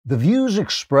The views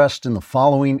expressed in the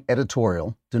following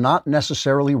editorial do not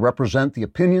necessarily represent the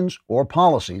opinions or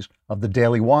policies of the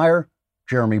Daily Wire,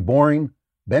 Jeremy Boring,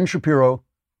 Ben Shapiro,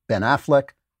 Ben Affleck,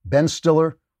 Ben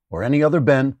Stiller, or any other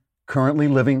Ben currently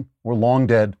living or long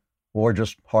dead or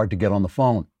just hard to get on the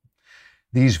phone.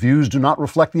 These views do not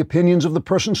reflect the opinions of the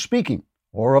person speaking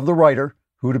or of the writer,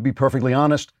 who, to be perfectly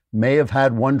honest, may have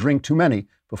had one drink too many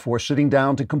before sitting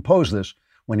down to compose this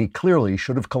when he clearly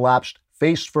should have collapsed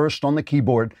face first on the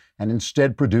keyboard and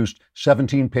instead produced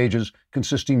 17 pages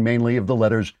consisting mainly of the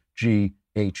letters G,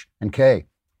 H, and K.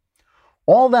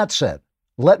 All that said,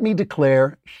 let me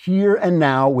declare here and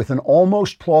now with an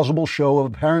almost plausible show of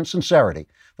apparent sincerity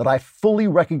that I fully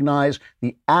recognize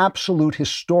the absolute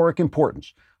historic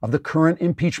importance of the current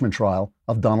impeachment trial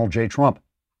of Donald J. Trump.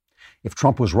 If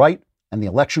Trump was right and the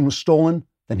election was stolen,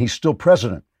 then he's still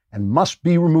president and must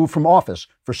be removed from office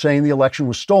for saying the election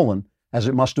was stolen, as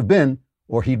it must have been,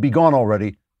 or he'd be gone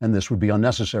already, and this would be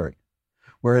unnecessary.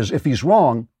 Whereas if he's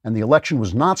wrong and the election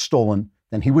was not stolen,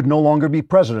 then he would no longer be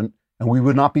president, and we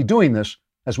would not be doing this,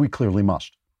 as we clearly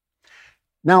must.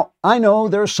 Now, I know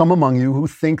there are some among you who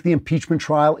think the impeachment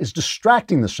trial is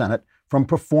distracting the Senate from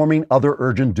performing other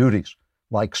urgent duties,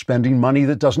 like spending money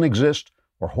that doesn't exist,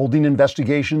 or holding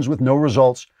investigations with no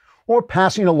results, or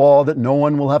passing a law that no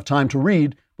one will have time to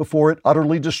read before it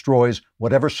utterly destroys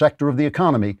whatever sector of the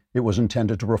economy it was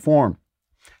intended to reform.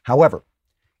 However,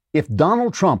 if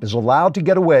Donald Trump is allowed to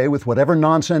get away with whatever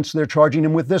nonsense they're charging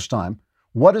him with this time,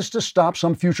 what is to stop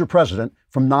some future president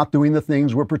from not doing the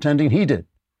things we're pretending he did?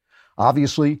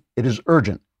 Obviously, it is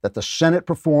urgent that the Senate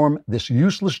perform this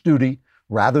useless duty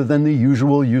rather than the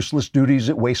usual useless duties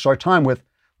it wastes our time with,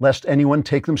 lest anyone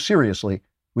take them seriously,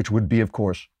 which would be, of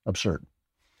course, absurd.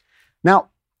 Now,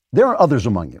 there are others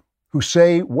among you who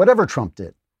say whatever Trump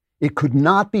did, it could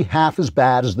not be half as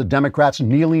bad as the Democrats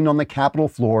kneeling on the Capitol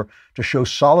floor to show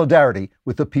solidarity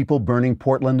with the people burning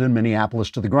Portland and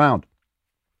Minneapolis to the ground.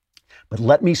 But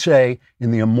let me say, in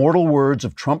the immortal words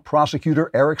of Trump prosecutor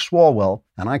Eric Swalwell,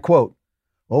 and I quote,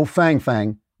 "Oh, Fang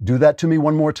Fang, do that to me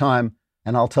one more time,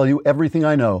 and I'll tell you everything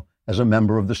I know as a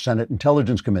member of the Senate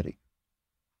Intelligence Committee."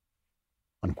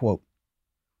 Unquote.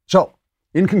 So,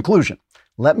 in conclusion,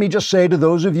 let me just say to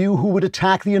those of you who would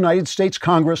attack the United States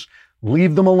Congress,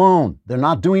 leave them alone. They're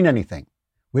not doing anything,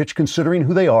 which, considering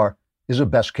who they are, is a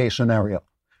best-case scenario.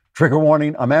 Trigger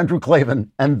warning, I'm Andrew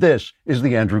Klavan, and this is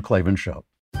The Andrew Klavan Show.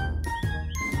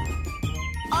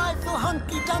 I feel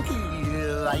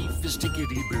hunky-dunky, life is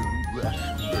tickety-boo.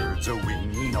 Birds are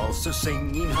winging, also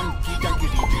singing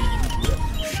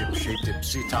hunky-dunky-doo. Ship-shape,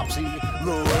 tipsy-topsy,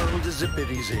 the world is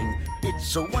zippity-zing.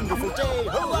 It's a wonderful day,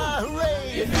 hurrah,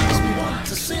 hooray! It makes me want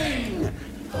to sing.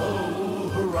 Oh,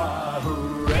 hurrah,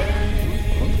 hooray!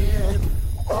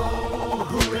 Oh,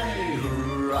 hooray,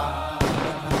 hurrah!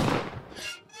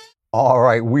 All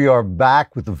right, we are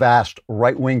back with the vast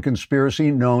right-wing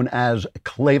conspiracy known as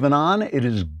Klavanon. It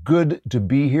is good to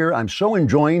be here. I'm so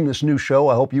enjoying this new show.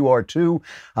 I hope you are too.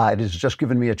 It has just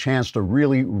given me a chance to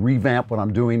really revamp what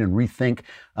I'm doing and rethink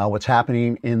what's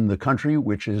happening in the country,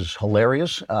 which is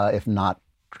hilarious, if not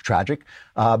tragic.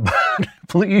 But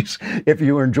please, if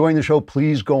you are enjoying the show,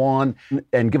 please go on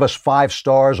and give us 5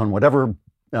 stars on whatever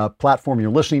platform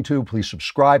you're listening to. Please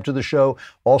subscribe to the show.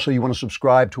 Also, you want to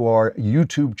subscribe to our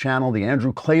YouTube channel, the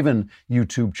Andrew Klavan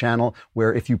YouTube channel,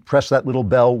 where if you press that little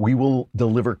bell, we will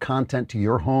deliver content to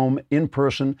your home in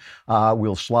person.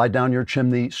 We'll slide down your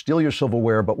chimney, steal your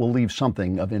silverware, but we'll leave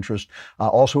something of interest.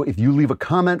 Also, if you leave a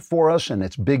comment for us and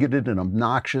it's bigoted and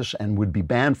obnoxious and would be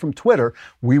banned from Twitter,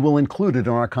 we will include it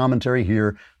in our commentary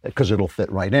here because it'll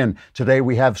fit right in. Today,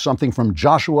 we have something from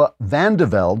Joshua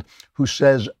Vandeveld, who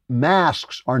says,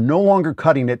 masks are no longer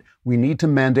cutting it. We need to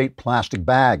mandate plastic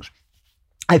bags.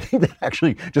 I think that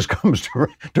actually just comes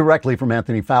directly from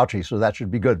Anthony Fauci, so that should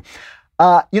be good.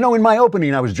 In my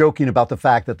opening, I was joking about the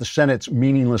fact that the Senate's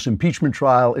meaningless impeachment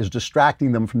trial is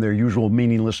distracting them from their usual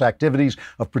meaningless activities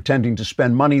of pretending to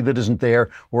spend money that isn't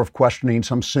there, or of questioning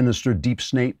some sinister deep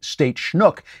state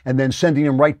schnook and then sending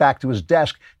him right back to his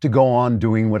desk to go on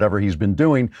doing whatever he's been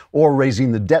doing, or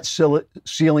raising the debt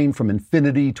ceiling from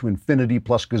infinity to infinity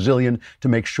plus gazillion to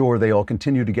make sure they all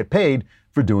continue to get paid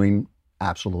for doing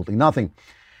absolutely nothing.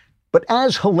 But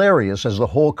as hilarious as the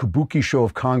whole kabuki show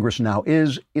of Congress now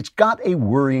is, it's got a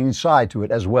worrying side to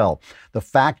it as well. The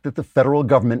fact that the federal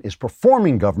government is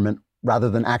performing government rather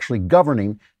than actually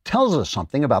governing tells us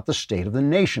something about the state of the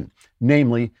nation,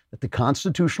 namely that the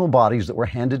constitutional bodies that were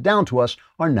handed down to us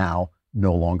are now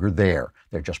no longer there.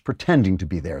 They're just pretending to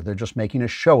be there. They're just making a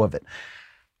show of it.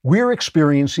 We're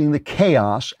experiencing the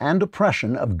chaos and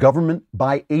oppression of government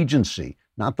by agency,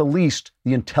 not the least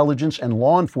the intelligence and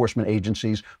law enforcement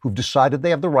agencies who've decided they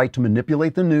have the right to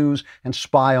manipulate the news and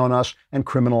spy on us and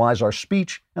criminalize our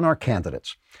speech and our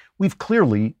candidates. We've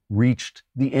clearly reached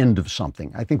the end of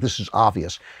something. I think this is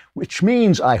obvious, which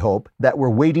means, I hope, that we're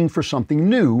waiting for something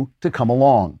new to come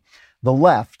along. The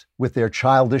left, with their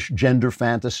childish gender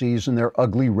fantasies and their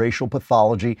ugly racial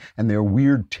pathology and their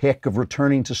weird tick of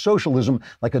returning to socialism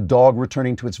like a dog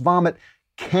returning to its vomit,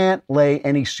 can't lay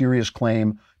any serious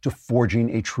claim to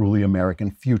forging a truly American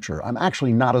future. I'm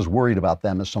actually not as worried about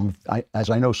them as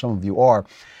I know some of you are.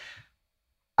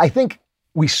 I think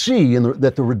we see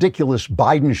that the ridiculous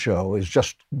Biden show is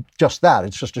just that.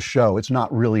 It's just a show. It's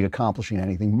not really accomplishing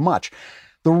anything much.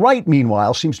 The right,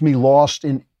 meanwhile, seems to be lost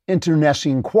in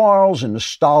internecine quarrels and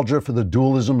nostalgia for the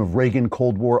dualism of Reagan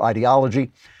Cold War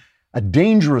ideology, a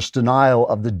dangerous denial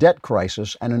of the debt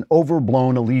crisis, and an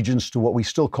overblown allegiance to what we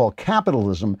still call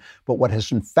capitalism, but what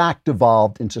has in fact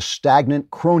evolved into stagnant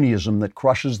cronyism that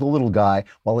crushes the little guy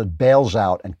while it bails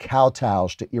out and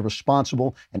kowtows to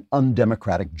irresponsible and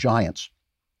undemocratic giants.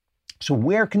 So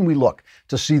where can we look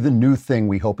to see the new thing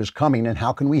we hope is coming, and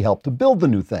how can we help to build the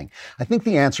new thing? I think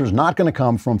the answer is not going to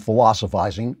come from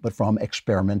philosophizing, but from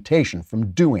experimentation, from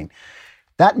doing.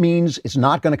 That means it's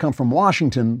not going to come from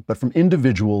Washington, but from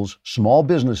individuals, small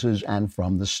businesses, and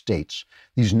from the states.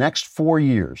 These next 4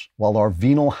 years, while our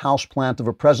venal houseplant of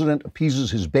a president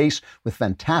appeases his base with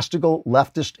fantastical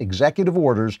leftist executive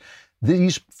orders,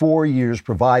 these 4 years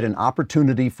provide an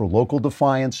opportunity for local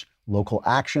defiance, local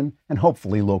action, and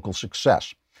hopefully local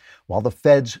success. While the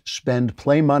feds spend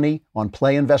play money on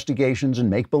play investigations and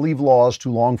make-believe laws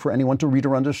too long for anyone to read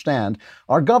or understand,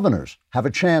 our governors have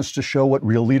a chance to show what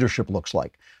real leadership looks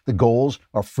like. The goals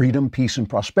are freedom, peace, and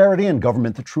prosperity, and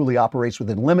government that truly operates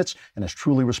within limits and is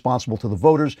truly responsible to the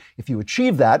voters. If you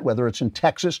achieve that, whether it's in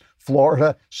Texas,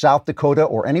 Florida, South Dakota,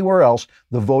 or anywhere else,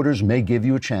 the voters may give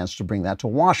you a chance to bring that to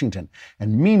Washington.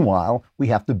 And meanwhile, we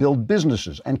have to build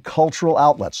businesses and cultural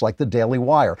outlets like the Daily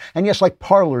Wire. And yes, like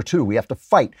Parler, too. We have to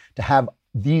fight to have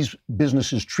these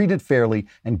businesses treated fairly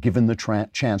and given the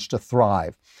chance to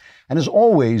thrive. And as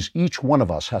always, each one of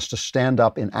us has to stand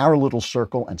up in our little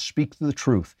circle and speak the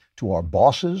truth to our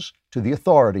bosses, to the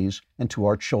authorities, and to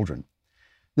our children.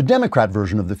 The Democrat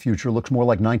version of the future looks more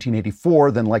like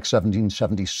 1984 than like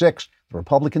 1776. The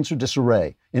Republicans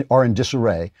are in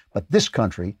disarray, but this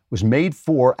country was made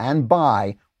for and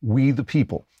by we the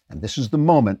people. And this is the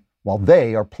moment, while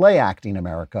they are play acting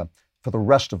America, for the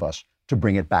rest of us to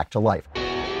bring it back to life.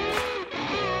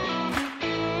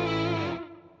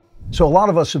 So a lot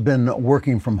of us have been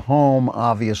working from home,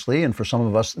 obviously, and for some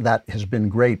of us that has been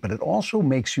great, but it also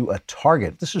makes you a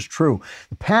target. This is true.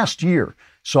 The past year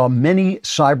saw many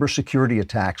cybersecurity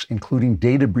attacks, including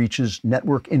data breaches,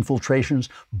 network infiltrations,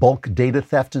 bulk data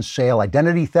theft and sale,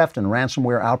 identity theft, and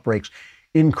ransomware outbreaks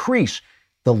increase.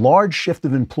 The large shift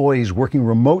of employees working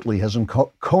remotely has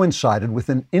coincided with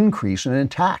an increase in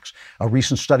attacks. A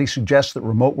recent study suggests that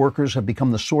remote workers have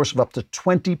become the source of up to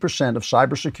 20% of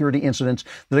cybersecurity incidents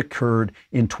that occurred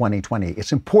in 2020.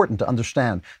 It's important to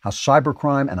understand how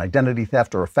cybercrime and identity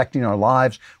theft are affecting our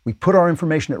lives. We put our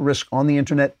information at risk on the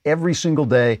internet every single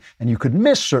day, and you could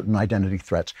miss certain identity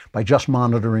threats by just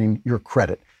monitoring your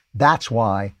credit. That's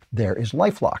why there is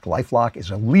LifeLock. LifeLock is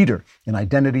a leader in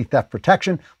identity theft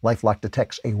protection. LifeLock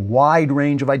detects a wide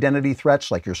range of identity threats,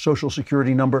 like your social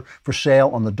security number, for sale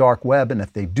on the dark web. And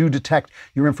if they do detect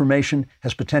your information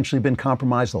has potentially been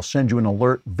compromised, they'll send you an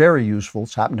alert. Very useful.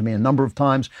 It's happened to me a number of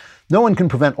times. No one can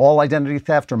prevent all identity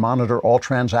theft or monitor all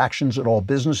transactions at all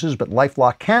businesses, but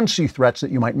LifeLock can see threats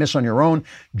that you might miss on your own.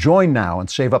 Join now and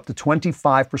save up to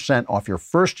 25% off your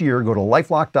first year. Go to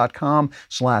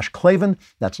LifeLock.com/Klavan.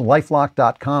 That's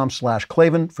LifeLock.com/Klavan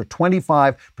for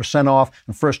 25% off.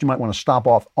 And first, you might want to stop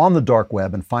off on the dark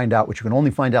web and find out what you can only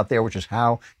find out there, which is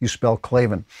how you spell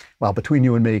Klavan. Well, between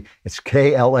you and me, it's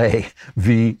Klavan.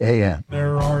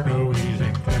 There are no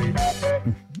easy things.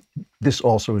 This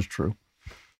also is true.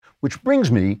 Which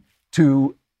brings me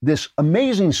to this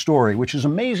amazing story, which is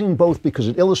amazing both because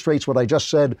it illustrates what I just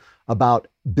said about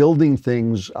building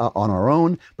things on our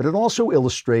own, but it also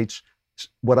illustrates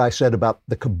what I said about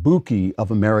the kabuki of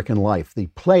American life, the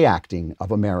play acting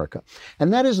of America.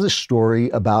 And that is this story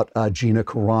about Gina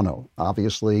Carano,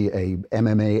 obviously a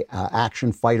MMA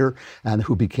action fighter and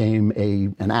who became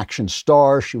an action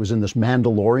star. She was in this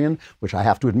Mandalorian, which I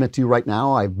have to admit to you right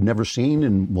now, I've never seen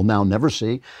and will now never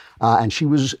see. And she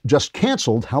was just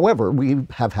canceled. However, we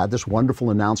have had this wonderful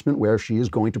announcement where she is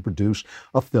going to produce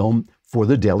a film for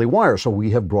the Daily Wire. So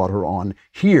we have brought her on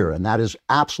here, and that is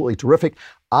absolutely terrific.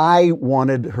 I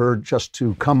wanted her just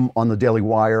to come on the Daily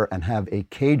Wire and have a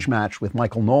cage match with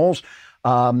Michael Knowles.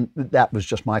 That was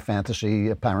just my fantasy.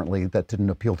 Apparently, that didn't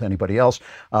appeal to anybody else.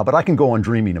 But I can go on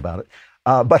dreaming about it.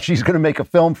 But she's going to make a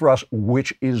film for us,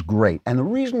 which is great. And the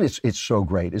reason it's so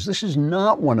great is this is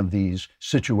not one of these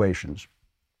situations.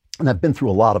 And I've been through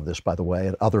a lot of this, by the way,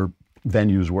 at other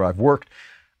venues where I've worked.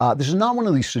 This is not one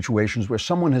of these situations where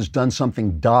someone has done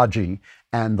something dodgy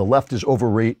and the left has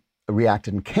overreacted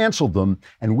and canceled them,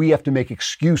 and we have to make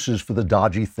excuses for the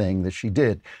dodgy thing that she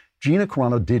did. Gina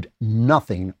Carano did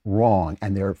nothing wrong,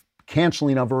 and their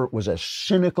canceling of her was as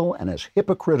cynical and as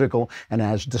hypocritical and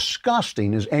as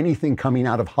disgusting as anything coming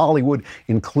out of Hollywood,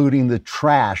 including the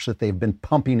trash that they've been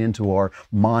pumping into our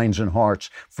minds and hearts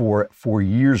for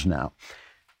years now.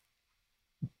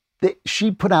 She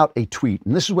put out a tweet,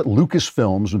 and this is what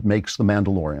Lucasfilms makes The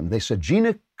Mandalorian. They said,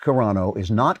 Gina Carano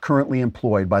is not currently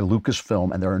employed by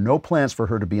Lucasfilm, and there are no plans for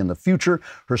her to be in the future.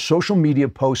 Her social media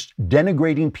posts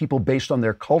denigrating people based on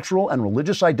their cultural and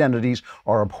religious identities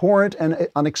are abhorrent and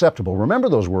unacceptable. Remember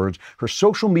those words. Her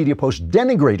social media posts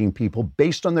denigrating people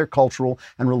based on their cultural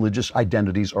and religious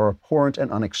identities are abhorrent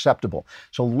and unacceptable.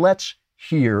 So let's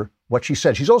hear what she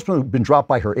said. She's also been dropped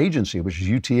by her agency, which is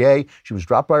UTA. She was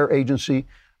dropped by her agency.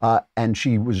 And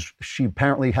she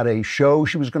apparently had a show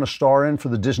she was going to star in for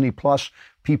the Disney Plus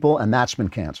people, and that's been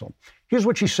canceled. Here's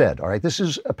what she said, all right? This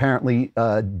is apparently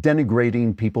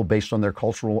denigrating people based on their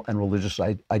cultural and religious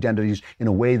identities in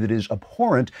a way that is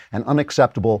abhorrent and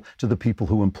unacceptable to the people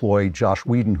who employ Josh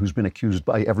Whedon, who's been accused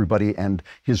by everybody and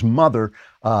his mother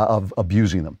of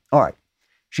abusing them. All right.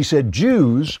 She said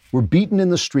Jews were beaten in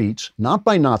the streets, not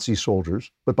by Nazi soldiers,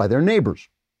 but by their neighbors,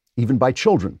 even by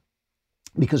children.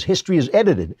 Because history is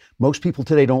edited, most people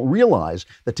today don't realize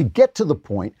that to get to the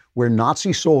point where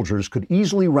Nazi soldiers could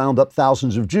easily round up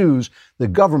thousands of Jews, the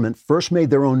government first made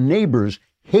their own neighbors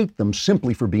hate them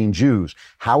simply for being Jews.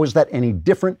 How is that any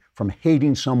different from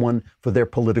hating someone for their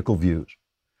political views?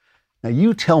 Now,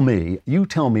 you tell me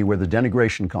where the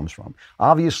denigration comes from.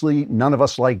 Obviously, none of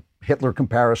us like Hitler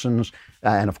comparisons,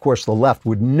 and of course, the left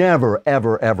would never,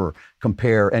 ever, ever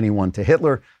compare anyone to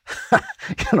Hitler.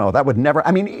 That would never.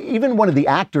 I mean, even one of the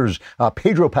actors,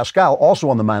 Pedro Pascal, also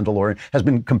on The Mandalorian, has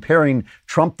been comparing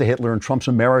Trump to Hitler and Trump's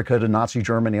America to Nazi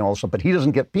Germany and all this stuff, but he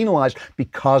doesn't get penalized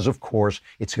because, of course,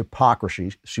 it's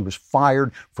hypocrisy. She was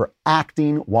fired for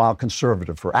acting while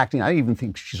conservative, for acting. I even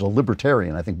think she's a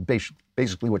libertarian. I think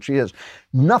basically what she is.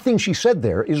 Nothing she said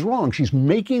there is wrong. She's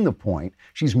making the point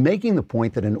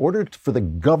that in order for the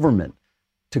government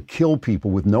to kill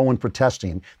people with no one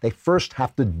protesting, they first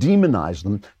have to demonize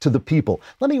them to the people.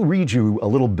 Let me read you a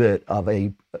little bit of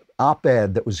a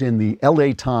op-ed that was in the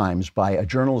LA Times by a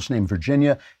journalist named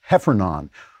Virginia Heffernan,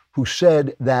 who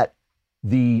said that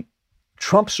the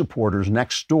Trump supporters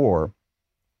next door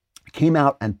came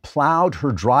out and plowed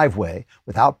her driveway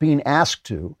without being asked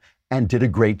to and did a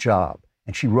great job.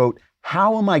 And she wrote,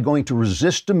 "How am I going to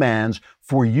resist demands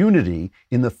for unity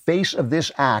in the face of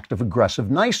this act of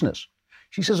aggressive niceness?"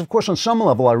 She says, of course, on some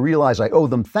level, I realize I owe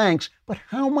them thanks, but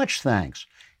how much thanks?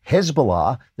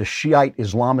 Hezbollah, the Shiite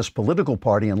Islamist political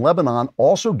party in Lebanon,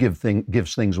 also gives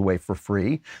things away for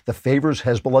free. The favors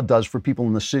Hezbollah does for people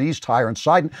in the cities, Tyre and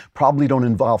Sidon, probably don't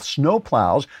involve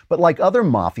snowplows, but like other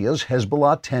mafias,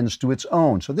 Hezbollah tends to its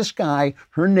own. So this guy,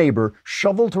 her neighbor,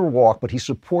 shoveled her walk, but he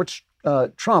supports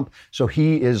Trump, so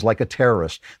he is like a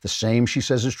terrorist. The same, she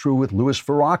says, is true with Louis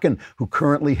Farrakhan, who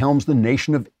currently helms the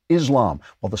Nation of Islam,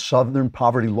 while the Southern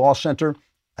Poverty Law Center,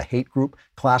 a hate group,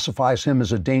 classifies him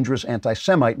as a dangerous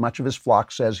anti-Semite. Much of his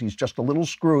flock says he's just a little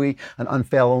screwy and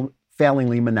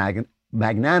unfailingly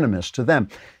magnanimous to them.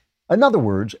 In other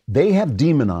words, they have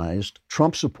demonized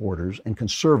Trump supporters and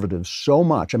conservatives so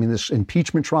much. I mean, this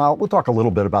impeachment trial, we'll talk a little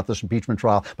bit about this impeachment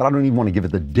trial, but I don't even want to give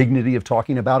it the dignity of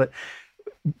talking about it.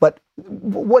 But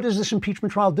what is this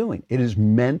impeachment trial doing? It is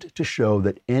meant to show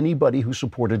that anybody who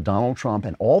supported Donald Trump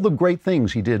and all the great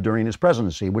things he did during his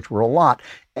presidency, which were a lot,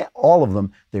 all of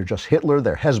them, they're just Hitler,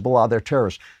 they're Hezbollah, they're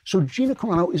terrorists. So Gina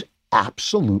Carano is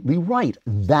absolutely right.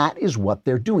 That is what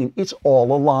they're doing. It's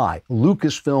all a lie.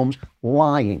 Lucasfilms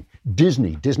lying.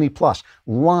 Disney Plus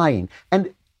lying.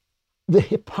 And the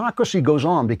hypocrisy goes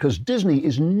on because Disney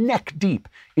is neck deep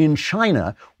in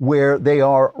China, where they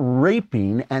are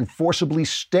raping and forcibly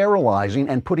sterilizing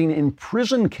and putting in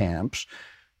prison camps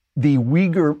the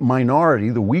Uyghur minority,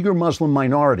 the Uyghur Muslim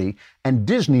minority, and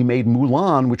Disney made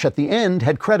Mulan, which at the end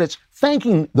had credits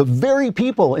thanking the very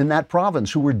people in that province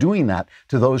who were doing that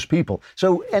to those people.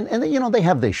 So, and they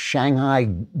have the Shanghai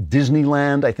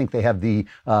Disneyland. I think they have the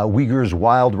Uyghurs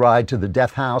Wild Ride to the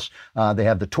Death House. They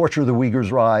have the Torture the Uyghurs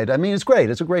ride. I mean, it's great.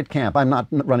 It's a great camp. I'm not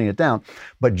running it down.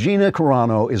 But Gina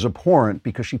Carano is abhorrent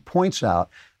because she points out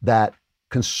that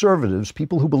conservatives,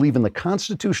 people who believe in the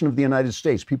Constitution of the United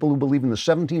States, people who believe in the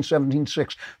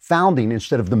 1776 founding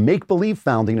instead of the make-believe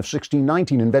founding of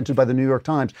 1619 invented by the New York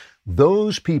Times,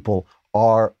 those people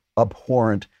are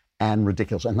abhorrent and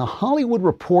ridiculous. And the Hollywood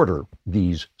Reporter,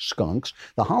 these skunks,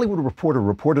 the Hollywood Reporter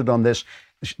reported on this.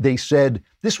 They said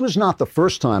this was not the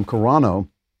first time Carano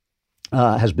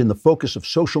has been the focus of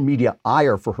social media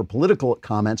ire for her political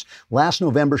comments. Last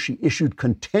November, she issued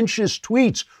contentious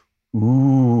tweets.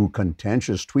 Ooh,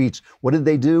 contentious tweets. What did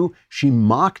they do? She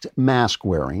mocked mask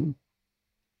wearing,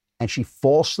 and she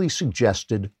falsely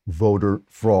suggested voter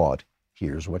fraud.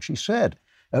 Here's what she said.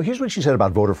 Now, here's what she said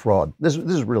about voter fraud. This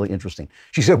is really interesting.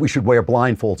 She said we should wear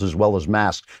blindfolds as well as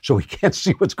masks so we can't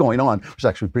see what's going on, which is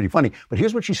actually pretty funny. But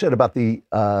here's what she said about the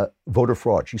voter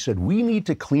fraud. She said, we need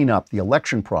to clean up the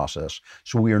election process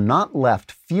so we are not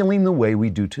left feeling the way we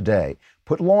do today.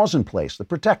 Put laws in place that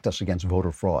protect us against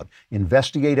voter fraud.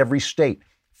 Investigate every state.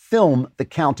 Film the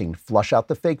counting. Flush out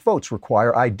the fake votes.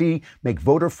 Require ID. Make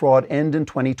voter fraud end in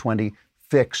 2020.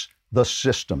 Fix the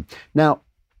system. Now,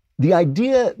 the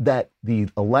idea that the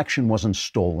election wasn't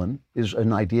stolen is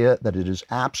an idea that it is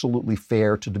absolutely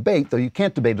fair to debate, though you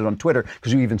can't debate it on Twitter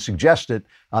because you even suggest it,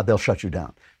 they'll shut you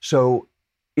down. So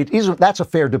that's a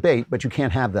fair debate, but you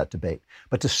can't have that debate.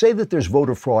 But to say that there's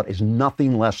voter fraud is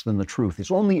nothing less than the truth. It's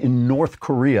only in North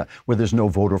Korea where there's no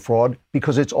voter fraud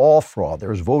because it's all fraud.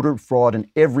 There's voter fraud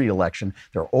in every election.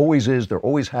 There always is, there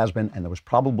always has been, and there was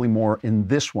probably more in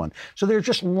this one. So they're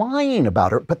just lying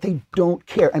about it, but they don't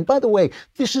care. And by the way,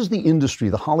 this is the industry,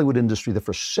 the Hollywood industry, that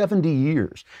for 70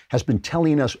 years has been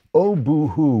telling us, oh,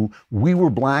 boo-hoo, we were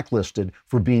blacklisted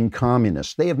for being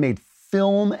communists. They have made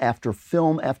film after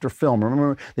film after film.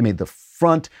 Remember, they made The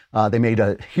Front. They made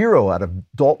a hero out of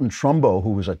Dalton Trumbo,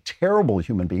 who was a terrible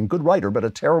human being, good writer, but a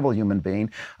terrible human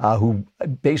being, who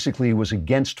basically was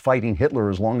against fighting Hitler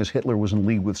as long as Hitler was in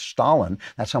league with Stalin.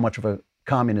 That's how much of a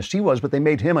communist he was, but they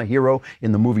made him a hero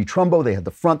in the movie Trumbo. They had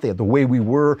The Front, they had The Way We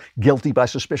Were, Guilty by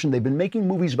Suspicion. They've been making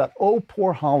movies about, oh,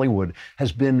 poor Hollywood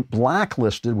has been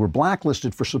blacklisted. We're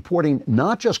blacklisted for supporting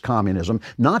not just communism,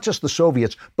 not just the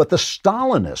Soviets, but the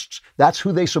Stalinists. That's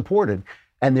who they supported.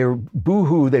 And they're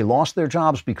boo-hoo, they lost their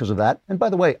jobs because of that. And by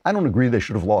the way, I don't agree they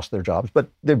should have lost their jobs, but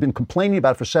they've been complaining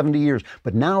about it for 70 years.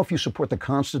 But now if you support the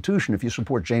Constitution, if you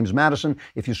support James Madison,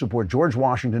 if you support George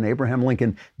Washington, Abraham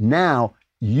Lincoln, now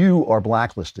you are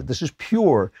blacklisted. This is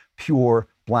pure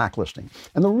blacklisting.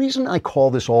 And the reason I call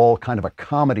this all kind of a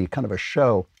comedy, kind of a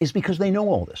show, is because they know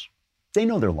all this. They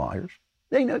know they're liars.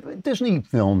 They know Disney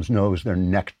Films knows they're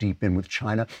neck deep in with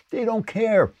China. They don't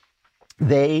care.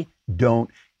 They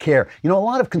don't care. You know, a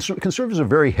lot of conservatives are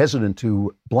very hesitant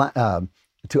to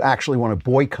actually want to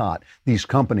boycott these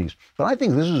companies. But I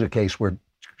think this is a case where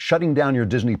shutting down your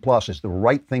Disney Plus is the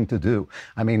right thing to do.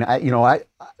 I mean, I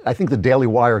think the Daily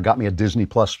Wire got me a Disney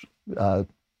Plus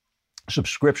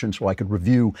subscription so I could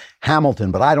review Hamilton,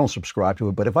 but I don't subscribe to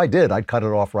it. But if I did, I'd cut it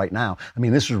off right now. I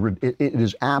mean, it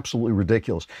is absolutely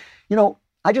ridiculous. You know,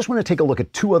 I just want to take a look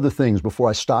at two other things before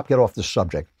I get off this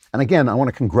subject. And again, I want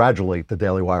to congratulate the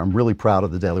Daily Wire. I'm really proud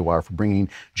of the Daily Wire for bringing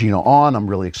Gina on. I'm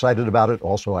really excited about it.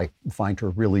 Also, I find her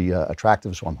really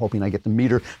attractive, so I'm hoping I get to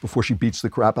meet her before she beats the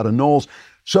crap out of Knowles.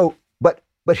 So, but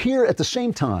here at the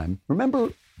same time, remember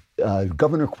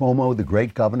Governor Cuomo, the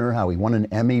great governor, how he won an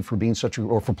Emmy for being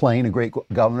for playing a great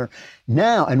governor.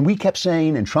 Now, and we kept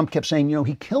saying, and Trump kept saying, you know,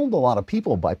 he killed a lot of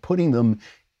people by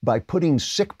putting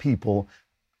sick people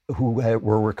who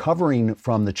were recovering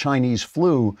from the Chinese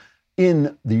flu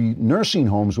in the nursing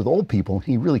homes with old people.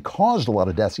 He really caused a lot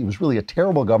of deaths. He was really a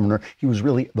terrible governor. He was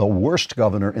really the worst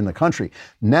governor in the country.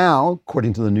 Now,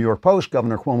 according to the New York Post,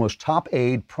 Governor Cuomo's top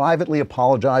aide privately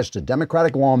apologized to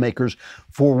Democratic lawmakers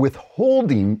for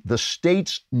withholding the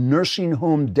state's nursing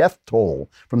home death toll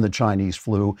from the Chinese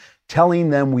flu, telling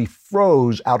them we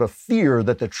froze out of fear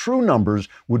that the true numbers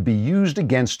would be used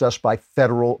against us by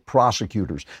federal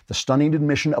prosecutors. The stunning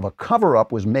admission of a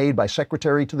cover-up was made by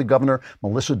Secretary to the Governor,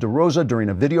 Melissa DeRosa, during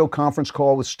a video conference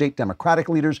call with state Democratic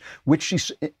leaders,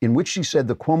 in which she said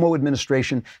the Cuomo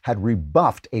administration had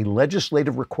rebuffed a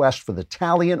legislative request for the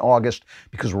tally in August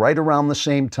because right around the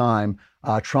same time,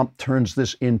 Trump turns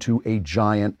this into a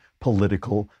giant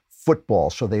political football.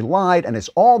 So they lied, and it's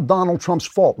all Donald Trump's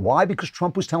fault. Why? Because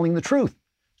Trump was telling the truth.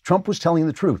 Trump was telling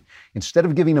the truth. Instead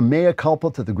of giving a mea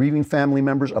culpa to the grieving family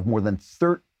members of more than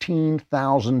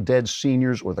 13,000 dead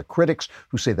seniors, or the critics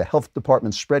who say the health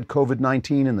department spread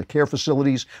COVID-19 in the care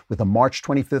facilities with a March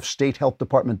 25th state health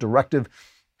department directive,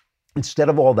 instead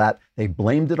of all that, they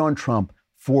blamed it on Trump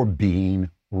for being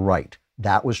right.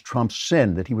 That was Trump's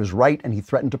sin, that he was right, and he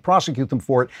threatened to prosecute them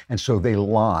for it, and so they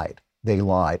lied. They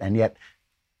lied. And yet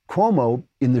Cuomo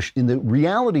in the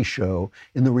reality show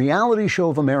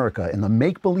of America, in the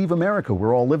make-believe America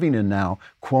we're all living in now,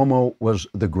 Cuomo was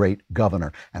the great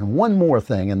governor. And one more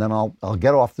thing, and then I'll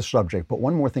get off the subject, but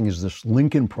one more thing is this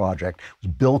Lincoln Project,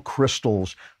 Bill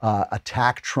Kristol's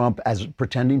attack Trump as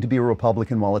pretending to be a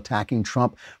Republican while attacking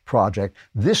Trump project.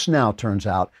 This now turns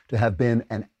out to have been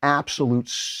an absolute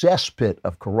cesspit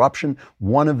of corruption.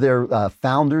 One of their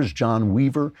founders, John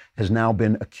Weaver, has now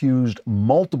been accused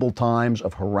multiple times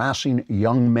of harassing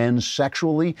young men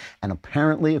sexually. And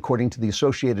apparently, according to the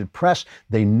Associated Press,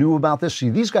 they knew about this. See,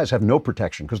 these guys have no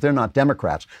protection because they're not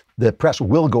Democrats. The press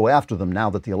will go after them now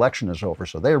that the election is over.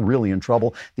 So they're really in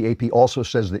trouble. The AP also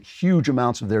says that huge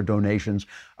amounts of their donations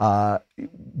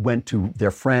went to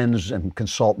their friends and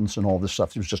consultants and all this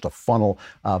stuff. It was just a funnel,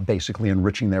 basically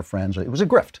enriching their friends. It was a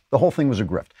grift. The whole thing was a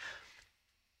grift.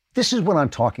 This is what I'm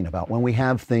talking about when we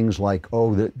have things like,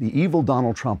 the evil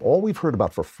Donald Trump. All we've heard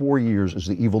about for 4 years is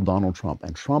the evil Donald Trump.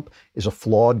 And Trump is a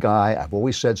flawed guy. I've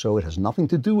always said so. It has nothing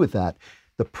to do with that.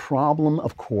 The problem,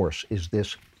 of course, is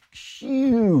this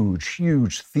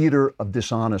huge theater of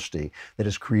dishonesty that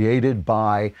is created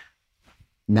by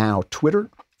now Twitter,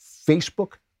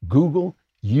 Facebook, Google,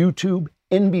 YouTube,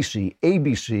 NBC,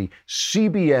 ABC,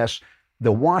 CBS,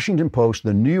 the Washington Post,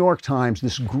 the New York Times,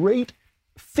 this great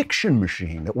fiction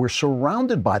machine that we're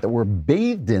surrounded by, that we're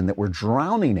bathed in, that we're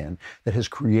drowning in, that has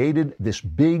created this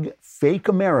big fake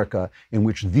America in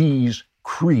which these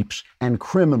creeps and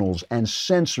criminals and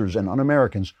censors and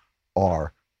un-Americans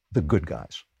are the good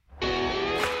guys.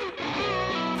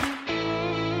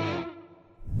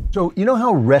 So you know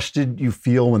how rested you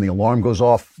feel when the alarm goes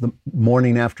off the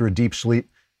morning after a deep sleep?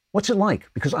 What's it like?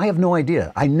 Because I have no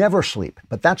idea. I never sleep.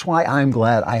 But that's why I'm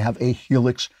glad I have a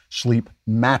Helix Sleep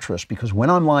mattress, because when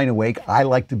I'm lying awake, I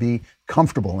like to be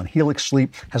comfortable. And Helix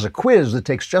Sleep has a quiz that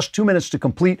takes just 2 minutes to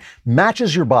complete,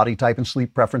 matches your body type and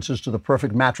sleep preferences to the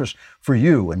perfect mattress for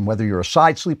you. And whether you're a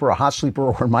side sleeper, a hot sleeper,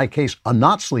 or in my case, a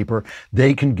not sleeper,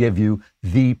 they can give you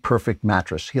the perfect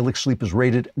mattress. Helix Sleep is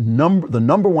rated the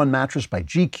number one mattress by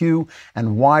GQ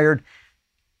and Wired.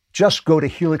 Just go to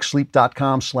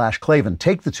helixsleep.com/Klavan.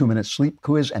 Take the 2-minute sleep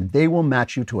quiz and they will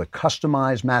match you to a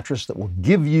customized mattress that will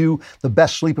give you the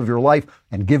best sleep of your life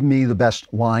and give me the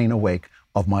best lying awake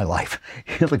of my life.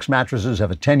 Helix mattresses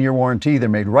have a 10-year warranty. They're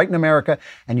made right in America,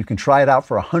 and you can try it out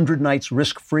for 100 nights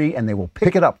risk-free, and they will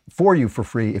pick it up for you for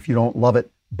free if you don't love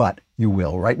it, but you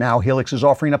will. Right now, Helix is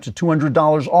offering up to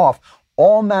 $200 off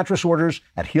all mattress orders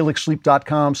at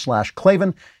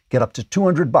helixsleep.com/Klavan. Get up to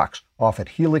 $200 off at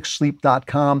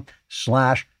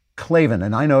helixsleep.com/Klavan.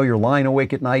 And I know you're lying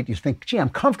awake at night. You think, gee, I'm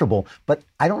comfortable, but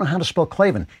I don't know how to spell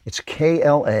Klavan. It's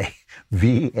Klavan.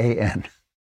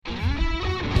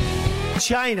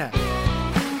 China.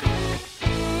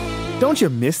 Don't you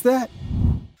miss that?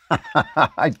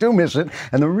 I do miss it.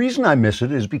 And the reason I miss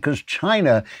it is because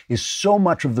China is so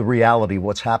much of the reality of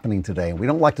what's happening today. And we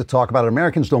don't like to talk about it.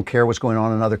 Americans don't care what's going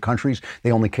on in other countries.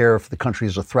 They only care if the country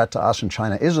is a threat to us, and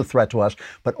China is a threat to us.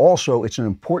 But also, it's an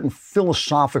important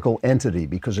philosophical entity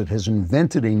because it has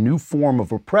invented a new form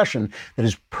of oppression that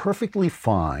is perfectly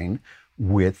fine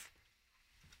with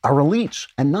our elites,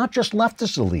 and not just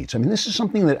leftist elites. I mean, this is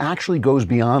something that actually goes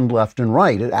beyond left and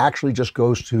right. It actually just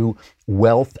goes to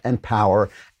wealth and power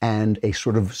and a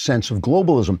sort of sense of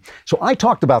globalism. So I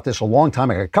talked about this a long time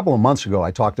ago. A couple of months ago,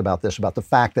 I talked about this, about the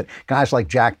fact that guys like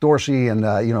Jack Dorsey and,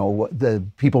 the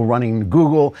people running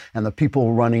Google and the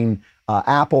people running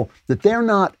Apple, that they're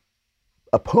not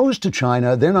opposed to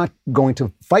China. They're not going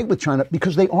to fight with China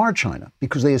because they are China,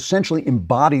 because they essentially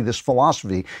embody this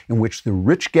philosophy in which the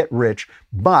rich get rich,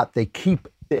 but they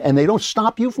don't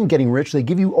stop you from getting rich. They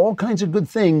give you all kinds of good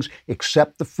things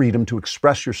except the freedom to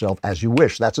express yourself as you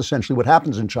wish. That's essentially what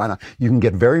happens in China. You can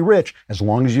get very rich as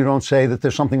long as you don't say that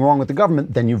there's something wrong with the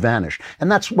government, then you vanish. And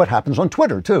that's what happens on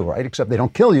Twitter too, right? Except they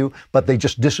don't kill you, but they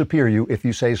just disappear you if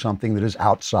you say something that is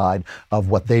outside of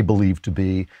what they believe to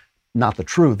be not the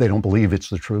truth. They don't believe it's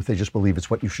the truth. They just believe it's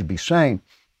what you should be saying.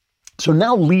 So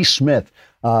now Lee Smith,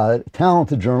 a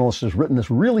talented journalist, has written this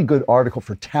really good article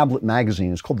for Tablet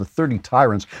Magazine. It's called The 30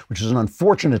 Tyrants, which is an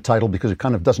unfortunate title because it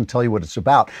kind of doesn't tell you what it's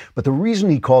about. But the reason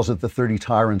he calls it The 30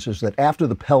 Tyrants is that after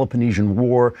the Peloponnesian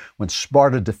War, when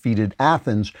Sparta defeated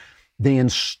Athens, they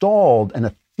installed an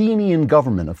Athenian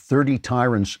government of 30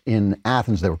 tyrants in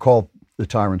Athens. They were called the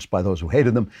tyrants by those who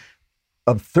hated them,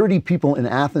 of 30 people in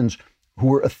Athens who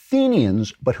were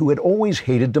Athenians, but who had always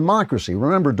hated democracy.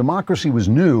 Remember, democracy was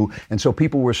new, and so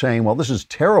people were saying, well, this is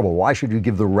terrible. Why should you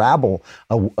give the rabble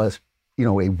a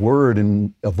word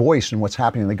and a voice in what's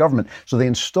happening in the government? So they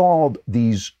installed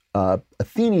these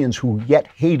Athenians who yet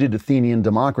hated Athenian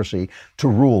democracy to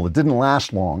rule. It didn't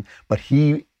last long, but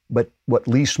he But what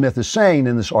Lee Smith is saying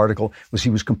in this article was he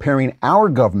was comparing our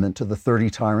government to the 30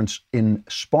 tyrants in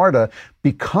Sparta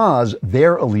because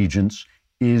their allegiance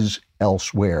is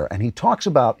elsewhere. And he talks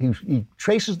about, he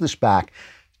traces this back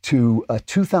to a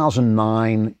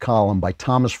 2009 column by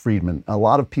Thomas Friedman. A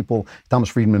lot of people, Thomas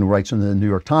Friedman, who writes in the New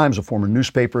York Times, a former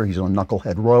newspaper, he's on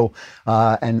Knucklehead Row.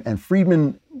 And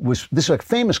Friedman this is a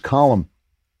famous column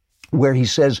where he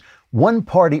says,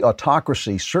 one-party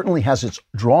autocracy certainly has its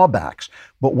drawbacks,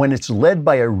 but when it's led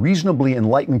by a reasonably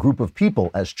enlightened group of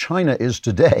people, as China is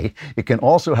today, it can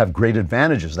also have great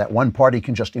advantages. That one party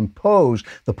can just impose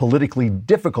the politically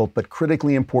difficult but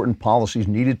critically important policies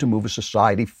needed to move a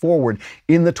society forward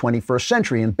in the 21st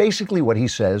century. And basically what he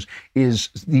says is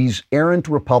these errant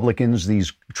Republicans,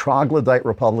 these troglodyte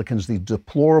Republicans, these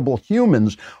deplorable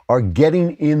humans are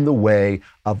getting in the way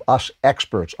of us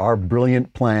experts, our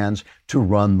brilliant plans to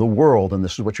run the world. And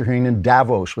this is what you're hearing in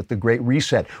Davos with the Great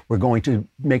Reset. We're going to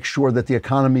make sure that the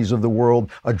economies of the world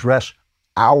address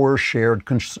our shared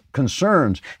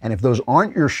concerns. And if those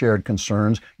aren't your shared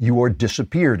concerns, you are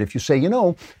disappeared. If you say,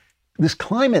 this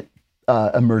climate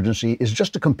emergency is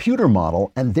just a computer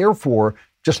model, and therefore,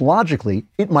 just logically,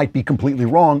 it might be completely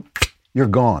wrong, you're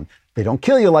gone. They don't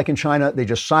kill you like in China. They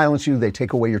just silence you. They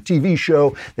take away your TV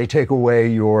show. They take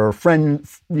away your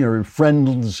friends'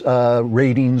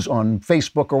 ratings on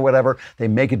Facebook or whatever. They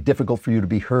make it difficult for you to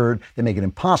be heard. They make it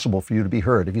impossible for you to be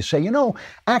heard. If you say,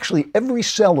 actually every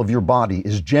cell of your body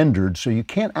is gendered, so you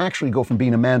can't actually go from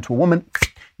being a man to a woman,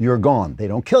 you're gone. They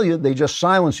don't kill you. They just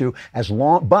silence you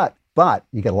but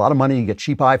you get a lot of money, you get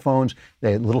cheap iPhones.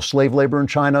 The little slave labor in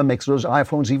China makes those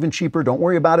iPhones even cheaper. Don't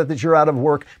worry about it that you're out of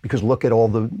work, because look at all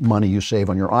the money you save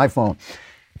on your iPhone.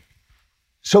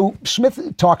 So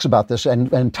Smith talks about this,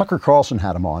 and Tucker Carlson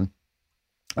had him on.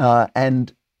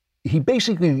 And he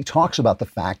basically talks about the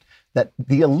fact that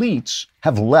the elites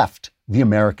have left the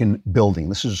American building.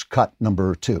 This is cut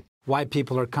number 2. Why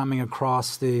people are coming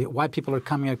across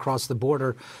the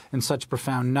border in such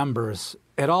profound numbers.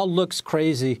 It all looks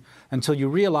crazy until you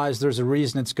realize there's a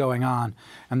reason it's going on.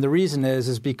 And the reason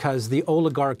is because the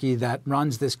oligarchy that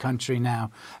runs this country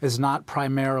now is not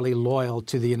primarily loyal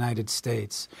to the United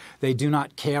States. They do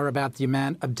not care about the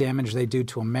amount of damage they do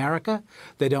to America.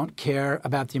 They don't care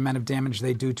about the amount of damage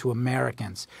they do to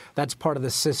Americans. That's part of the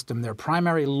system. Their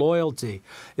primary loyalty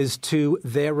is to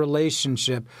their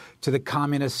relationship to the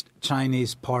Communist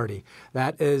Chinese Party.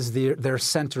 That is their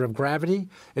center of gravity.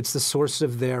 It's the source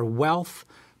of their wealth,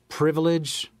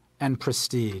 privilege, and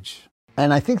prestige.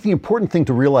 And I think the important thing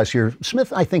to realize here,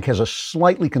 Smith, I think, has a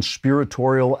slightly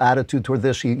conspiratorial attitude toward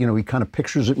this. He kind of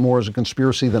pictures it more as a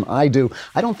conspiracy than I do.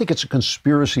 I don't think it's a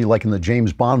conspiracy like in the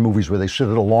James Bond movies where they sit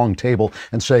at a long table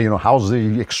and say, how's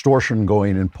the extortion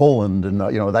going in Poland and,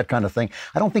 that kind of thing.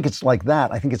 I don't think it's like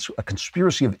that. I think it's a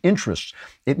conspiracy of interests.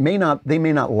 They may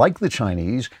not like the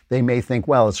Chinese. They may think,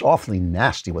 well, it's awfully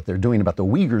nasty what they're doing about the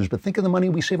Uyghurs, but think of the money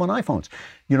we save on iPhones.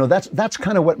 That's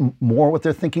kind of what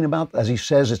they're thinking about. As he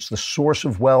says, it's the source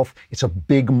of wealth. It's a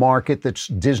big market that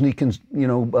Disney can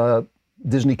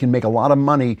make a lot of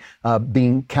money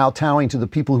being kowtowing to the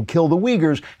people who kill the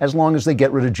Uyghurs, as long as they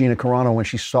get rid of Gina Carano when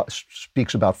she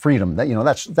speaks about freedom.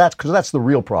 That's because that's the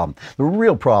real problem. The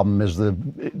real problem is the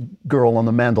girl on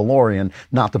The Mandalorian,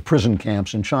 not the prison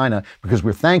camps in China, because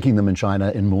we're thanking them in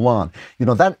China in Mulan.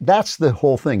 That's the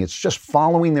whole thing. It's just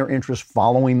following their interests,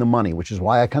 following the money, which is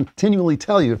why I continually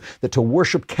tell you that to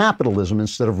worship capitalism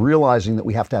instead of realizing that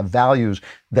we have to have values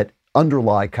that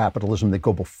underlie capitalism, that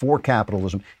go before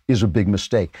capitalism, is a big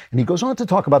mistake. And he goes on to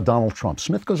talk about Donald Trump.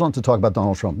 Smith goes on to talk about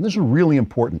Donald Trump. And this is really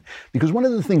important, because one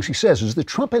of the things he says is that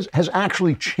Trump has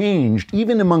actually changed,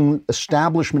 even among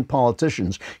establishment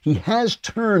politicians. He has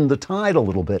turned the tide a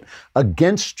little bit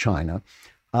against China.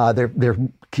 They're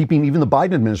keeping, even the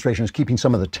Biden administration is keeping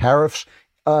some of the tariffs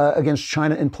against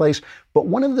China in place. But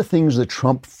one of the things that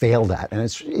Trump failed at, and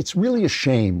it's really a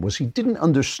shame, was he didn't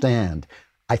understand,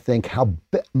 I think, how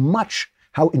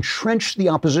entrenched the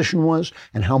opposition was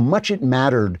and how much it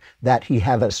mattered that he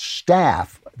have a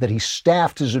staff, that he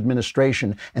staffed his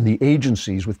administration and the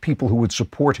agencies with people who would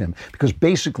support him. Because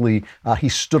basically, he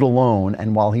stood alone.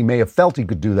 And while he may have felt he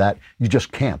could do that, you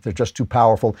just can't. They're just too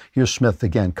powerful. Here's Smith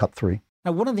again, cut 3.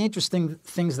 Now, one of the interesting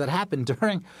things that happened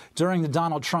during the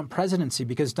Donald Trump presidency,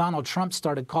 because Donald Trump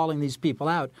started calling these people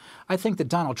out, I think that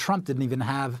Donald Trump didn't even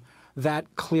have that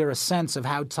clear a sense of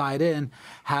how tied in,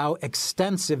 how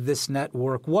extensive this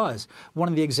network was. One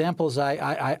of the examples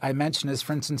I mentioned is,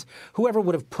 for instance, whoever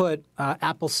would have put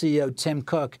Apple CEO Tim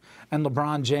Cook and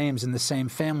LeBron James in the same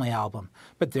Family album.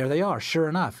 But there they are, sure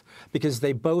enough, because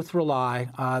they both rely,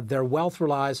 their wealth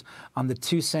relies on the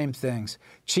two same things: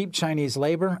 cheap Chinese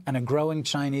labor and a growing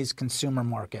Chinese consumer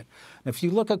market. And if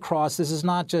you look across, it's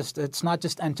not just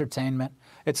entertainment,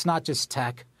 it's not just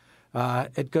tech.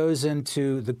 It goes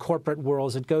into the corporate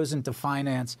worlds. It goes into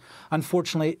finance.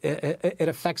 Unfortunately, it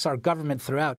affects our government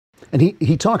throughout. And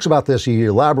he talks about this. He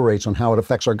elaborates on how it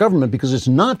affects our government, because it's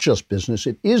not just business.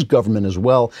 It is government as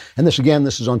well. And this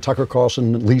is on Tucker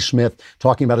Carlson, Lee Smith,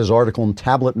 talking about his article in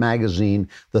Tablet Magazine,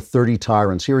 The 30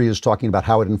 Tyrants. Here he is talking about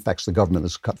how it affects the government.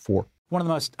 This is cut 4. One of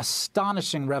the most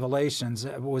astonishing revelations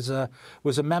was a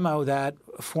memo that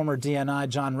former DNI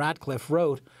John Ratcliffe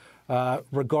wrote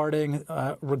regarding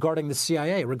the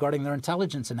CIA, regarding their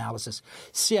intelligence analysis.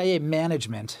 CIA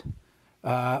management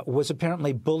was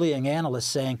apparently bullying analysts,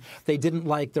 saying they didn't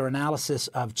like their analysis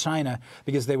of China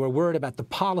because they were worried about the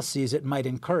policies it might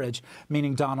encourage,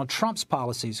 meaning Donald Trump's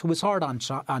policies, who was hard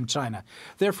on China.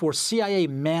 Therefore, CIA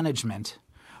management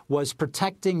was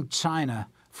protecting China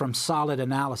from solid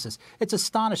analysis. It's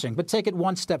astonishing, but take it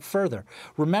one step further.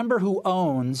 Remember who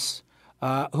owns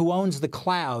the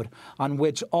cloud on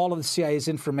which all of the CIA's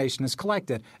information is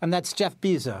collected, and that's Jeff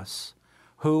Bezos,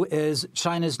 who is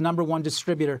China's #1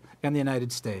 distributor in the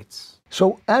United States.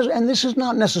 So, and this is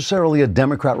not necessarily a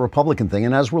Democrat-Republican thing.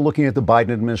 And as we're looking at the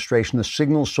Biden administration, the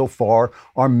signals so far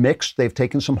are mixed. They've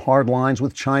taken some hard lines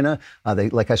with China.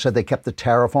 Like I said, they kept the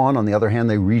tariff on. On the other hand,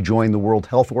 they rejoined the World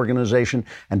Health Organization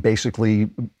and basically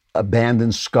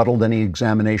scuttled any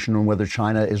examination on whether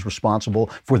China is responsible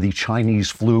for the Chinese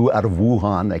flu out of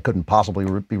Wuhan. They couldn't possibly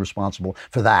be responsible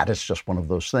for that. It's just one of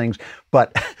those things.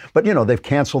 But they've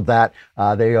canceled that.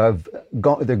 They're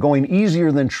going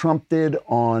easier than Trump did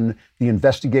on the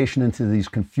investigation into these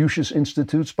Confucius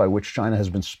Institutes, by which China has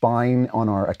been spying on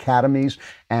our academies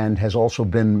and has also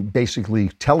been basically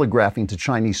telegraphing to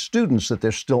Chinese students that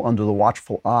they're still under the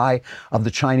watchful eye of the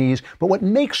Chinese. But what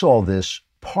makes all this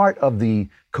part of the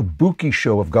kabuki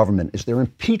show of government is they're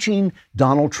impeaching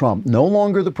Donald Trump, no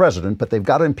longer the president, but they've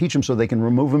got to impeach him so they can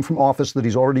remove him from office that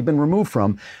he's already been removed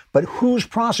from. But who's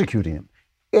prosecuting him?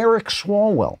 Eric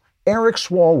Swalwell. Eric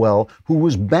Swalwell, who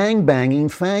was banging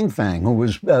Fang Fang, who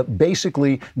was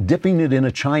basically dipping it in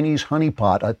a Chinese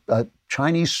honeypot, a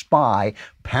Chinese spy,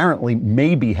 apparently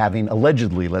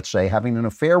allegedly, let's say, having an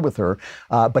affair with her,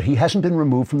 but he hasn't been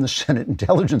removed from the Senate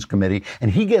Intelligence Committee.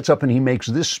 And he gets up and he makes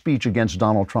this speech against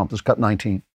Donald Trump. This is cut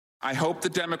 19. I hope the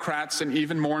Democrats, and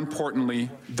even more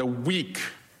importantly, the weak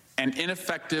and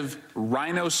ineffective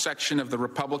rhino section of the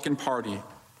Republican Party,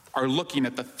 are looking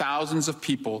at the thousands of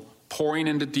people pouring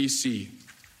into D.C.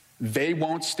 They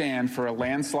won't stand for a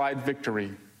landslide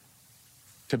victory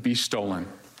to be stolen.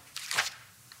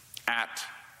 At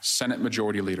Senate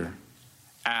Majority Leader,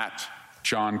 at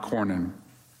John Cornyn,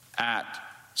 at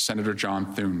Senator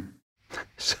John Thune.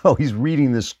 So he's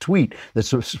reading this tweet that's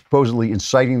supposedly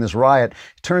inciting this riot.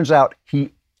 It turns out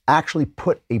he actually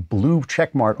put a blue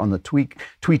check mark on the tweet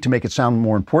to make it sound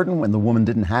more important when the woman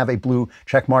didn't have a blue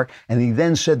check mark. And he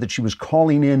then said that she was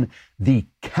calling in the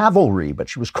cavalry, but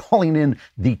she was calling in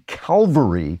the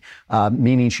Calvary,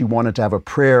 meaning she wanted to have a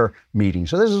prayer meeting.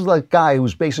 So this is like a guy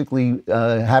who's basically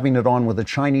having it on with a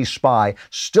Chinese spy,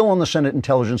 still on the Senate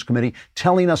Intelligence Committee,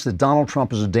 telling us that Donald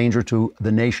Trump is a danger to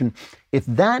the nation. If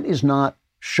that is not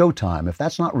Showtime, if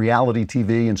that's not reality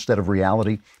TV instead of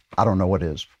reality, I don't know what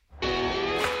is.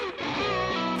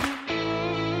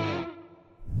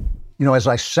 As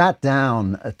I sat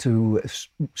down to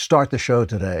start the show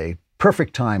today,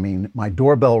 perfect timing, my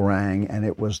doorbell rang, and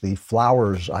it was the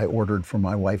flowers I ordered for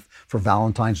my wife for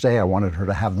Valentine's Day. I wanted her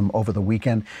to have them over the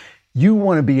weekend. You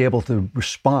want to be able to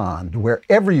respond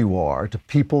wherever you are to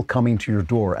people coming to your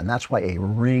door, and that's why a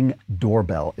Ring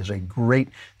doorbell is a great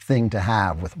thing to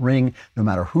have. With Ring, no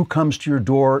matter who comes to your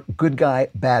door, good guy,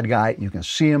 bad guy, you can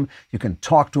see him, you can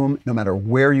talk to him, no matter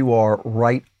where you are,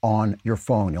 right on your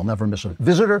phone. You'll never miss a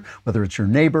visitor, whether it's your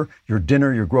neighbor, your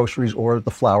dinner, your groceries, or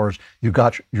the flowers. You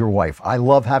got your wife. I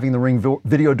love having the Ring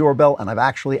video doorbell, and I've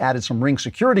actually added some Ring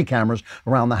security cameras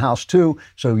around the house too,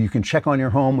 so you can check on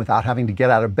your home without having to get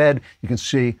out of bed. You can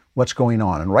see what's going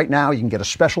on. And right now you can get a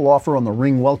special offer on the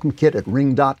Ring Welcome Kit at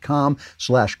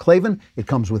ring.com/Klavan. It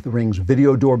comes with Ring's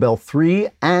Video Doorbell 3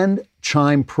 and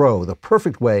Chime Pro, the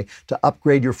perfect way to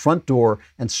upgrade your front door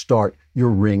and start your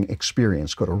Ring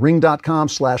experience. Go to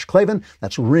ring.com/Klavan.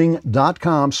 That's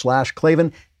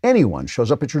ring.com/Klavan. Anyone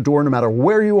shows up at your door, no matter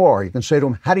where you are, you can say to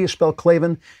him, how do you spell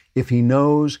Klavan? If he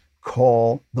knows,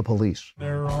 call the police.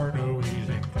 There are no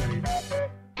easy fates.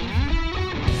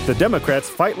 The Democrats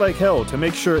fight like hell to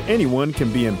make sure anyone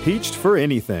can be impeached for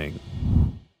anything.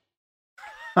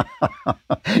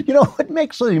 You know, what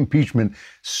makes the impeachment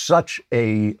such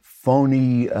a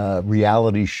phony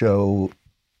reality show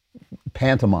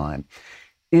pantomime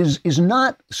is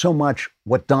not so much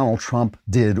what Donald Trump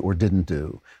did or didn't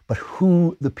do, but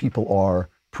who the people are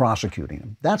prosecuting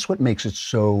him. That's what makes it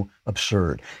so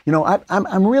absurd. You know,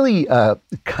 I'm really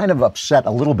kind of upset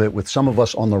a little bit with some of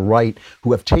us on the right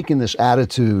who have taken this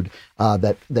attitude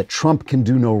that Trump can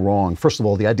do no wrong. First of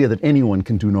all, the idea that anyone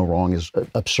can do no wrong is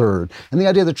absurd. And the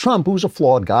idea that Trump, who's a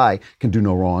flawed guy, can do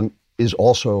no wrong is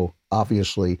also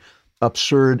obviously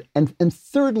absurd. And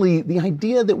thirdly, the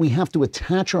idea that we have to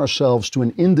attach ourselves to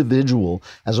an individual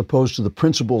as opposed to the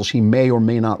principles he may or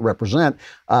may not represent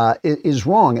is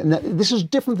wrong. And this is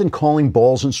different than calling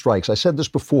balls and strikes. I said this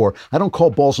before. I don't call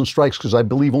balls and strikes because I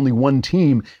believe only one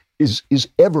team is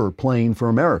ever playing for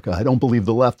America. I don't believe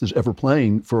the left is ever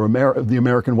playing for the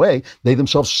American way. They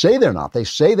themselves say they're not. They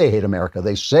say they hate America.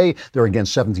 They say they're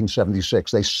against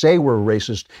 1776. They say we're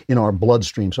racist in our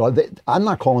bloodstream. So I'm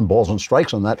not calling balls and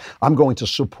strikes on that. I'm going to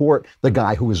support the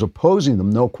guy who is opposing them,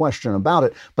 no question about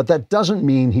it. But that doesn't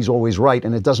mean he's always right,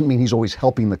 and it doesn't mean he's always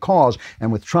helping the cause.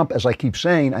 And with Trump, as I keep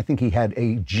saying, I think he had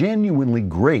a genuinely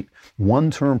great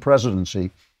one-term presidency.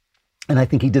 And I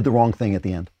think he did the wrong thing at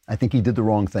the end. I think he did the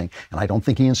wrong thing. And I don't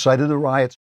think he incited the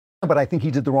riots, but I think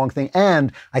he did the wrong thing.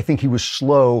 And I think he was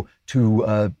slow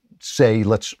to say,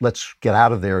 let's get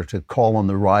out of there, to call on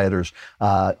the rioters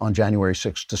on January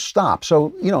 6th to stop.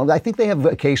 So, you know, I think they have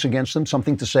a case against him,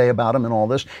 something to say about him and all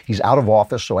this. He's out of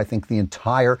office. So I think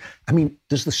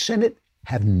does the Senate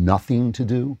have nothing to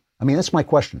do? I mean, that's my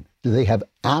question. Do they have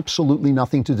absolutely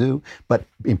nothing to do but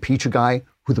impeach a guy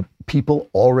who the people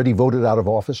already voted out of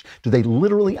office? Do they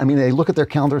literally, they look at their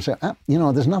calendar and say,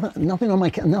 there's nothing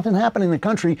happening in the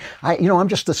country. I'm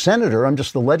just the senator. I'm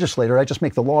just the legislator. I just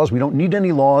make the laws. We don't need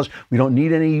any laws. We don't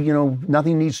need any,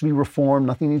 nothing needs to be reformed.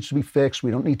 Nothing needs to be fixed. We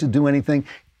don't need to do anything.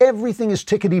 Everything is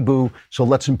tickety-boo. So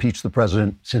let's impeach the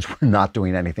president since we're not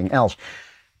doing anything else.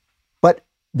 But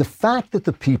the fact that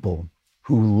the people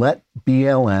who let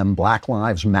BLM, Black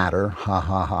Lives Matter,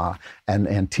 and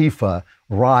Antifa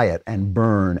riot and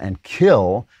burn and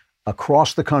kill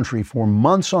across the country for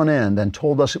months on end and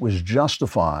told us it was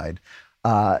justified,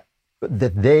 that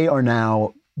they are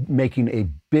now making a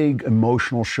big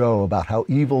emotional show about how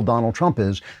evil Donald Trump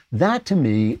is, that to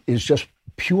me is just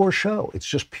pure show. It's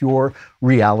just pure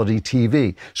reality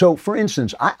TV. So, for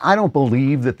instance, I don't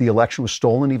believe that the election was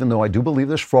stolen, even though I do believe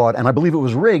there's fraud, and I believe it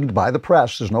was rigged by the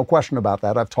press. There's no question about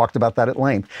that. I've talked about that at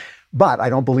length. But I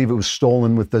don't believe it was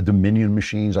stolen with the Dominion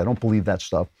machines. I don't believe that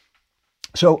stuff.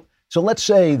 So let's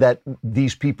say that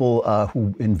these people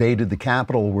who invaded the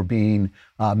Capitol were being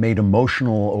made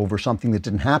emotional over something that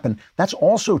didn't happen. That's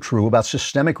also true about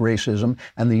systemic racism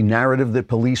and the narrative that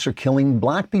police are killing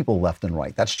black people left and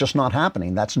right. That's just not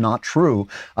happening. That's not true.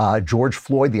 George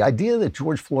Floyd, the idea that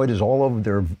George Floyd is all over,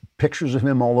 there are pictures of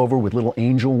him all over with little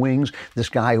angel wings. This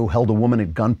guy who held a woman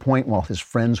at gunpoint while his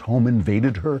friends home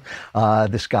invaded her.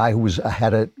 This guy who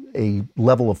had a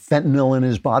level of fentanyl in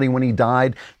his body when he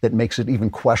died that makes it even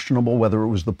questionable whether it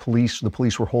was the police. The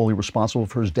police were wholly responsible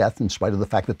for his death in spite of the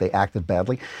fact that they acted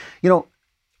badly.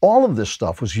 All of this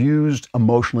stuff was used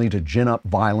emotionally to gin up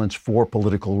violence for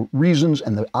political reasons.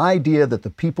 And the idea that the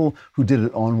people who did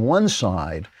it on one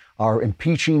side are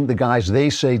impeaching the guys they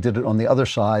say did it on the other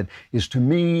side is, to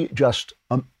me, just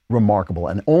remarkable,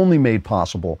 and only made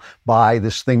possible by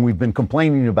this thing we've been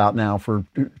complaining about now for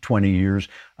 20 years,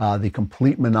 the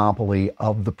complete monopoly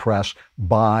of the press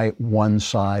by one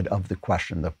side of the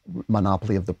question, the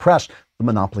monopoly of the press, the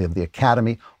monopoly of the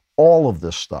academy, all of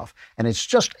this stuff. And it's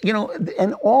just,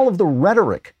 and all of the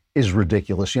rhetoric is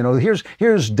ridiculous.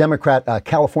 Here's Democrat,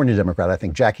 California Democrat, I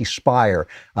think, Jackie Speier,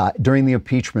 during the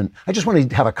impeachment. I just want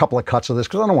to have a couple of cuts of this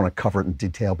because I don't want to cover it in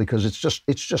detail because it's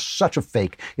just such a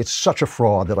fake. It's such a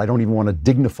fraud that I don't even want to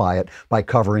dignify it by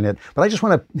covering it. But I just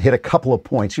want to hit a couple of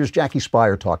points. Here's Jackie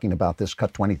Speier talking about this,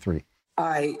 cut 23.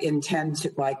 I intend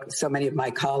to, like so many of my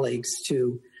colleagues,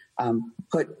 to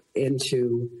put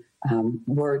into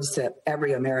words that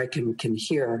every American can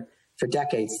hear for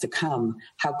decades to come,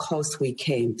 how close we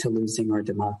came to losing our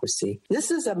democracy.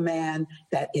 This is a man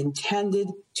that intended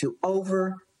to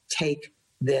overtake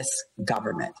this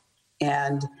government.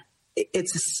 And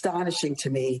it's astonishing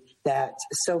to me that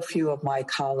so few of my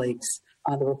colleagues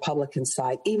on the Republican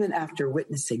side, even after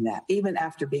witnessing that, even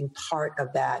after being part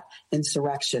of that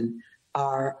insurrection,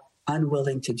 are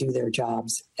unwilling to do their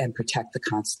jobs and protect the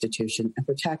Constitution and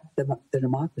protect the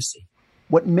democracy.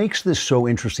 What makes this so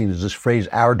interesting is this phrase,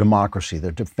 our democracy.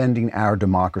 They're defending our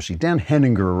democracy. Dan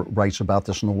Henninger writes about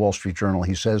this in the Wall Street Journal.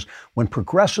 He says, when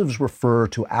progressives refer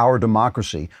to our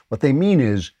democracy, what they mean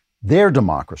is their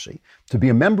democracy. To be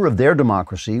a member of their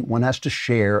democracy, one has to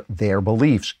share their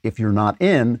beliefs. If you're not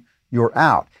in, you're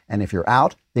out. And if you're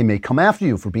out, they may come after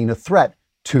you for being a threat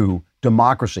to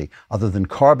democracy. Other than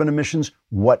carbon emissions,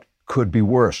 what could be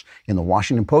worse? In the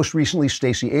Washington Post recently,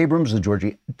 Stacey Abrams, the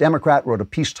Georgia Democrat, wrote a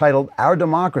piece titled, Our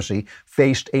Democracy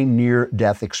Faced a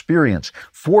Near-Death Experience.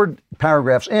 4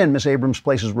 paragraphs in, Ms. Abrams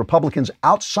places Republicans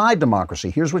outside democracy.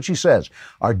 Here's what she says.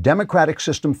 Our democratic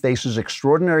system faces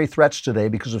extraordinary threats today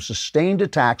because of sustained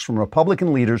attacks from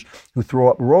Republican leaders who throw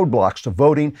up roadblocks to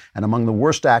voting, and among the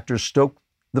worst actors, stoke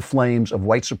the flames of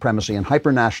white supremacy and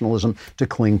hyper-nationalism to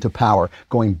cling to power.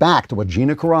 Going back to what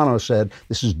Gina Carano said,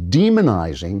 this is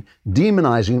demonizing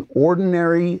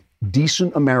ordinary,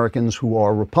 decent Americans who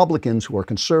are Republicans, who are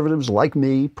conservatives like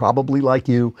me, probably like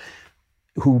you,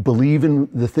 who believe in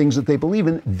the things that they believe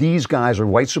in. These guys are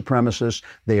white supremacists.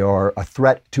 They are a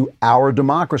threat to our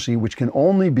democracy, which can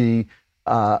only be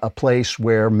a place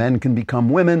where men can become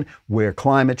women, where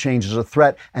climate change is a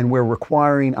threat, and where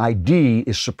requiring ID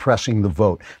is suppressing the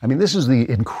vote. I mean, this is the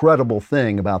incredible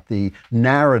thing about the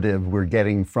narrative we're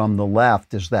getting from the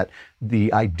left, is that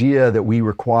the idea that we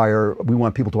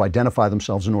want people to identify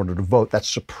themselves in order to vote, that's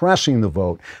suppressing the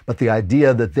vote. But the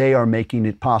idea that they are making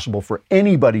it possible for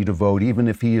anybody to vote, even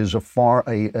if he is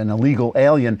an illegal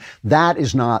alien, that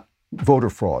is not voter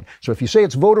fraud. So if you say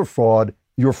it's voter fraud,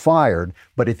 you're fired.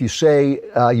 But if you say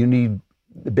you need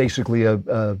basically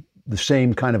the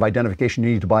same kind of identification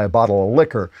you need to buy a bottle of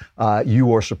liquor,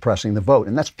 you are suppressing the vote.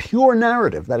 And that's pure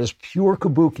narrative. That is pure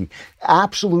kabuki.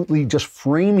 Absolutely just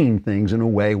framing things in a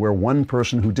way where one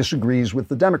person who disagrees with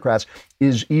the Democrats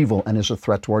is evil and is a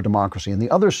threat to our democracy. And the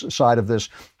other side of this,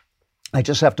 I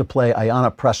just have to play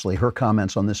Ayanna Pressley, her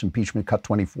comments on this impeachment, cut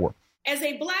 24. As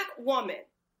a Black woman,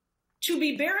 to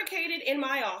be barricaded in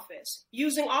my office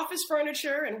using office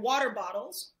furniture and water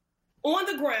bottles on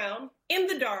the ground in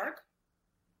the dark,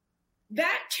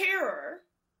 that terror,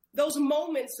 those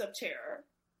moments of terror,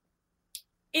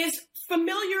 is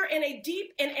familiar in a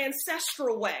deep and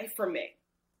ancestral way for me.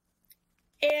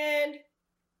 And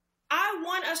I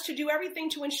want us to do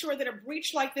everything to ensure that a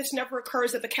breach like this never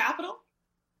occurs at the Capitol.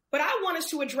 But I want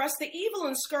us to address the evil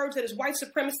and scourge that is white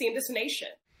supremacy in this nation.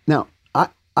 Now,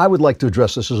 I would like to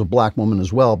address this as a Black woman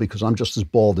as well, because I'm just as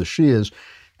bald as she is.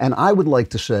 And I would like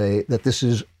to say that this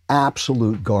is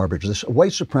absolute garbage. This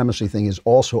white supremacy thing is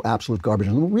also absolute garbage.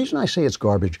 And the reason I say it's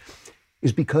garbage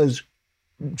is because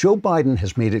Joe Biden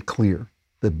has made it clear,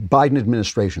 the Biden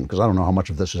administration, because I don't know how much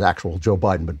of this is actual Joe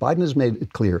Biden, but Biden has made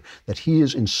it clear that he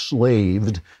is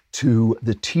enslaved to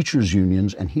the teachers'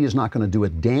 unions, and he is not going to do a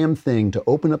damn thing to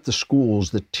open up the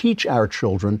schools that teach our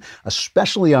children,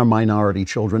 especially our minority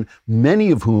children,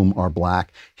 many of whom are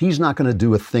Black. He's not going to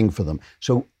do a thing for them.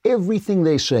 So everything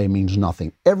they say means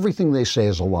nothing. Everything they say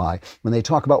is a lie. When they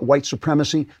talk about white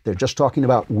supremacy, they're just talking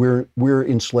about we're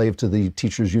enslaved to the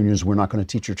teachers' unions. We're not going to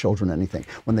teach your children anything.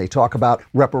 When they talk about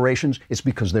reparations, it's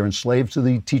because they're enslaved to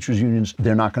the teachers' unions.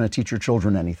 They're not going to teach your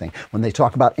children anything. When they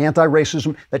talk about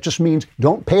anti-racism, that just means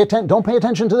don't pay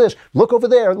attention to this. Look over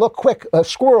there. Look quick,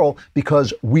 squirrel,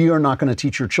 because we are not going to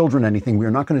teach your children anything. We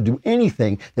are not going to do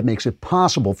anything that makes it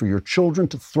possible for your children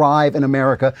to thrive in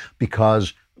America,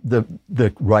 because the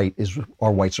right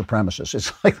are white supremacists.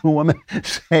 It's like the woman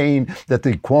saying that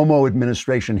the Cuomo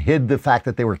administration hid the fact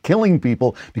that they were killing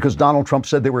people because Donald Trump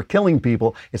said they were killing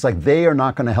people. It's like they are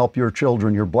not going to help your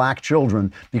children, your Black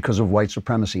children, because of white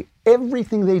supremacy.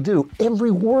 Everything they do, every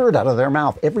word out of their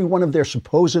mouth, every one of their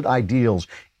supposed ideals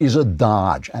is a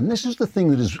dodge. And this is the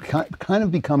thing that is kind of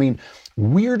becoming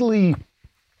weirdly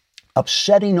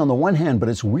upsetting on the one hand, but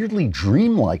it's weirdly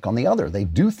dreamlike on the other. They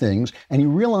do things and you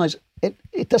realize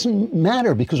it doesn't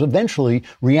matter, because eventually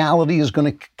reality is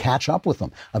going to catch up with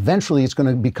them. Eventually it's going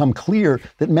to become clear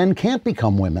that men can't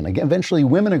become women. Again, eventually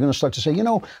women are going to start to say, you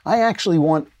know, I actually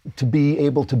want to be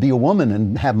able to be a woman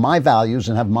and have my values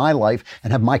and have my life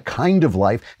and have my kind of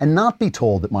life, and not be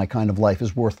told that my kind of life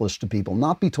is worthless to people,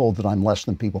 not be told that I'm less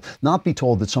than people, not be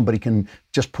told that somebody can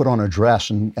just put on a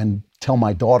dress and tell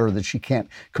my daughter that she can't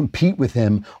compete with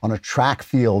him on a track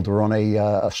field or on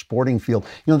a sporting field.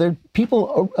 You know, there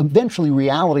people, eventually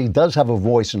reality does have a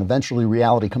voice, and eventually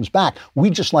reality comes back.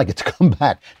 We just like it to come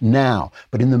back now.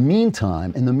 But in the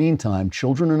meantime,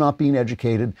 children are not being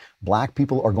educated. Black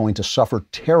people are going to suffer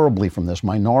terribly from this.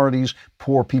 Minorities,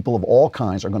 poor people of all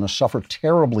kinds are going to suffer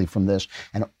terribly from this.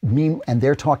 And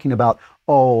they're talking about,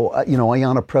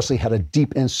 Ayanna Pressley had a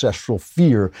deep ancestral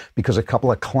fear because a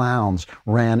couple of clowns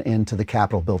ran into the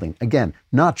Capitol building. Again,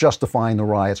 not justifying the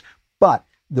riots, but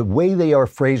the way they are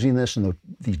phrasing this and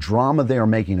the drama they are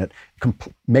making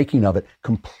of it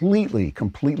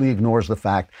completely ignores the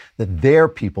fact that their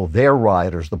people, their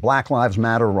rioters, the Black Lives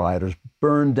Matter rioters,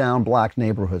 burned down black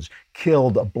neighborhoods,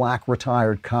 killed a black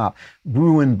retired cop,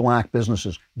 ruined black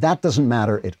businesses. That doesn't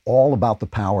matter. It's all about the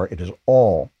power. It is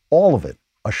all of it,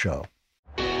 a show.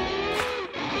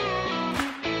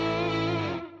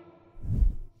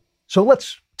 So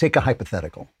let's take a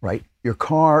hypothetical, right? Your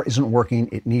car isn't working.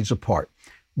 It needs a part.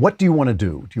 What do you want to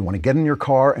do? Do you want to get in your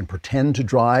car and pretend to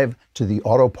drive to the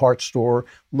auto parts store,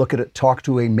 look at it, talk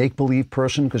to a make-believe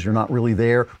person because you're not really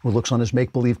there, who looks on his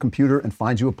make-believe computer and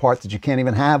finds you a part that you can't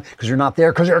even have because you're not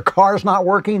there because your car's not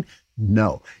working?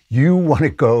 No, you want to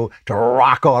go to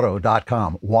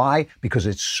rockauto.com. Why? Because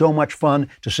it's so much fun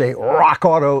to say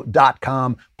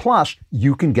rockauto.com. Plus,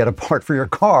 you can get a part for your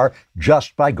car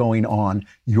just by going on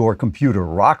your computer.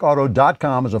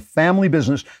 Rockauto.com is a family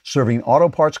business serving auto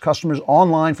parts customers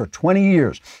online for 20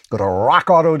 years. Go to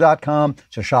rockauto.com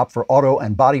to shop for auto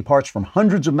and body parts from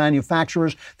hundreds of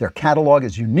manufacturers. Their catalog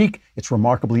is unique. It's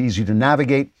remarkably easy to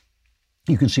navigate.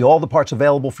 You can see all the parts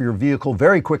available for your vehicle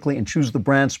very quickly and choose the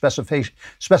brand,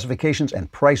 specifications,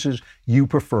 and prices you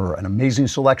prefer. An amazing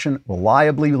selection,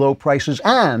 reliably low prices,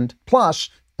 and plus,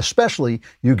 especially,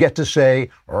 you get to say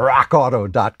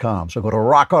rockauto.com. So go to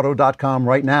rockauto.com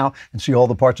right now and see all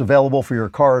the parts available for your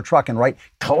car or truck and write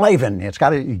Klavan. You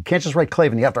can't just write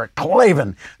Klavan, you have to write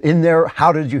Klavan in there.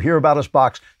 How did you hear about us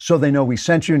box so they know we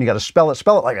sent you, and you got to spell it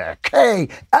like a Klavan.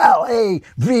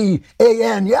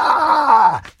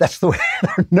 Yeah! That's the way.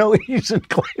 There are no E's in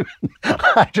Klavan.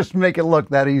 I just make it look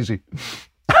that easy.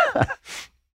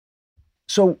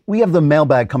 So we have the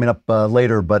mailbag coming up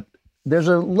later, but there's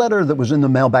a letter that was in the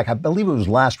mailbag, I believe it was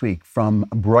last week, from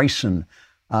Bryson,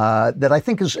 that I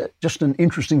think is just an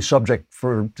interesting subject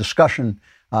for discussion.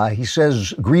 He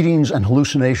says, "Greetings and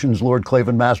hallucinations, Lord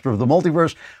Klavan, Master of the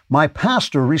Multiverse. My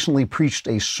pastor recently preached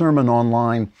a sermon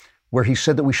online where he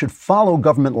said that we should follow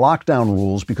government lockdown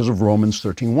rules because of Romans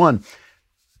 13:1,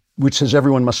 which says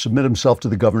everyone must submit himself to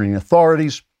the governing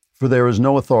authorities, for there is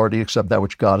no authority except that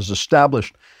which God has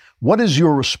established. What is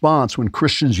your response when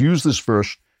Christians use this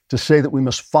verse to say that we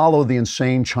must follow the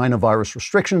insane China virus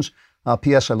restrictions?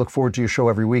 P.S. I look forward to your show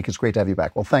every week. It's great to have you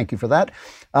back." Well, thank you for that.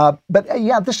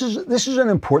 This is an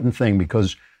important thing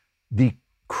because the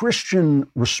Christian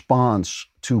response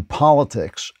to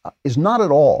politics is not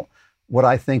at all what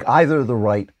I think either the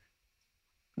right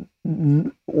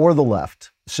or the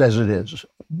left says it is,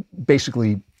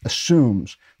 basically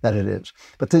assumes that it is.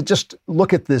 But to just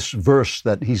look at this verse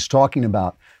that he's talking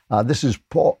about, this is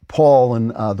Paul in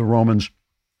the Romans,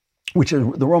 which is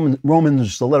the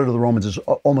Romans. The letter to the Romans is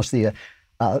almost the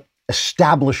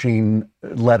establishing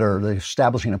letter, the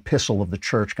establishing epistle of the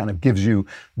church, kind of gives you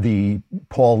the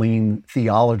Pauline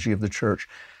theology of the church.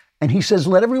 And he says,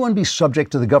 "Let everyone be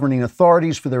subject to the governing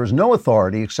authorities, for there is no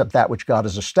authority except that which God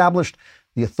has established.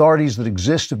 The authorities that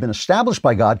exist have been established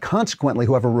by God. Consequently,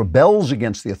 whoever rebels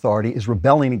against the authority is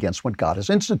rebelling against what God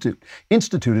has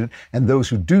instituted, and those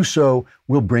who do so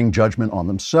will bring judgment on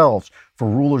themselves. For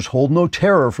rulers hold no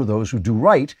terror for those who do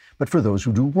right, but for those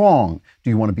who do wrong. Do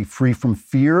you want to be free from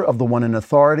fear of the one in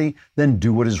authority? Then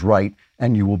do what is right,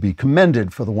 and you will be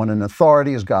commended. For the one in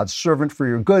authority is God's servant for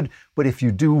your good. But if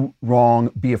you do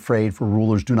wrong, be afraid, for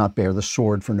rulers do not bear the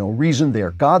sword for no reason. They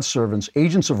are God's servants,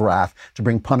 agents of wrath, to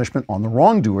bring punishment on the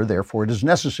wrongdoer. Therefore, it is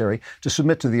necessary to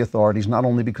submit to the authorities, not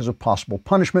only because of possible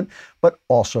punishment, but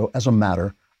also as a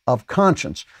matter of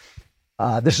conscience.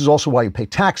 This is also why you pay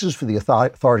taxes, for the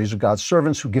authorities of God's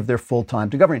servants who give their full time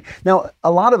to governing." Now,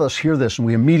 a lot of us hear this and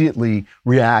we immediately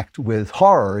react with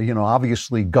horror.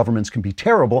 Obviously governments can be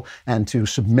terrible, and to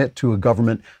submit to a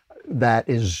government that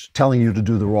is telling you to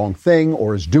do the wrong thing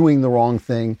or is doing the wrong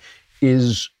thing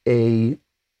is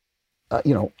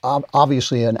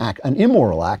obviously an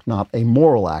immoral act, not a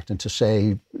moral act. And to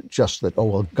say just that,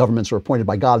 governments are appointed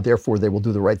by God, therefore they will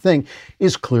do the right thing,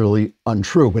 is clearly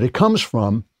untrue. But it comes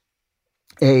from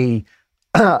a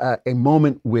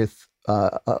moment with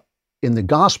in the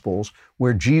Gospels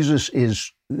where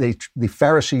the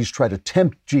Pharisees try to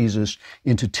tempt Jesus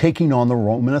into taking on the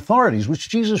Roman authorities, which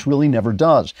Jesus really never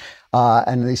does.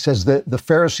 And he says that the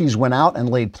Pharisees went out and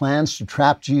laid plans to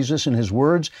trap Jesus in his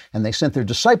words, and they sent their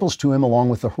disciples to him along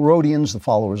with the Herodians, the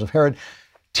followers of Herod.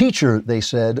 "Teacher," they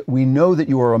said, "we know that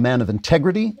you are a man of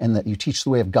integrity and that you teach the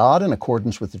way of God in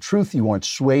accordance with the truth. You aren't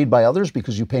swayed by others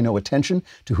because you pay no attention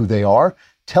to who they are.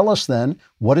 Tell us then,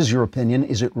 what is your opinion?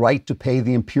 Is it right to pay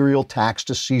the imperial tax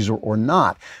to Caesar or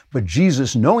not? But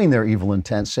Jesus, knowing their evil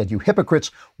intent, said, you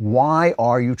hypocrites, why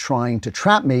are you trying to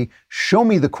trap me? Show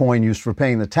me the coin used for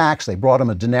paying the tax. They brought him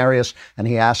a denarius, and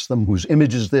he asked them, whose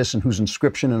image is this and whose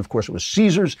inscription? And of course it was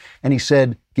Caesar's. And he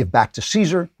said, give back to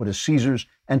Caesar what is Caesar's,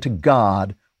 and to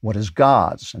God what is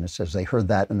God's. And it says they heard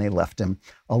that and they left him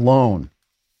alone.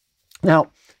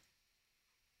 Now,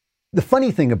 the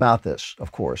funny thing about this,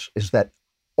 of course, is that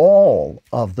all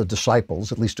of the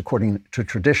disciples, at least according to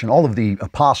tradition, all of the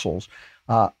apostles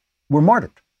were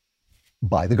martyred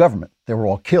by the government. They were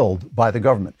all killed by the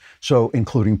government, so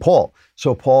including Paul.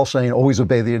 So Paul saying, always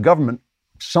obey the government,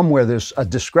 somewhere there's a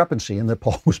discrepancy in that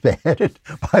Paul was beheaded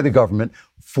by the government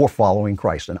for following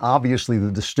Christ. And obviously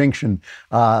the distinction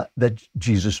that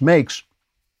Jesus makes,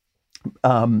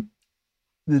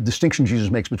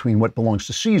 between what belongs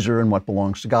to Caesar and what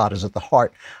belongs to God is at the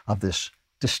heart of this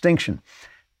distinction.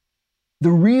 The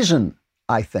reason,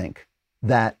 I think,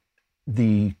 that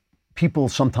the people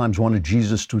sometimes wanted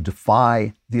Jesus to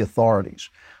defy the authorities,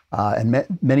 and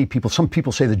some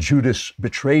people say that Judas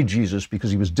betrayed Jesus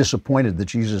because he was disappointed that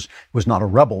Jesus was not a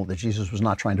rebel, that Jesus was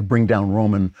not trying to bring down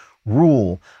Roman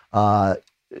rule.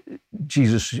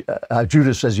 Judas,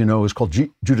 as you know, is called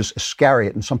Judas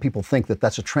Iscariot, and some people think that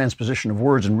that's a transposition of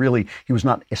words, and really he was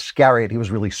not Iscariot, he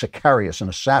was really Sicarius, an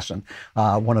assassin,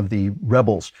 one of the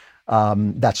rebels.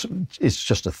 It's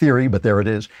just a theory, but there it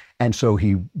is. And so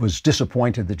he was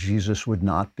disappointed that Jesus would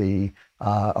not be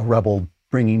a rebel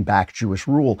bringing back Jewish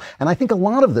rule. And I think a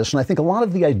lot of this, and I think a lot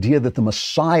of the idea that the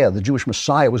Messiah, the Jewish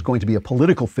Messiah, was going to be a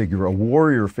political figure, a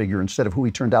warrior figure, instead of who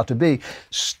he turned out to be,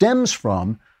 stems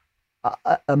from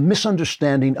a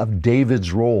misunderstanding of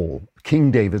David's role,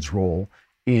 King David's role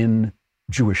in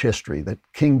Jewish history, that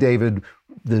King David,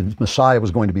 the Messiah,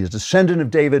 was going to be a descendant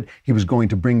of David. He was going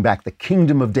to bring back the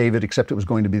kingdom of David, except it was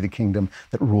going to be the kingdom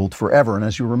that ruled forever. And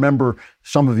as you remember,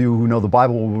 some of you who know the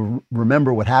Bible will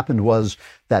remember what happened was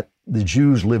that the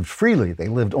Jews lived freely. They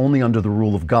lived only under the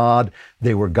rule of God.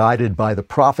 They were guided by the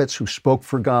prophets who spoke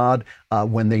for God.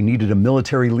 When they needed a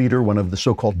military leader, one of the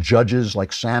so-called judges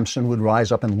like Samson would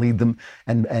rise up and lead them,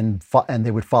 and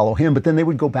they would follow him. But then they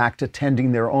would go back to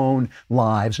tending their own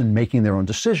lives and making their own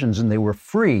decisions, and they were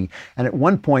free. And at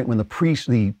one point, when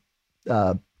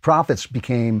the prophets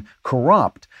became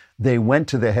corrupt, they went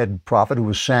to the head prophet, who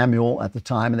was Samuel at the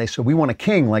time, and they said, we want a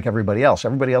king like everybody else.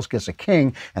 Everybody else gets a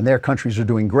king, and their countries are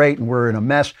doing great, and we're in a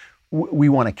mess. We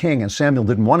want a king. And Samuel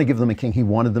didn't want to give them a king. He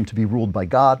wanted them to be ruled by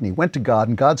God. And he went to God,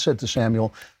 and God said to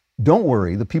Samuel, don't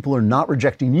worry, the people are not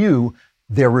rejecting you,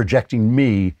 they're rejecting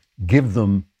me. Give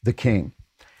them the king.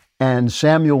 And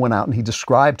Samuel went out and he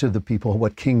described to the people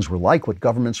what kings were like, what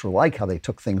governments were like, how they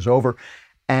took things over.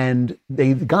 And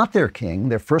they got their king.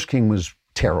 Their first king was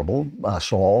terrible,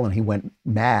 Saul, and he went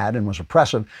mad and was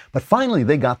oppressive. But finally,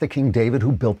 they got the King David,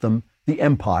 who built them the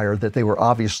empire that they were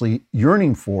obviously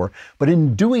yearning for. But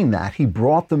in doing that, he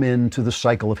brought them into the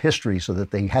cycle of history so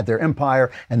that they had their empire.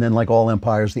 And then, like all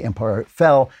empires, the empire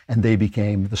fell and they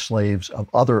became the slaves of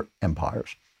other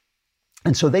empires.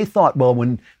 And so they thought, well,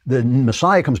 when the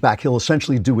Messiah comes back, he'll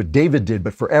essentially do what David did,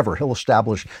 but forever. He'll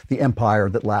establish the empire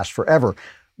that lasts forever.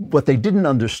 What they didn't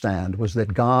understand was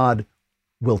that God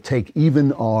will take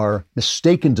even our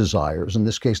mistaken desires, in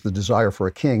this case, the desire for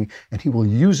a king, and he will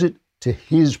use it to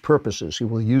his purposes. He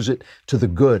will use it to the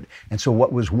good. And so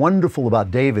what was wonderful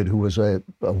about David, who was a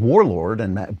warlord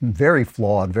and a very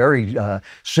flawed, very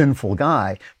sinful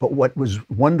guy, but what was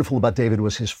wonderful about David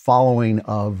was his following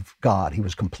of God. He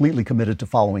was completely committed to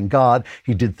following God.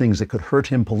 He did things that could hurt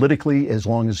him politically as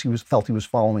long as he felt he was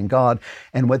following God.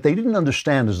 And what they didn't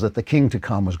understand is that the king to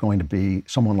come was going to be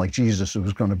someone like Jesus, who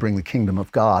was going to bring the kingdom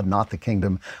of God, not the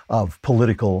kingdom of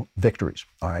political victories.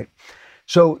 All right.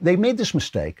 So they made this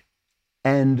mistake.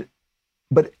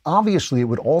 But obviously it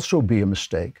would also be a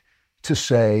mistake to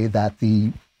say that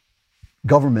the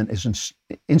government is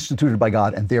instituted by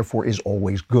God and therefore is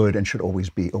always good and should always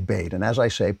be obeyed. And as I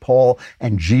say, Paul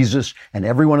and Jesus and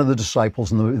every one of the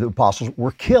disciples and the apostles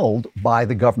were killed by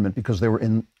the government because they were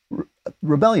in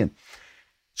rebellion.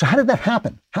 So how did that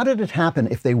happen? How did it happen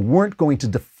if they weren't going to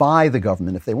defy the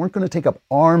government, if they weren't going to take up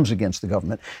arms against the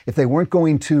government, if they weren't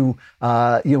going to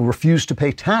refuse to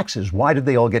pay taxes? Why did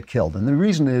they all get killed? And the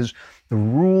reason is the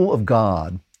rule of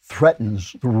God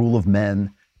threatens the rule of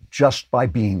men just by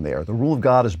being there. The rule of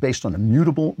God is based on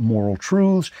immutable moral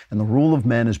truths, and the rule of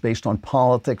men is based on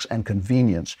politics and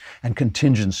convenience and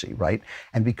contingency, right?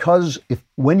 And because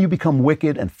when you become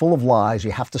wicked and full of lies,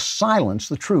 you have to silence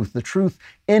the truth. The truth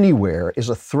anywhere is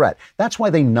a threat. That's why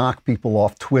they knock people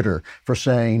off Twitter for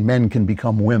saying men can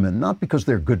become women, not because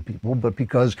they're good people, but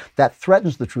because that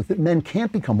threatens the truth that men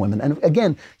can't become women. And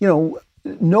again,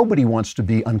 nobody wants to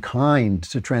be unkind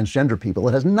to transgender people.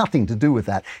 It has nothing to do with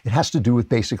that. It has to do with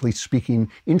basically speaking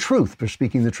in truth, or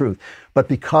speaking the truth. But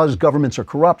because governments are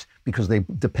corrupt, because they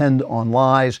depend on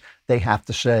lies, they have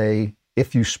to say,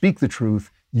 if you speak the truth,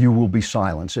 you will be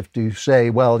silenced. If you say,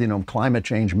 well, climate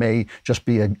change may just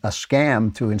be a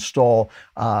scam to install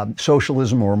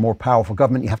socialism or a more powerful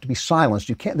government, you have to be silenced.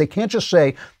 They can't just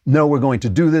say, no, we're going to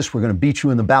do this. We're going to beat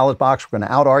you in the ballot box. We're going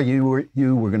to out-argue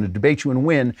you. We're going to debate you and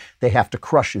win. They have to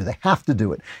crush you. They have to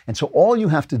do it. And so all you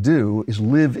have to do is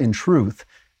live in truth,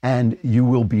 and you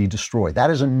will be destroyed. That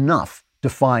is enough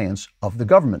defiance of the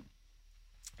government.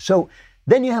 So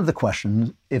then you have the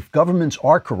question, if governments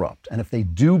are corrupt and if they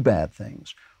do bad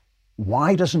things,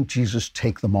 why doesn't Jesus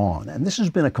take them on? And this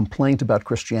has been a complaint about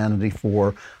Christianity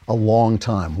for a long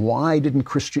time. Why didn't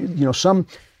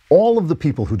all of the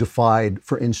people who defied,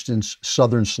 for instance,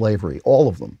 Southern slavery, all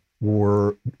of them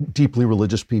were deeply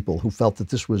religious people who felt that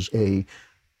this was a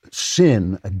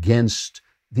sin against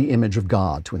the image of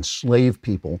God. To enslave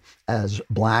people as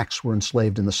blacks were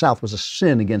enslaved in the South was a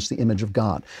sin against the image of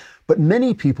God. But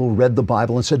many people read the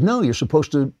Bible and said, no, you're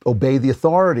supposed to obey the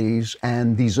authorities,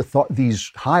 and these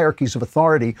hierarchies of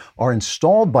authority are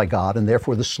installed by God, and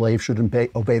therefore the slave should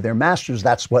obey their masters.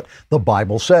 That's what the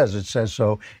Bible says. It says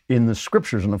so in the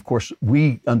scriptures. And of course,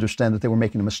 we understand that they were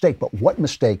making a mistake. But what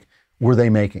mistake were they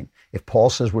making? If Paul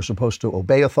says we're supposed to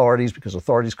obey authorities because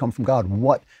authorities come from God,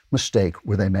 what mistake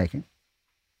were they making?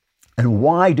 And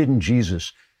why didn't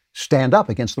Jesus stand up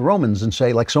against the Romans and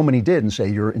say, like so many did, and say,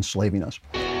 you're enslaving us?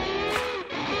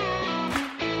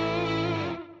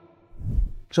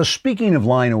 So speaking of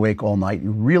lying awake all night,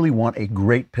 you really want a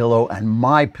great pillow, and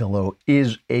MyPillow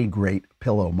is a great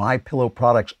pillow. MyPillow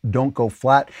products don't go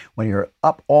flat. When you're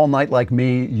up all night like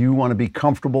me, you want to be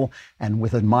comfortable, and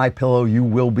with a MyPillow, you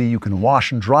will be. You can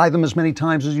wash and dry them as many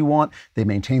times as you want. They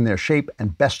maintain their shape,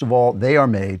 and best of all, they are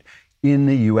made in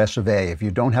the US of A. If you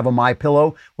don't have a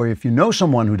MyPillow, or if you know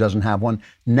someone who doesn't have one,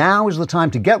 now is the time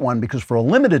to get one, because for a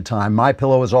limited time,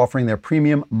 MyPillow is offering their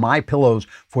premium MyPillows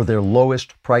for their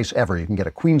lowest price ever. You can get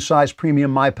a queen-size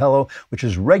premium MyPillow, which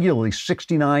is regularly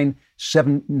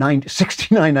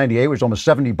 $69.98, which is almost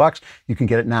 $70. You can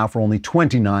get it now for only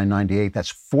 $29.98.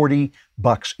 That's $40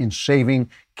 in saving.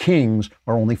 Kings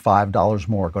are only $5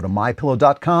 more. Go to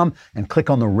MyPillow.com and click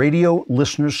on the Radio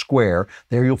Listeners Square.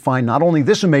 There you'll find not only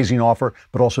this amazing offer,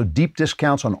 but also deep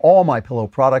discounts on all MyPillow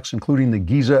products, including the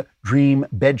Giza Dream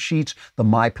bed sheets, the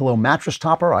MyPillow mattress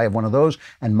topper, I have one of those,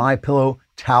 and MyPillow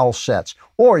towel sets.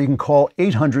 Or you can call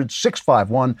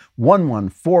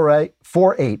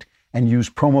 800-651-1148 and use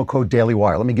promo code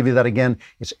DailyWire. Let me give you that again.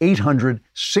 It's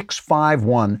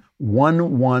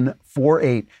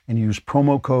 800-651-1148 and use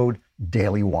promo code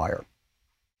DailyWire.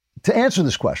 To answer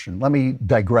this question, let me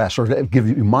digress, or give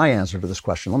you my answer to this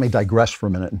question. Let me digress for a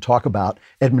minute and talk about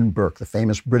Edmund Burke, the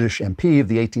famous British MP of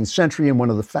the 18th century,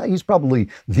 and he's probably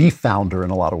the founder in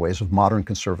a lot of ways of modern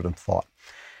conservative thought.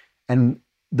 And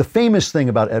the famous thing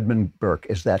about Edmund Burke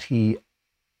is that he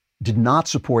did not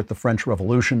support the French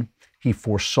Revolution. He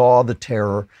foresaw the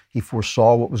terror. He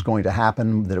foresaw what was going to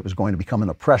happen, that it was going to become an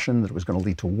oppression, that it was going to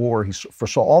lead to war. He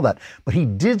foresaw all that. But he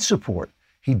did support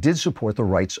the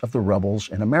rights of the rebels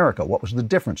in America. What was the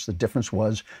difference? The difference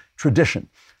was tradition.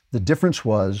 The difference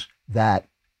was that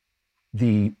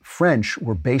the French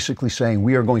were basically saying,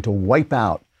 we are going to wipe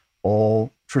out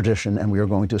all tradition, and we are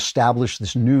going to establish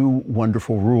this new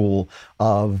wonderful rule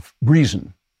of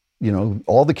reason.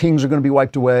 All the kings are going to be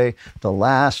wiped away. The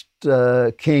last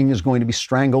king is going to be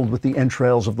strangled with the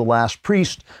entrails of the last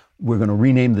priest. We're going to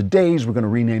rename the days. We're going to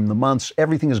rename the months.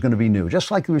 Everything is going to be new.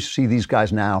 Just like we see these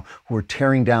guys now who are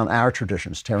tearing down our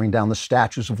traditions, tearing down the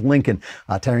statues of Lincoln,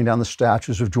 tearing down the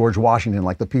statues of George Washington,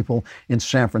 like the people in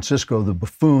San Francisco, the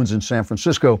buffoons in San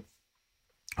Francisco,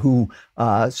 who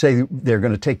say they're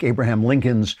going to take Abraham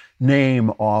Lincoln's name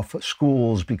off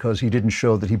schools because he didn't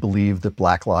show that he believed that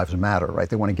Black Lives Matter, right?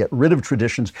 They want to get rid of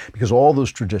traditions because all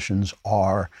those traditions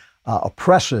are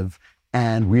oppressive,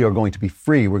 and we are going to be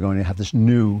free. We're going to have this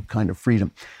new kind of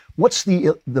freedom. What's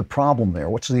the problem there?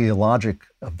 What's the logic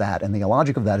of that? And the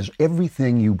logic of that is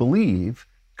everything you believe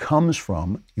comes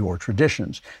from your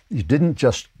traditions. You didn't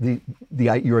just,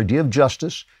 your idea of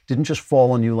justice didn't just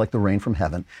fall on you like the rain from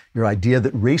heaven. Your idea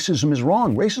that racism is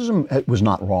wrong. Racism was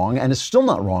not wrong, and it's still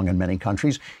not wrong in many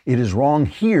countries. It is wrong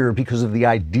here because of the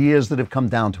ideas that have come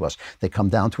down to us. They come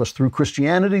down to us through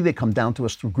Christianity, they come down to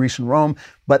us through Greece and Rome,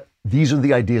 but these are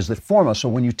the ideas that form us. So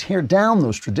when you tear down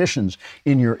those traditions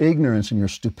in your ignorance and your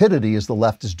stupidity, as the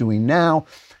left is doing now,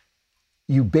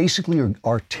 you basically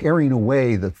are tearing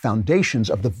away the foundations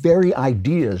of the very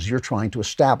ideas you're trying to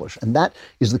establish. And that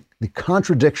is the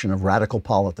contradiction of radical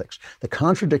politics. The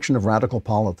contradiction of radical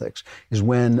politics is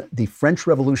when the French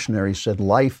revolutionaries said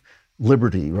life,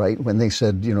 liberty, right? When they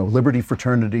said, liberty,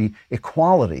 fraternity,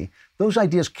 equality, those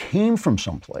ideas came from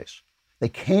someplace. They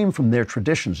came from their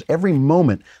traditions. Every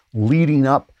moment leading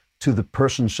up to the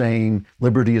person saying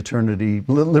liberty,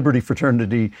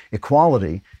 fraternity,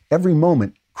 equality, every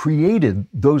moment created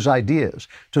those ideas.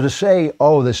 So to say,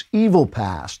 oh, this evil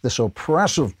past, this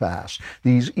oppressive past,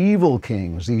 these evil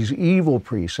kings, these evil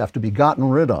priests have to be gotten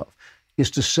rid of, is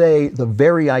to say the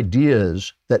very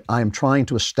ideas that I'm trying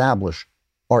to establish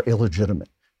are illegitimate.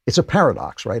 It's a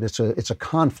paradox, right? It's a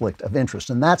conflict of interest.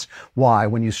 And that's why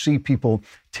when you see people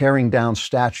tearing down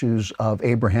statues of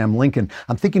Abraham Lincoln,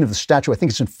 I'm thinking of the statue, I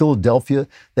think it's in Philadelphia,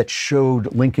 that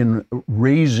showed Lincoln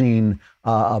raising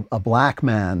a black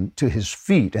man to his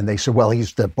feet. And they said, well,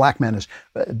 the black man is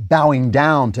bowing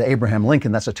down to Abraham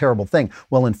Lincoln. That's a terrible thing.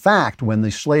 Well, in fact, when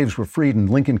the slaves were freed and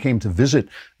Lincoln came to visit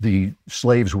the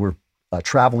slaves who were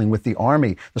traveling with the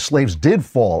army, the slaves did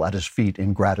fall at his feet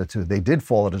in gratitude. They did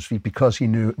fall at his feet because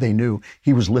they knew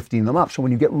he was lifting them up. So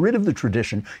when you get rid of the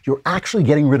tradition, you're actually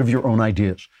getting rid of your own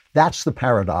ideas. That's the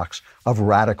paradox of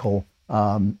radical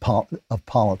of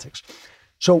politics.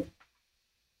 So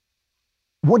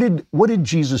what did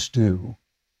Jesus do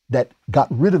that got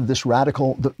rid of this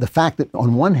radical, the fact that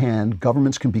on one hand,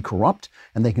 governments can be corrupt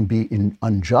and they can be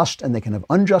unjust and they can have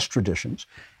unjust traditions.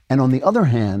 And on the other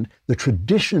hand, the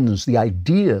traditions, the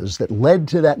ideas that led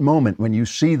to that moment when you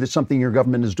see that something your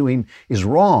government is doing is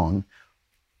wrong,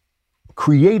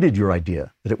 created your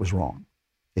idea that it was wrong,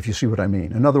 if you see what I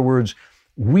mean. In other words,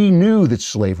 we knew that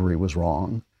slavery was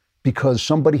wrong because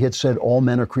somebody had said all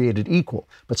men are created equal.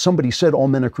 But somebody said all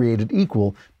men are created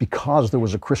equal because there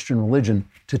was a Christian religion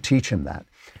to teach him that.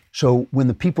 So when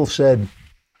the people said,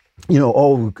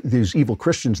 oh, these evil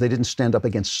Christians, they didn't stand up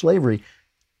against slavery,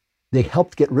 they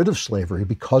helped get rid of slavery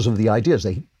because of the ideas.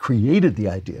 They created the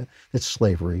idea that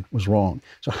slavery was wrong.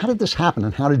 So how did this happen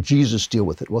and how did Jesus deal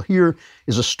with it? Well, here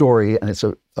is a story, and it's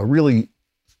a really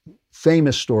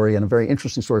famous story and a very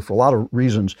interesting story for a lot of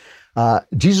reasons.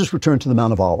 Jesus returned to the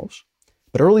Mount of Olives.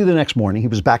 But early the next morning, he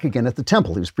was back again at the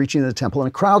temple. He was preaching in the temple, and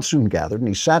a crowd soon gathered, and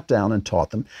he sat down and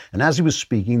taught them. And as he was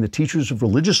speaking, the teachers of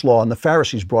religious law and the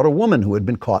Pharisees brought a woman who had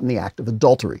been caught in the act of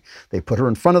adultery. They put her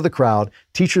in front of the crowd.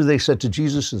 Teacher, they said to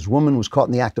Jesus, this woman was caught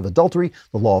in the act of adultery.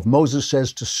 The law of Moses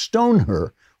says to stone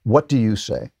her. What do you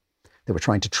say? They were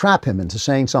trying to trap him into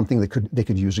saying something they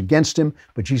could use against him,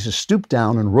 but Jesus stooped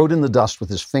down and wrote in the dust with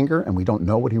his finger, and we don't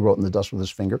know what he wrote in the dust with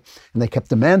his finger. And they kept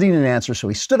demanding an answer, so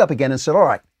he stood up again and said, all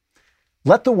right,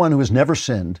 let the one who has never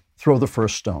sinned throw the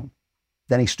first stone.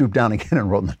 Then he stooped down again and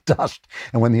wrote in the dust.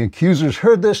 And when the accusers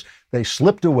heard this, they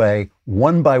slipped away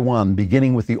one by one,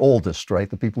 beginning with the oldest, right,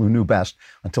 the people who knew best,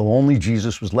 until only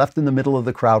Jesus was left in the middle of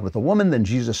the crowd with the woman. Then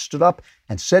Jesus stood up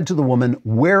and said to the woman,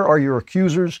 where are your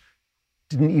accusers?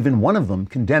 Didn't even one of them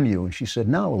condemn you? And she said,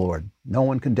 no, Lord, no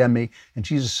one condemned me. And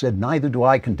Jesus said, neither do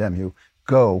I condemn you.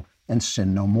 Go and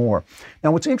sin no more.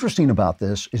 Now, what's interesting about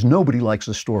this is nobody likes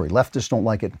the story. Leftists don't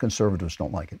like it and conservatives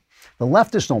don't like it. The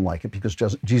leftists don't like it because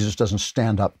Jesus doesn't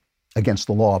stand up against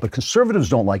the law, but conservatives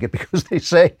don't like it because they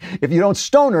say, if you don't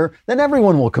stone her, then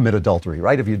everyone will commit adultery,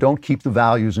 right? If you don't keep the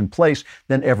values in place,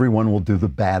 then everyone will do the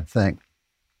bad thing.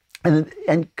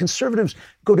 And conservatives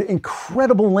go to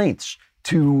incredible lengths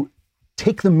to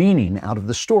take the meaning out of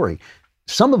the story.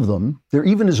 Some of them, there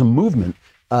even is a movement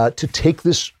to take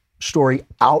this story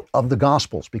out of the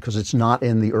Gospels because it's not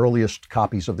in the earliest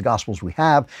copies of the Gospels we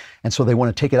have. And so they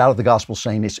want to take it out of the Gospels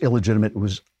saying it's illegitimate. It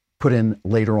was put in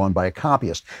later on by a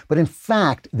copyist. But in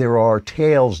fact, there are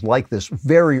tales like this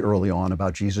very early on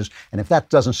about Jesus. And if that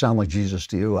doesn't sound like Jesus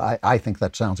to you, I think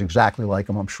that sounds exactly like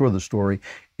him. I'm sure the story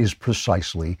is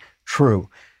precisely true.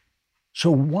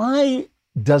 So why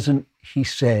doesn't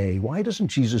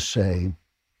Jesus say,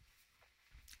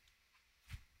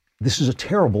 this is a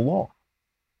terrible law?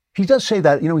 He does say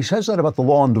that, he says that about the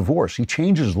law on divorce. He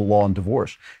changes the law on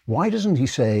divorce. Why doesn't he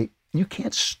say, you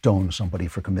can't stone somebody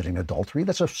for committing adultery?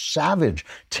 That's a savage,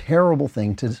 terrible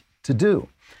thing to do.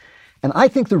 And I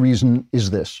think the reason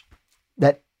is this,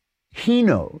 that he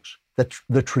knows that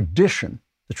the tradition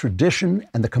the tradition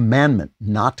and the commandment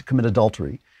not to commit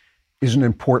adultery is an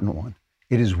important one.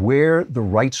 It is where the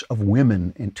rights of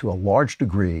women, and to a large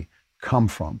degree, come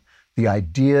from. The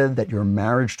idea that your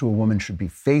marriage to a woman should be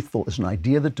faithful is an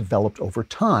idea that developed over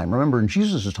time. Remember, in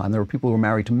Jesus' time, there were people who were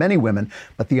married to many women,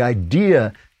 but the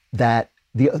idea that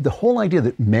the whole idea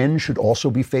that men should also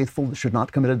be faithful, should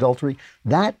not commit adultery,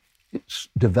 that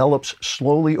develops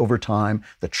slowly over time.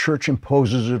 The church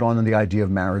imposes it on the idea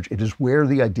of marriage. It is where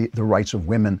the rights of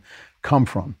women come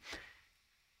from.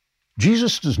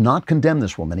 Jesus does not condemn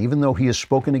this woman, even though he has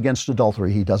spoken against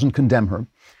adultery. He doesn't condemn her.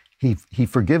 He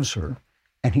forgives her,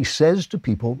 and he says to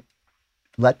people,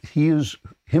 "Let him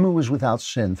who is without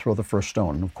sin throw the first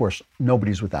stone." And of course,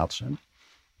 nobody's without sin.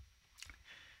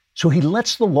 So he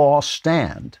lets the law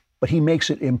stand, but he makes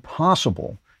it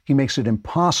impossible. He makes it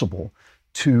impossible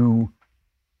to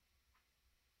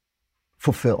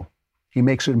fulfill. He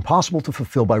makes it impossible to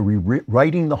fulfill by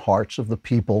rewriting the hearts of the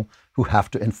people who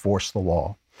have to enforce the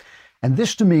law. And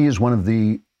this, to me, is one of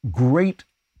the great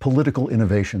political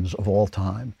innovations of all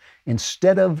time.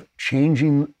 Instead of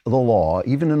changing the law,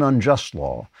 even an unjust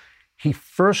law, he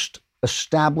first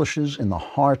establishes in the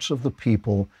hearts of the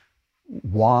people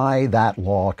why that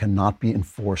law cannot be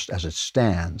enforced as it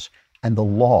stands, and the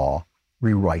law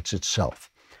rewrites itself.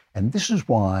 And this is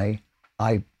why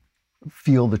I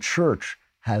feel the church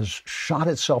has shot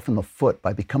itself in the foot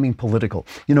by becoming political.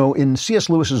 You know, in C.S.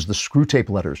 Lewis's The Screwtape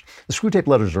Letters, the Screwtape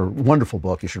Letters are a wonderful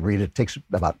book. You should read it. It takes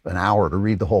about an hour to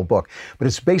read the whole book. But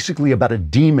it's basically about a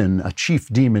demon, a chief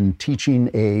demon, teaching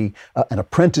an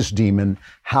apprentice demon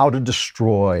how to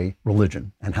destroy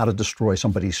religion and how to destroy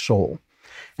somebody's soul.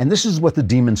 And this is what the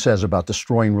demon says about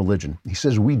destroying religion. He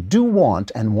says, we do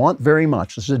want, and want very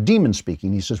much, this is a demon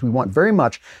speaking, he says, we want very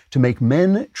much to make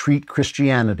men treat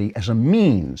Christianity as a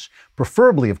means,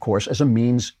 preferably, of course, as a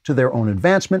means to their own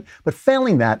advancement, but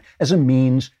failing that, as a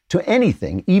means to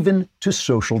anything, even to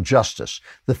social justice.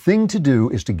 The thing to do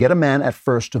is to get a man at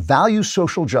first to value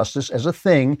social justice as a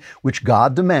thing which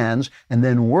God demands, and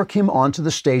then work him onto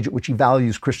the stage at which he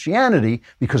values Christianity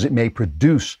because it may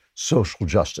produce social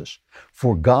justice.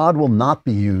 For God will not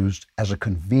be used as a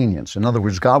convenience. In other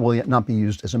words, God will not be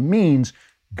used as a means.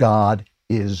 God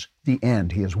is the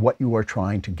end. He is what you are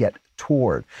trying to get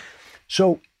toward.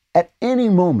 So at any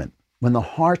moment, when a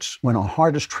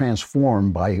heart is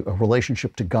transformed by a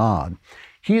relationship to God,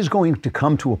 he is going to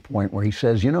come to a point where he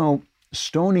says, you know,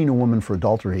 stoning a woman for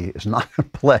adultery is not going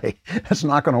to play. It's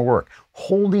not going to work.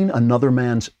 Holding another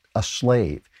man a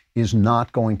slave is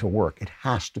not going to work. It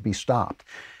has to be stopped.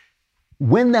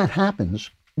 When that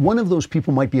happens, one of those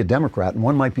people might be a Democrat and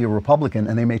one might be a Republican,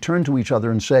 and they may turn to each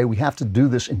other and say, we have to do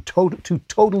this in two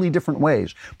totally different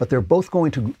ways, but they're both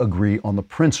going to agree on the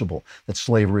principle that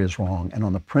slavery is wrong and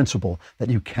on the principle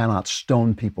that you cannot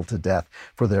stone people to death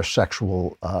for their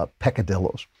sexual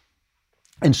peccadillos.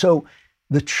 And so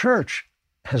the church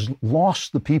has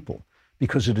lost the people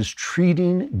because it is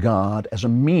treating God as a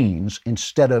means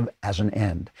instead of as an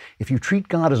end. If you treat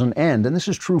God as an end, and this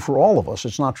is true for all of us,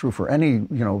 it's not true for any,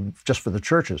 just for the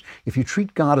churches. If you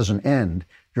treat God as an end,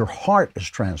 your heart is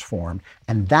transformed,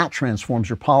 and that transforms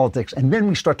your politics. And then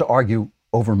we start to argue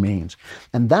over means.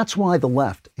 And that's why the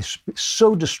left is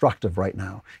so destructive right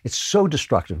now. It's so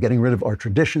destructive, getting rid of our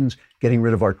traditions, getting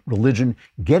rid of our religion,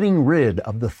 getting rid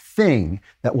of the thing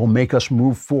that will make us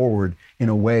move forward in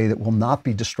a way that will not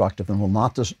be destructive and will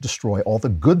not destroy all the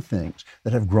good things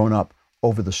that have grown up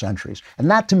over the centuries.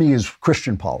 And that, to me, is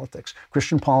Christian politics.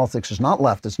 Christian politics is not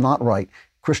left, it's not right.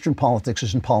 Christian politics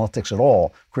isn't politics at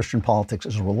all. Christian politics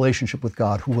is a relationship with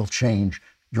God who will change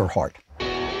your heart.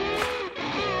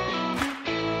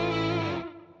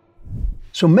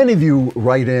 So many of you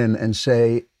write in and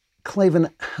say, Klavan,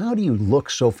 how do you look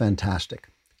so fantastic?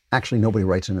 Actually, nobody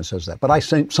writes in and says that, but I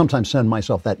sometimes send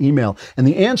myself that email. And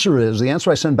the answer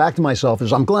I send back to myself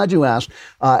is, I'm glad you asked.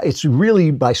 It's really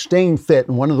by staying fit.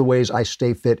 And one of the ways I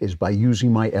stay fit is by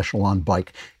using my Echelon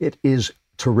bike. It is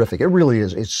terrific. It really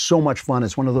is. It's so much fun.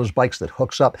 It's one of those bikes that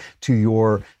hooks up to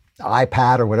your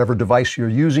iPad or whatever device you're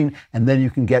using, and then you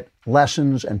can get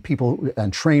lessons and people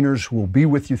and trainers who will be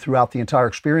with you throughout the entire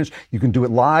experience. You can do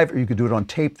it live or you can do it on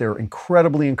tape. They're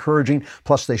incredibly encouraging.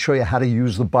 Plus, they show you how to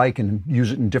use the bike and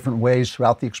use it in different ways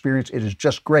throughout the experience. It is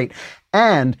just great.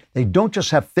 And they don't just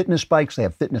have fitness bikes, they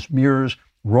have fitness mirrors,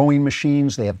 rowing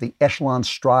machines. They have the Echelon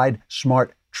Stride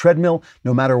Smart treadmill.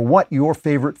 No matter what your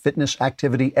favorite fitness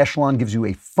activity, Echelon gives you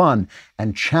a fun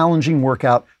and challenging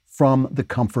workout from the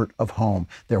comfort of home.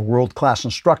 Their world-class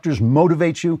instructors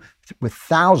motivate you with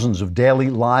thousands of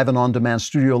daily live and on-demand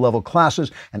studio-level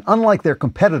classes. And unlike their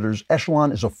competitors,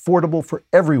 Echelon is affordable for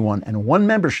everyone, and one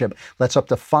membership lets up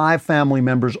to 5 family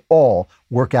members all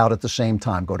work out at the same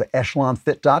time. Go to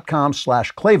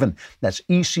echelonfit.com/Klavan. That's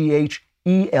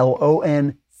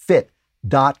ECHELON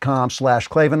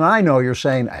fit.com/Klavan. And I know you're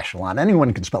saying, Echelon,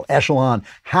 anyone can spell Echelon.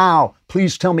 How?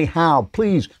 Please tell me how.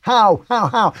 Please. How?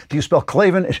 Do you spell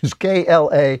Klavan? It is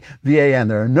Klavan.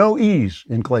 There are no E's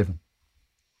in Klavan.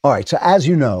 All right, so as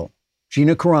you know,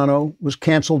 Gina Carano was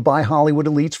canceled by Hollywood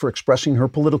elites for expressing her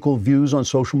political views on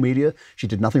social media. She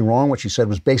did nothing wrong. What she said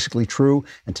was basically true.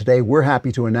 And today we're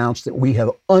happy to announce that we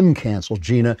have uncanceled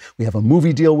Gina. We have a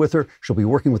movie deal with her. She'll be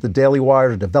working with the Daily Wire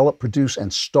to develop, produce,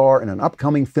 and star in an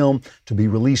upcoming film to be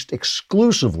released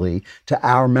exclusively to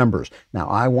our members. Now,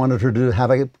 I wanted her to have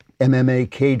a MMA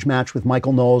cage match with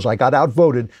Michael Knowles. I got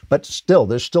outvoted, but still,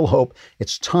 there's still hope.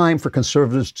 It's time for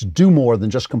conservatives to do more than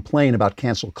just complain about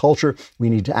cancel culture. We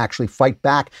need to actually fight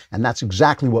back, and that's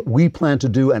exactly what we plan to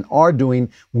do and are doing.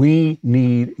 We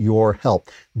need your help.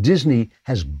 Disney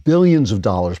has billions of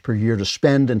dollars per year to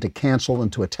spend and to cancel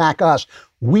and to attack us.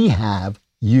 We have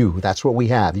you. That's what we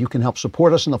have. You can help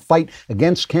support us in the fight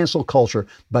against cancel culture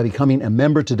by becoming a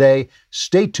member today.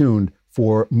 Stay tuned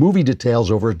for movie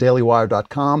details over at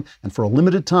dailywire.com. And for a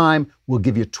limited time, we'll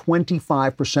give you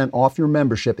 25% off your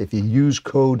membership if you use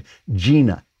code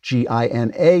GINA,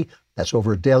 G-I-N-A. That's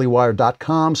over at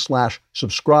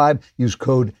dailywire.com/subscribe. Use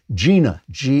code GINA,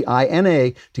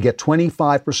 G-I-N-A, to get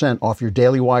 25% off your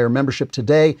Daily Wire membership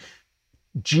today.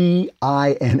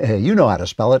 G-I-N-A. You know how to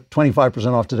spell it.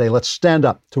 25% off today. Let's stand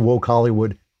up to woke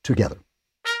Hollywood together.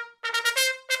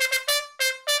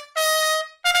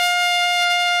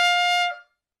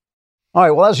 All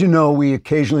right, well, as you know, we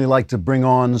occasionally like to bring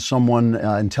on someone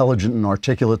intelligent and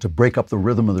articulate to break up the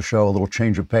rhythm of the show, a little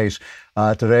change of pace.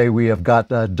 Today we have got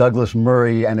Douglas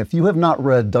Murray, and if you have not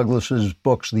read Douglas's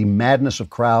books, The Madness of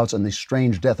Crowds and The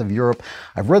Strange Death of Europe,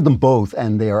 I've read them both,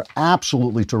 and they are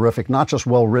absolutely terrific, not just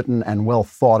well written and well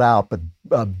thought out, but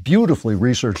beautifully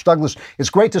researched. Douglas, it's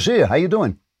great to see you. How you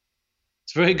doing?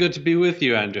 It's very good to be with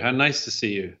you, Andrew. How nice to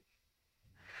see you.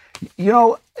 You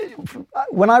know,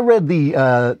 when I read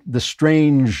the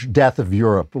Strange Death of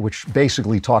Europe, which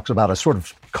basically talks about a sort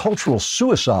of cultural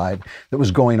suicide that was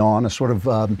going on, a sort of,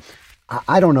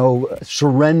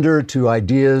 surrender to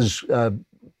ideas,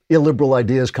 illiberal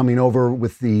ideas coming over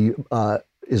with the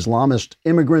Islamist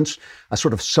immigrants, a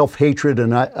sort of self-hatred,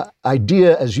 an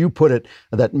idea, as you put it,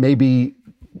 that maybe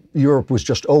Europe was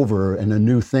just over and a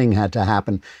new thing had to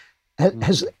happen.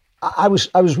 I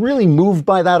was really moved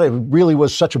by that. It really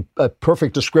was such a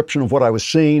perfect description of what I was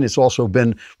seeing. It's also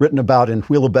been written about in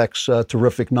Houellebecq's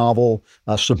terrific novel,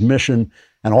 Submission,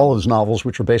 and all of his novels,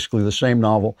 which are basically the same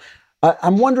novel.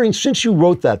 I'm wondering, since you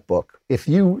wrote that book, if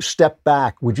you step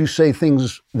back, would you say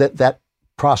things that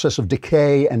process of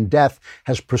decay and death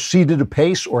has proceeded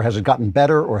apace, or has it gotten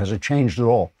better, or has it changed at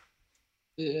all?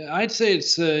 I'd say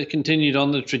it's continued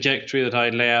on the trajectory that I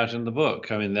lay out in the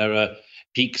book. I mean, there are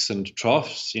peaks and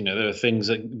troughs. You know, there are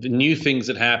new things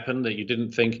that happen that you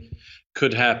didn't think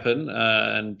could happen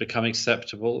and become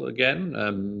acceptable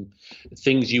again.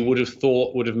 Things you would have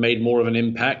thought would have made more of an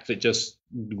impact that just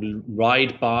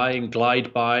ride by and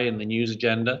glide by in the news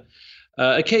agenda.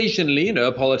 Occasionally,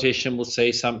 a politician will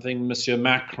say something. Monsieur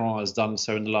Macron has done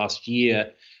so in the last year,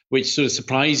 which sort of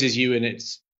surprises you in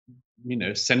its,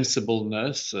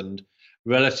 sensibleness and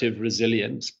relative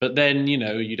resilience, but then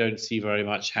you don't see very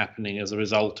much happening as a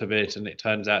result of it, and it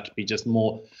turns out to be just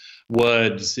more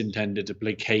words intended to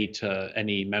placate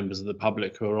any members of the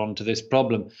public who are onto this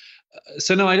problem.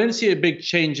 So no, I don't see a big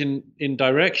change in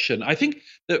direction. I think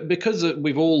that because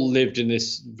we've all lived in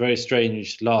this very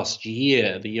strange last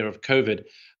year, the year of COVID,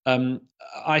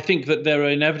 I think that there are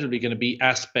inevitably going to be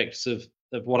aspects of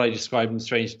what I described in The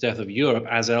Strange Death of Europe,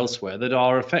 as elsewhere, that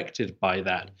are affected by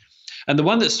that. And the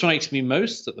one that strikes me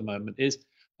most at the moment is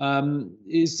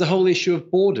the whole issue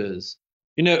of borders.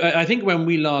 I think when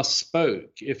we last spoke,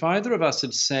 if either of us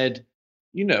had said,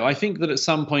 I think that at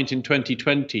some point in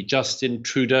 2020, Justin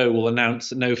Trudeau will announce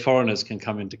that no foreigners can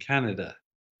come into Canada,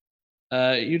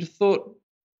 you'd have thought,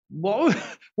 what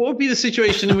would be the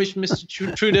situation in which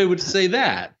Mr. Trudeau would say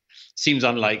that? Seems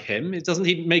unlike him. Doesn't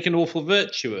he make an awful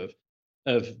virtue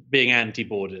of being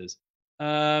anti-borders?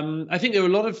 I think there are a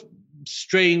lot of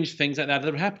strange things like that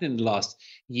have happened in the last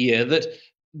year that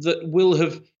will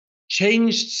have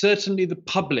changed certainly the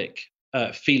public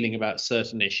feeling about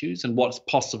certain issues and what's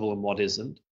possible and what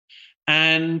isn't,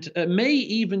 and may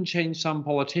even change some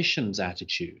politicians'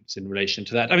 attitudes in relation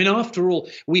to that. I mean, after all,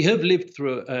 we have lived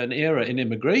through an era in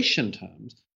immigration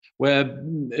terms where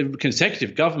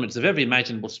consecutive governments of every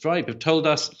imaginable stripe have told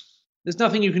us there's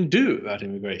nothing you can do about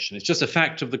immigration. It's just a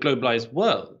fact of the globalized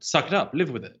world. Suck it up, live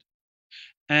with it.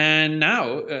 And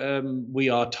now we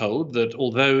are told that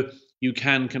although you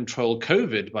can control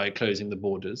COVID by closing the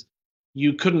borders,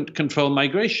 you couldn't control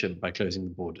migration by closing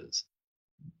the borders,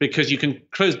 because you can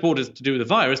close borders to do with the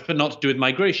virus, but not to do with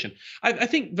migration. I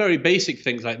think very basic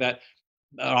things like that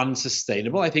are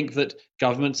unsustainable. I think that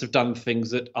governments have done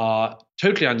things that are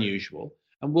totally unusual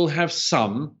and will have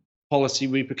some policy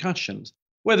repercussions.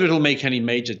 Whether it'll make any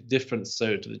major difference,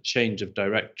 to the change of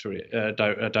direction,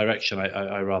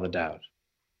 I rather doubt.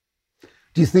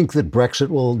 Do you think that Brexit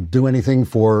will do anything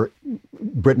for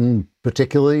Britain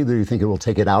particularly? Do you think it will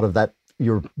take it out of that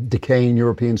decaying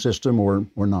European system or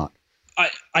not?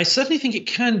 I certainly think it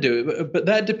can do, but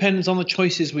that depends on the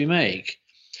choices we make.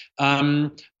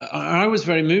 I was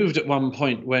very moved at one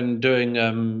point when doing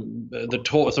the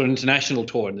tour, sort of international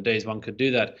tour in the days one could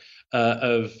do that,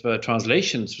 of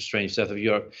translations for Strange Death of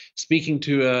Europe, speaking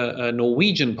to a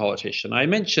Norwegian politician. I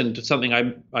mentioned something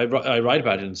I write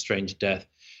about in Strange Death,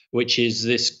 which is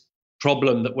this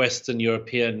problem that Western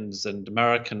Europeans and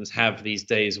Americans have these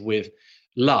days with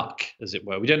luck, as it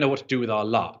were. We don't know what to do with our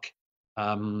luck.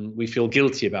 We feel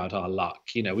guilty about our luck.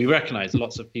 We recognize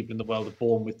lots of people in the world are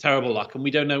born with terrible luck, and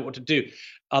we don't know what to do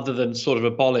other than sort of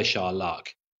abolish our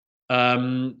luck,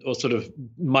 or sort of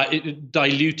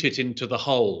dilute it into the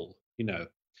whole,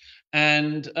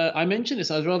 And I mentioned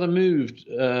this. I was rather moved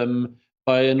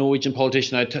by a Norwegian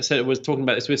politician. I was talking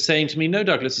about this, was saying to me, "No,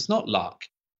 Douglas, it's not luck.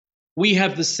 We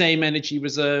have the same energy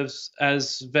reserves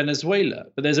as Venezuela,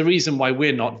 but there's a reason why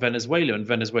we're not Venezuela, and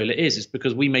Venezuela is. It's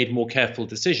because we made more careful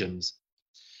decisions."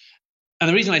 And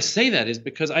the reason I say that is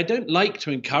because I don't like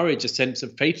to encourage a sense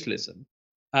of fatalism.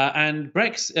 And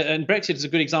Brexit is a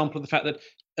good example of the fact that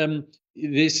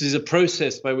this is a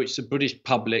process by which the British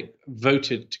public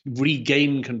voted to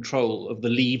regain control of the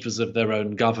levers of their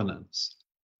own governance.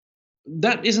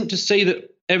 That isn't to say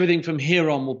that everything from here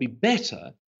on will be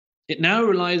better. It now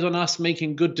relies on us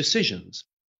making good decisions.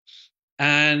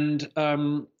 And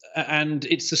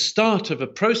it's the start of a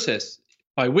process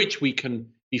by which we can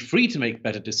be free to make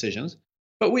better decisions,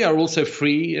 but we are also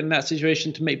free in that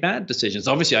situation to make bad decisions.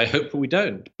 Obviously, I hope we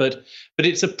don't, but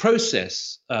it's a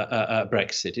process,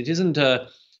 Brexit. It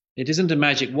isn't a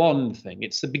magic wand thing.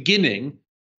 It's the beginning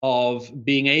of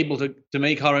being able to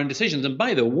make our own decisions. And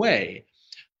by the way,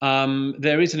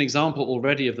 there is an example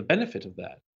already of the benefit of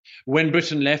that. When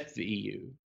Britain left the EU,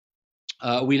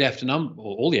 we left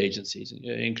all the agencies,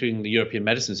 including the European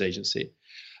Medicines Agency.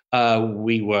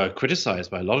 We were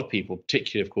criticized by a lot of people,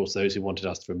 particularly, of course, those who wanted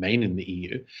us to remain in the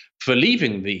EU, for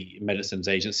leaving the Medicines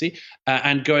Agency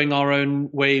and going our own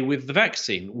way with the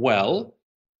vaccine. Well,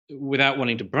 without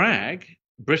wanting to brag,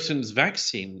 Britain's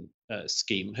vaccine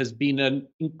scheme has been an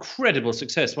incredible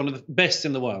success, one of the best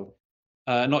in the world.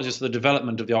 Not just for the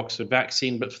development of the Oxford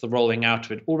vaccine, but for the rolling out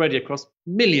of it already across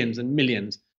millions and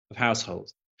millions of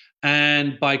households.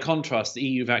 And by contrast, the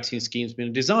EU vaccine scheme has been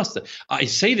a disaster. I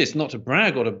say this not to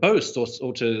brag or to boast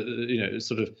or to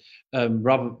sort of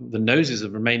rub the noses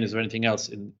of Remainers or anything else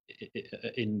in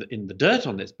the dirt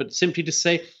on this, but simply to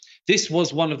say this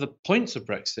was one of the points of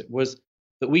Brexit, was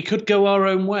that we could go our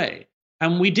own way.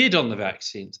 And we did on the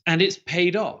vaccines, and it's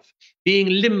paid off. Being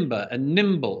limber and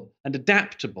nimble and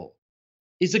adaptable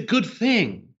is a good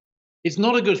thing. It's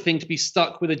not a good thing to be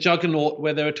stuck with a juggernaut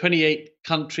where there are 28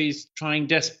 countries trying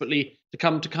desperately to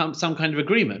come to some kind of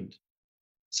agreement.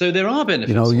 So there are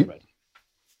benefits already.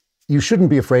 You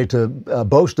shouldn't be afraid to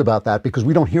boast about that, because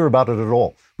we don't hear about it at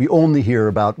all. We only hear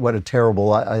about what a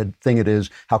terrible thing it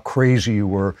is, how crazy you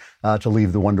were to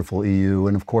leave the wonderful EU.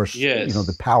 And of course,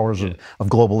 the powers of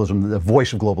globalism, the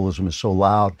voice of globalism is so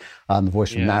loud, and the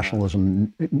voice of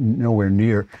nationalism nowhere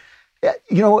near.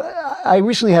 I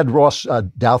recently had Ross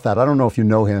Douthat. I don't know if you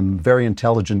know him, very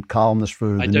intelligent columnist for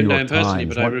the New York Times. I don't know him personally,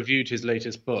 but I reviewed his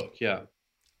latest book,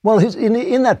 Well,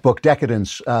 in that book,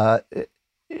 Decadence,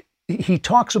 he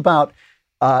talks about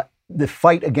the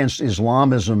fight against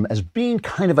Islamism as being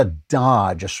kind of a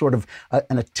dodge, a sort of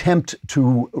an attempt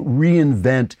to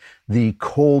reinvent the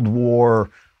Cold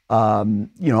War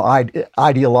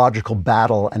ideological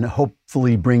battle and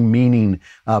hopefully bring meaning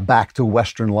back to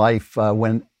Western life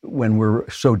when we're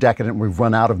so decadent we've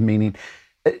run out of meaning.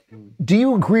 Do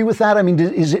you agree with that? I mean,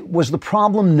 was the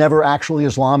problem never actually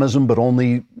Islamism, but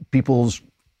only people's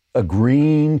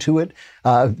agreeing to it?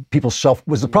 Was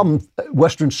the problem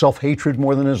Western self-hatred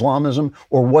more than Islamism,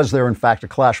 or was there in fact a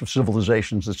clash of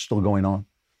civilizations that's still going on?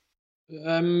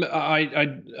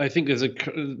 I think there's I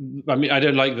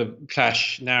don't like the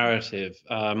clash narrative.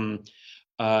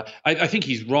 I think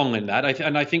he's wrong in that.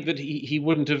 And I think that he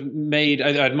wouldn't have made, I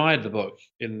admired the book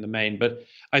in the main, but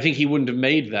I think he wouldn't have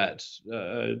made that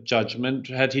judgment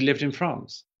had he lived in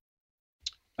France.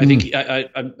 I think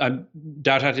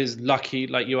Daoud is lucky,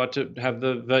 like you are, to have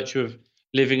the virtue of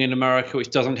living in America, which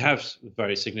doesn't have a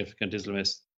very significant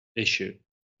Islamist issue.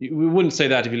 We wouldn't say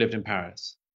that if you lived in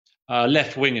Paris.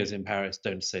 Left-wingers in Paris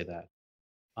don't say that.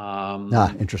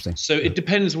 Interesting. So it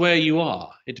depends where you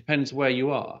are.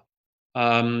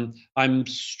 I'm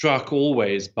struck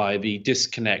always by the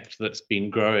disconnect that's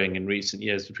been growing in recent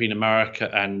years between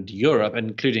America and Europe,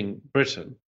 including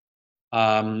Britain.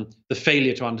 The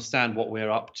failure to understand what we're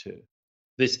up to.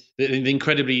 The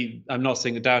incredibly, I'm not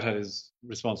saying that Daoud is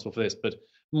responsible for this, but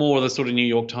more the sort of New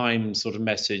York Times sort of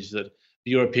message that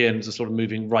the Europeans are sort of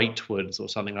moving rightwards or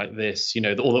something like this, or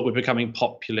that we're becoming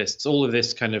populists, all of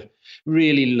this kind of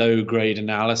really low-grade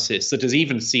analysis that has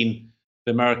even seen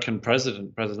the American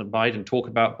President Biden, talk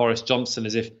about Boris Johnson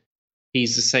as if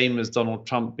he's the same as Donald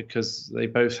Trump because they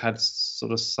both had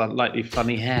sort of slightly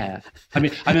funny hair. I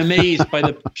mean, I'm amazed by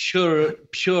the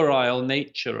puerile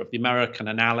nature of the American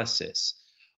analysis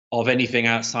of anything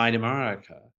outside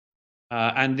America,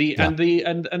 and the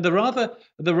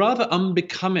rather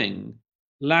unbecoming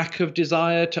lack of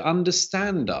desire to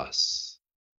understand us.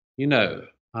 It's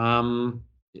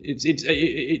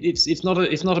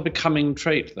not a becoming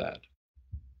trait, that.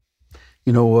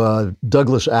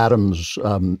 Douglas Adams,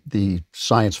 the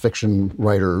science fiction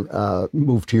writer,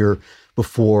 moved here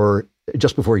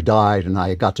just before he died, and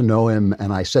I got to know him,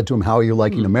 and I said to him, "How are you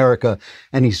liking America?"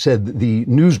 And he said, "The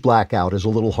news blackout is a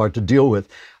little hard to deal with."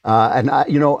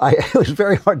 It was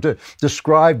very hard to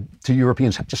describe to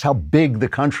Europeans just how big the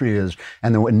country is,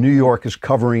 and then when New York is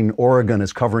covering Oregon,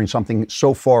 is covering something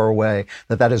so far away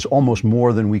that is almost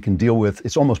more than we can deal with.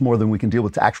 It's almost more than we can deal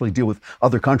with to actually deal with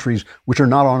other countries which are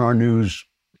not on our news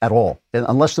at all. And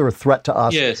unless they're a threat to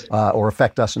us, yes, or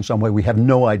affect us in some way, we have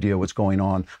no idea what's going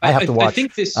on. I have to watch the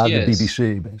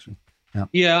BBC, basically.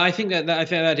 Yeah, I think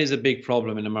that is a big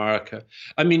problem in America.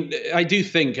 I mean, I do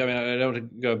think, I don't want to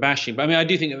go bashing, but I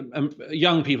do think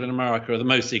young people in America are the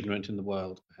most ignorant in the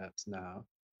world, perhaps, now.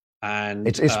 And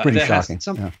it's pretty shocking.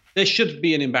 There should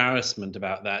be an embarrassment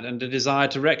about that and a desire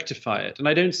to rectify it. And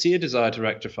I don't see a desire to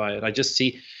rectify it. I just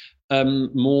see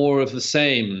more of the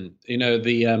same,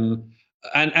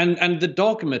 and the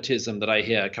dogmatism that I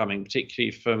hear coming,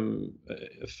 particularly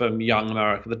from young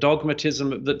America, the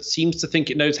dogmatism that seems to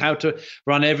think it knows how to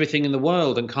run everything in the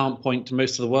world and can't point to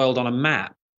most of the world on a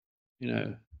map.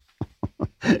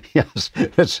 Yes,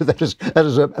 that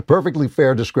is a perfectly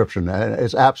fair description.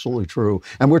 It's absolutely true.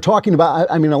 And we're talking about,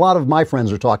 a lot of my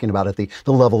friends are talking about it,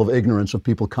 the level of ignorance of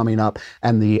people coming up,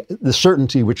 and the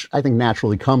certainty, which I think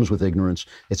naturally comes with ignorance.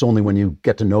 It's only when you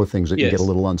get to know things that you get a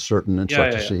little uncertain and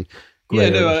start to see.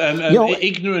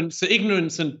 Ignorance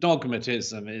and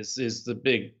dogmatism is the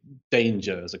big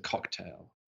danger as a cocktail.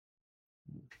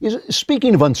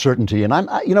 Speaking of uncertainty, and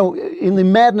in the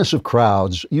madness of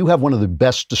crowds, you have one of the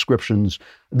best discussions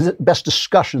of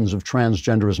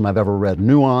transgenderism I've ever read.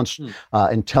 Nuanced,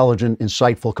 intelligent,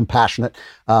 insightful, compassionate,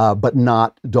 but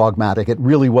not dogmatic. It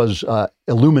really was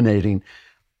illuminating.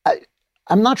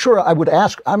 I'm not sure I'd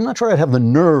have the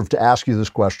nerve to ask you this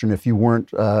question if you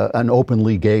weren't an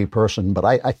openly gay person, but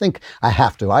I think I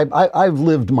have to. I've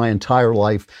lived my entire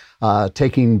life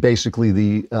taking basically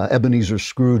the Ebenezer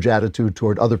Scrooge attitude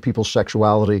toward other people's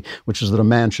sexuality, which is that a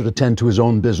man should attend to his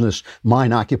own business.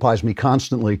 Mine occupies me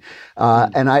constantly.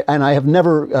 And I have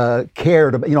never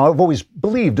cared about, I've always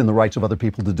believed in the rights of other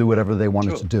people to do whatever they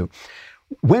wanted to do.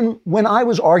 When I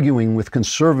was arguing with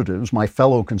conservatives, my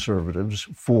fellow conservatives,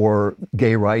 for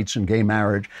gay rights and gay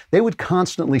marriage, they would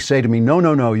constantly say to me,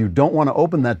 no, you don't want to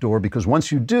open that door, because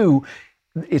once you do,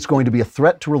 it's going to be a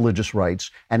threat to religious rights,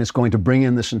 and it's going to bring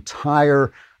in this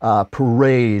entire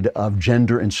parade of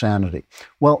gender insanity.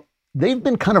 Well, they've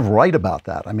been kind of right about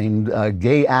that.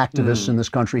 Gay activists in this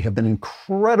country have been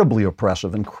incredibly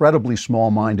oppressive, incredibly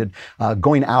small-minded,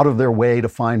 going out of their way to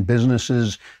find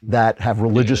businesses that have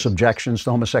religious objections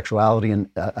to homosexuality and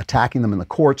attacking them in the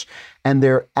courts. And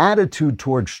their attitude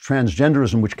towards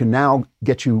transgenderism, which can now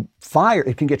get you fired,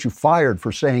 it can get you fired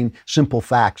for saying simple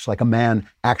facts like a man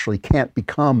actually can't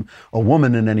become a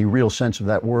woman in any real sense of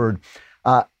that word.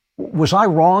 Was I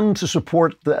wrong to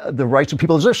support the rights of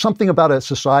people? Is there something about a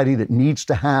society that needs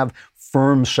to have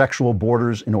firm sexual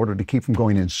borders in order to keep them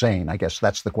going insane? I guess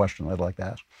that's the question I'd like to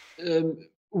ask.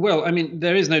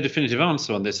 There is no definitive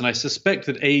answer on this, and I suspect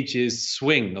that ages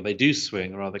swing, or they do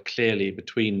swing rather clearly,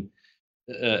 between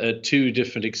two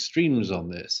different extremes on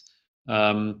this.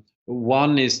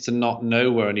 One is to not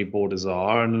know where any borders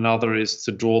are, and another is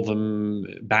to draw them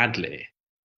badly.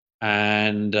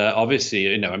 And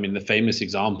obviously, the famous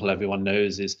example everyone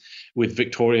knows is with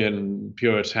Victorian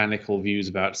puritanical views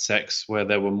about sex, where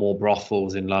there were more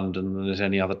brothels in London than at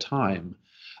any other time.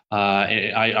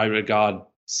 I regard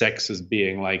sex as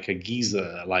being like a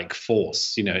geyser-like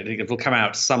force. It'll come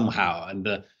out somehow, and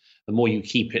the more you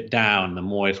keep it down, the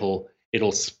more it'll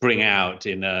spring out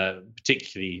in a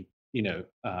particularly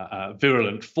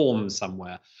virulent form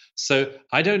somewhere. So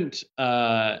I don't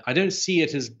see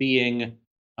it as being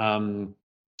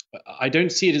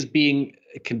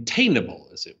containable,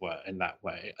 as it were, in that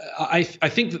way. I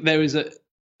think that there is a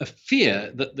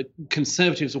fear that the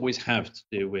conservatives always have to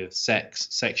do with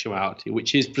sexuality,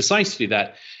 which is precisely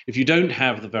that if you don't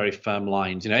have the very firm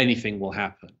lines, anything will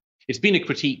happen. It's been a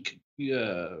critique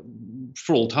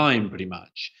for all time, pretty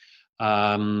much.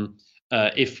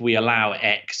 If we allow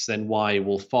X, then Y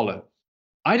will follow.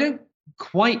 I don't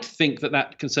quite think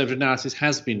that conservative analysis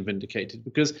has been vindicated,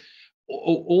 because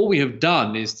all we have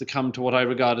done is to come to what I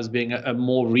regard as being a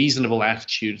more reasonable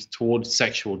attitude towards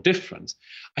sexual difference.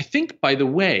 I think, by the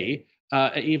way,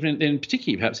 even in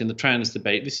particularly perhaps in the trans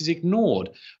debate, this is ignored.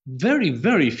 Very,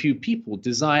 very few people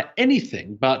desire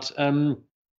anything but an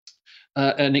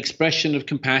expression of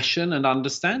compassion and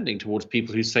understanding towards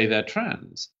people who say they're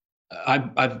trans.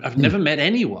 I've never met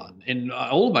anyone in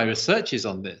all my researches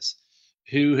on this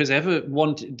who has ever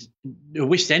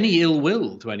wished any ill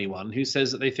will to anyone who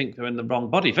says that they think they're in the wrong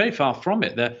body. Very far from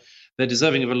it. They're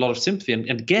deserving of a lot of sympathy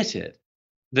and get it.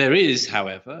 There is,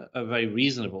 however, a very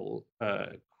reasonable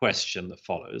question that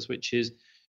follows, which is,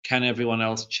 can everyone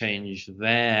else change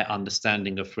their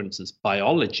understanding of, for instance,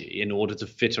 biology in order to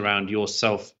fit around your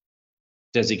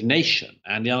self-designation?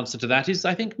 And the answer to that is,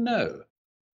 I think, no.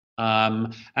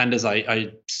 And as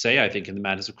I say, I think in The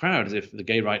Madness of Crowds, if the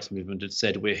gay rights movement had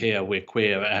said, we're here, we're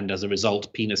queer, and as a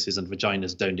result, penises and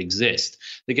vaginas don't exist,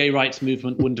 the gay rights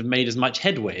movement wouldn't have made as much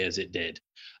headway as it did.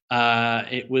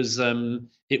 It was,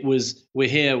 we're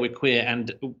here, we're queer,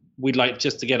 and we'd like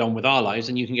just to get on with our lives,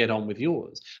 and you can get on with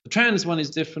yours. The trans one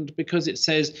is different because it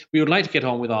says, we would like to get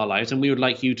on with our lives, and we would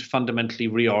like you to fundamentally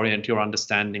reorient your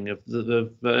understanding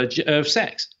of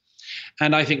sex.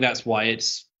 And I think that's why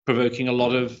it's provoking a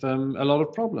lot of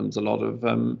problems, a lot of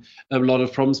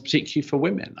problems, particularly for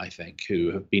women, I think, who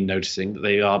have been noticing that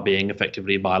they are being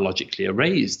effectively biologically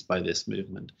erased by this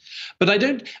movement. But I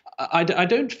don't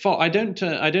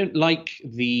like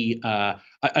the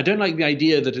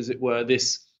idea that, as it were,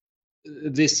 this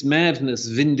madness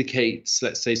vindicates,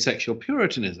 let's say, sexual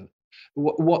puritanism.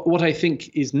 What I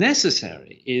think is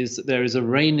necessary is that there is a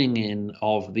reining in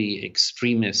of the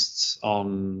extremists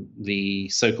on the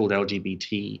so-called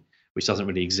LGBT, which doesn't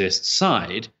really exist,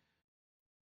 side,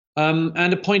 and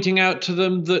a pointing out to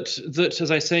them that,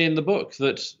 as I say in the book,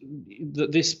 that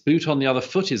this boot on the other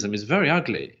footism is very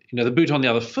ugly. The boot on the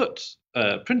other foot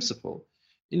principle.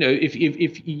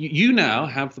 If you now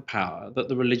have the power that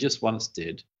the religious once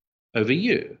did over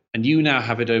you, and you now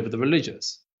have it over the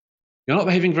religious, you're not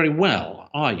behaving very well,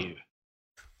 are you?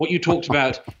 What you talked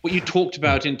about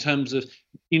in terms of,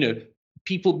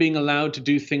 people being allowed to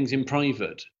do things in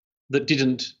private that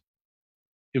didn't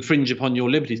infringe upon your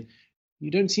liberties,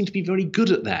 you don't seem to be very good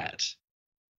at that.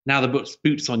 Now the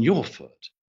boot's on your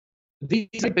foot.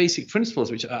 These are basic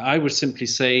principles which I would simply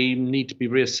say need to be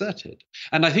reasserted.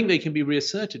 And I think they can be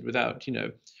reasserted without,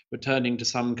 returning to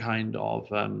some kind of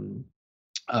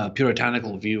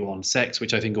puritanical view on sex,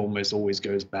 which I think almost always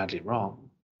goes badly wrong.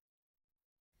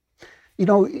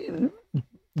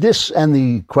 This and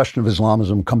the question of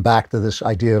Islamism come back to this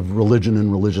idea of religion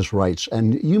and religious rights.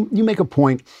 And you make a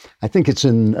point, I think it's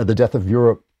in The Death of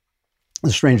Europe,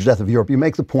 The Strange Death of Europe, you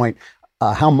make the point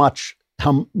how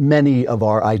many of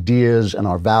our ideas and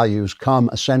our values come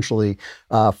essentially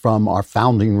from our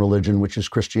founding religion, which is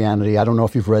Christianity. I don't know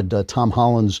if you've read Tom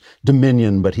Holland's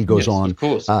Dominion, but he goes on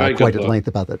quite at length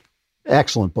about that.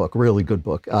 Excellent book, really good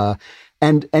book.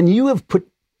 And you have put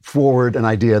forward an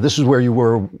idea. This is where you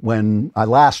were when I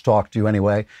last talked to you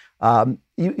anyway.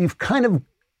 You've kind of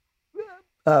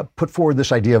put forward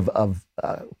this idea of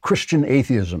Christian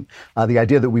atheism, the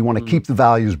idea that we want to keep the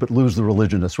values but lose the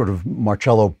religion. A sort of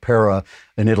Marcello Pera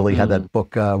in Italy had that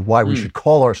book, Why We Should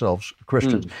Call Ourselves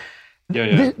Christians.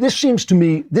 This seems to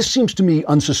me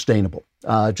unsustainable.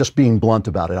 Just being blunt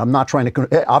about it. I'm not trying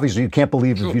to. Obviously, you can't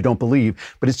believe if you don't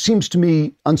believe, but it seems to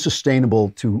me unsustainable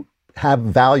to have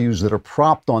values that are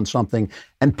propped on something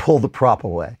and pull the prop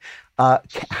away.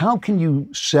 How can you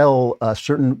sell a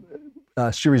certain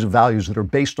series of values that are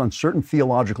based on certain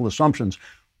theological assumptions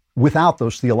without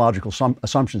those theological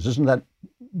assumptions? Isn't that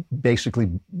basically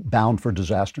bound for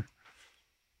disaster?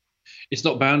 It's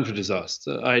not bound for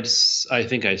disaster. I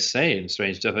think I say in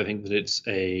Strange Death, I think that it's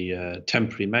a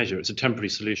temporary measure. It's a temporary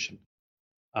solution,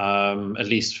 at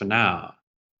least for now.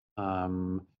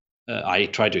 I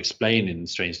try to explain in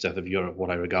Strange Death of Europe what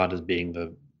I regard as being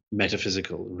the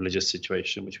metaphysical religious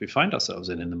situation which we find ourselves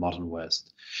in the modern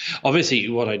West. Obviously,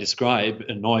 what I describe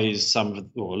annoys a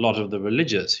lot of the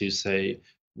religious who say,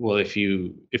 well, if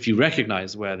you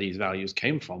recognize where these values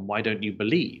came from, why don't you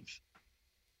believe?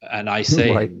 And I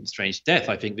say right. in Strange Death,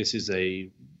 I think this is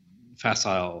a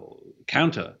facile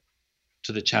counter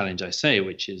to the challenge I say,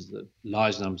 which is that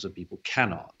large numbers of people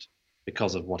cannot,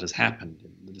 because of what has happened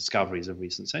in the discoveries of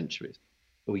recent centuries.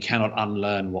 But we cannot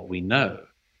unlearn what we know,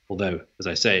 although, as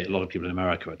I say, a lot of people in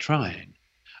America are trying.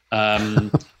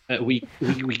 We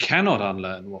cannot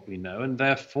unlearn what we know, and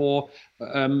therefore,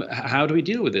 how do we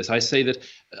deal with this? I say that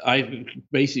I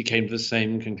basically came to the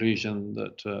same conclusion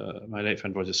that my late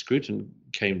friend Roger Scruton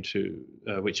came to,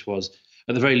 which was,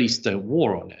 at the very least, don't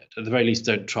war on it. At the very least,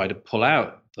 don't try to pull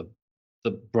out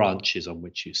the branches on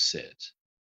which you sit,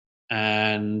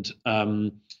 and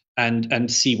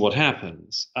see what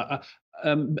happens.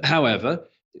 However,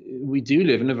 we do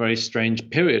live in a very strange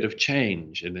period of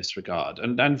change in this regard,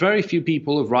 and very few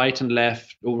people of right and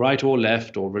left, or right or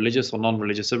left, or religious or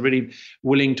non-religious, are really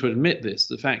willing to admit this.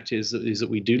 The fact is that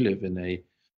we do live in a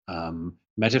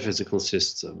metaphysical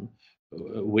system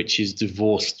which is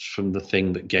divorced from the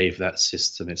thing that gave that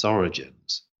system its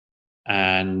origins,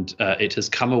 and it has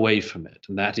come away from it,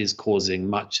 and that is causing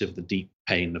much of the deep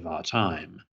pain of our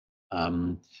time.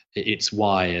 It's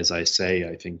why, as I say,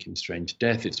 I think in Strange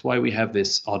Death, it's why we have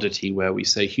this oddity where we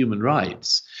say human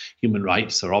rights. Human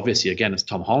rights are obviously, again, as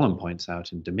Tom Holland points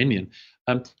out in Dominion,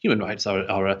 human rights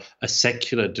are a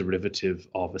secular derivative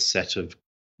of a set of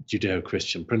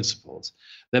Judeo-Christian principles.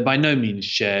 They're by no means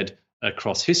shared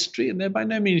across history, and they're by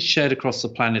no means shared across the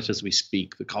planet as we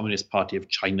speak. The Communist Party of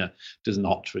China does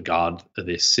not regard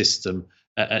this system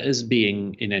as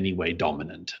being in any way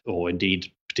dominant, or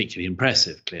indeed particularly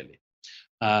impressive, clearly.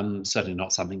 Certainly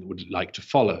not something that would like to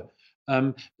follow.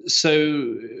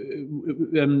 So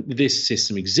this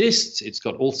system exists. It's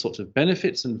got all sorts of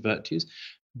benefits and virtues,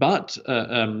 but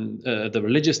the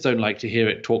religious don't like to hear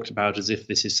it talked about as if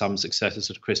this is some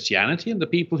successor to Christianity, and the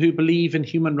people who believe in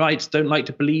human rights don't like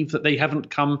to believe that they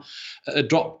haven't come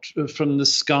dropped from the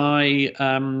sky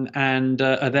and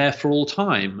are there for all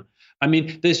time. I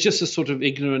mean, there's just a sort of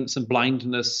ignorance and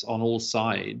blindness on all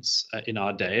sides in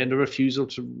our day, and a refusal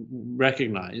to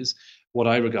recognize what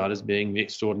I regard as being the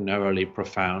extraordinarily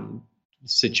profound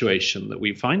situation that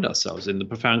we find ourselves in, the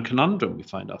profound conundrum we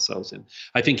find ourselves in.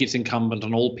 I think it's incumbent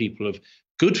on all people of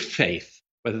good faith,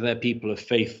 whether they're people of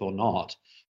faith or not,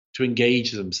 to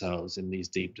engage themselves in these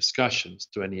deep discussions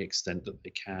to any extent that they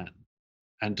can,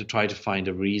 and to try to find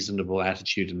a reasonable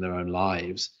attitude in their own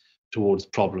lives towards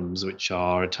problems which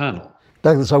are eternal.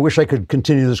 Douglas, I wish I could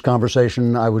continue this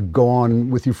conversation. I would go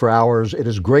on with you for hours. It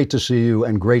is great to see you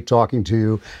and great talking to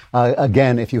you.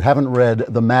 Again, if you haven't read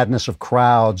The Madness of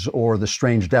Crowds or The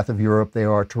Strange Death of Europe, they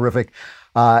are terrific.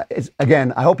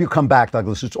 Again, I hope you come back,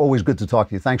 Douglas. It's always good to talk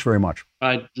to you. Thanks very much.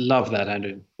 I love that,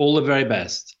 Andrew. All the very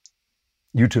best.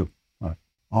 You too.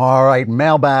 All right,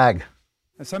 mailbag.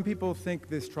 Some people think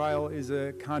this trial is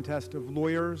a contest of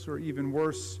lawyers, or even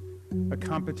worse, a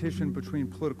competition between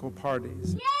political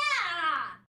parties.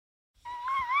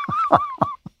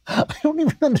 I don't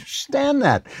even understand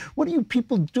that. What are you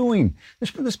people doing?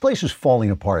 This place is falling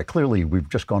apart. Clearly, we've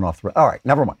just gone off the road. All right,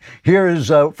 never mind. Here is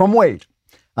from Wade.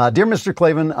 Dear Mr.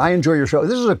 Klavan, I enjoy your show.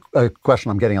 This is a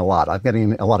question I'm getting a lot. I'm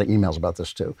getting a lot of emails about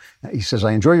this, too. He says,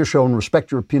 I enjoy your show and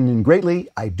respect your opinion greatly.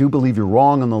 I do believe you're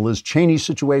wrong on the Liz Cheney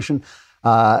situation.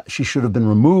 She should have been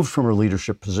removed from her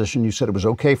leadership position. You said it was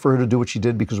okay for her to do what she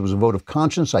did because it was a vote of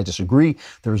conscience. I disagree.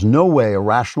 There is no way a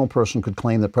rational person could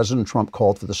claim that President Trump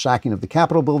called for the sacking of the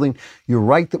Capitol building. You're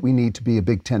right that we need to be a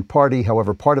big tent party.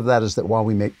 However, part of that is that while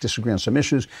we may disagree on some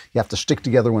issues, you have to stick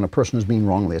together when a person is being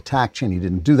wrongly attacked. Cheney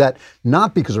didn't do that,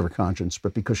 not because of her conscience,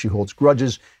 but because she holds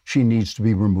grudges. She needs to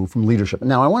be removed from leadership.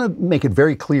 Now, I want to make it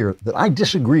very clear that I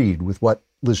disagreed with what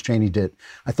Liz Cheney did.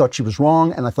 I thought she was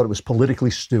wrong, and I thought it was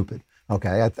politically stupid.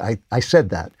 Okay, I said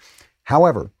that.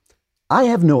 However, I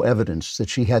have no evidence that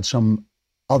she had some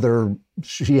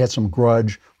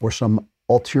grudge or some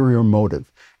ulterior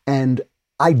motive. And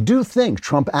I do think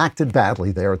Trump acted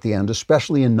badly there at the end,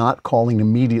 especially in not calling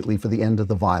immediately for the end of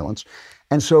the violence.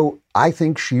 And so I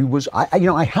think she was,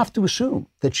 I have to assume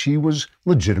that she was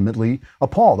legitimately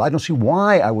appalled. I don't see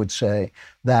why I would say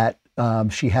that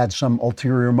she had some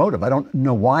ulterior motive. I don't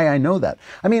know why I know that.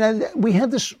 I mean, we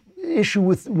had this issue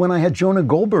with when I had Jonah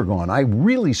Goldberg on. I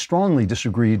really strongly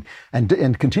disagreed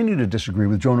and continue to disagree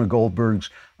with Jonah Goldberg's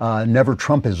never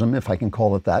Trumpism, if I can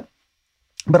call it that.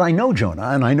 But I know Jonah,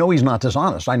 and I know he's not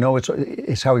dishonest. I know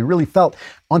it's how he really felt.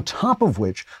 On top of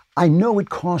which, I know it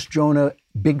cost Jonah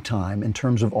big time in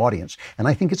terms of audience. And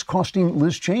I think it's costing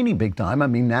Liz Cheney big time. I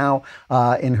mean, now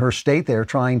in her state, they're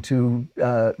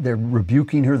they're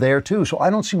rebuking her there too. So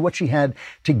I don't see what she had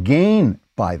to gain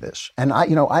by this. And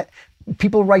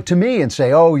people write to me and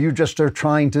say, "Oh, you just are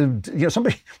trying to,"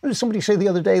 somebody say the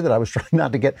other day that I was trying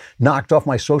not to get knocked off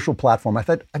my social platform. I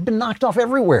thought, I've been knocked off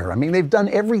everywhere. I mean, they've done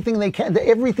everything they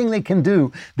can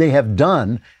do, they have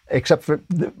done, except for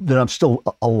that I'm still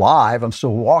alive, I'm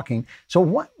still walking. So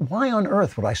why on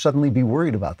earth would I suddenly be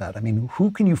worried about that? I mean, who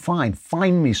can you find?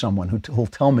 Find me someone who'll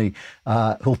tell me,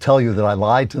 who'll tell you that I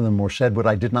lied to them or said what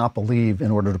I did not believe in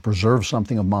order to preserve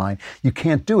something of mine. You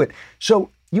can't do it.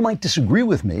 So you might disagree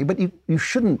with me, but you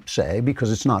shouldn't say,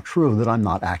 because it's not true, that I'm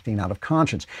not acting out of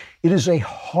conscience. It is a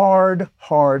hard,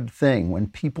 hard thing when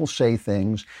people say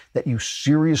things that you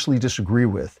seriously disagree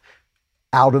with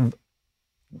out of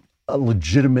a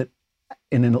legitimate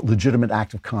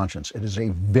act of conscience. It is a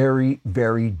very,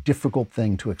 very difficult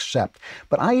thing to accept.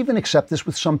 But I even accept this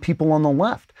with some people on the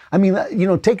left. I mean,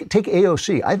 take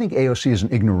AOC. I think AOC is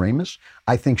an ignoramus.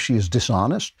 I think she is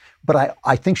dishonest, but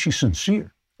I think she's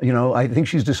sincere. I think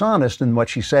she's dishonest in what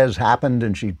she says happened,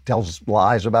 and she tells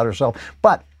lies about herself.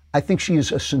 But I think she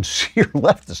is a sincere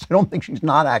leftist. I don't think she's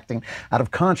not acting out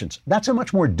of conscience. That's a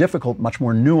much more difficult, much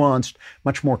more nuanced,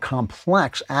 much more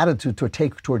complex attitude to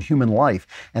take toward human life.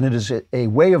 And it is a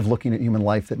way of looking at human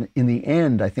life that in the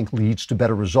end, I think, leads to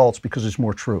better results because it's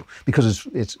more true, because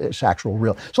it's actual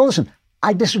real. So listen,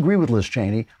 I disagree with Liz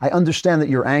Cheney. I understand that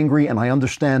you're angry, and I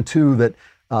understand too that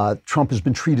Trump has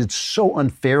been treated so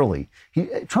unfairly.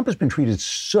 Trump has been treated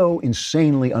so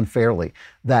insanely unfairly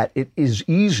that it is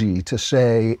easy to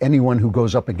say anyone who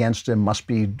goes up against him must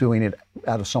be doing it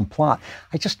out of some plot.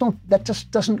 That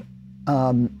just doesn't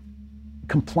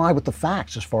comply with the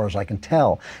facts as far as I can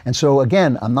tell. And so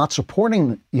again, I'm not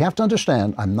supporting, you have to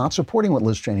understand, I'm not supporting what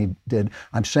Liz Cheney did.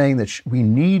 I'm saying that we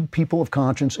need people of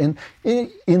conscience in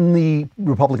the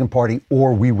Republican Party,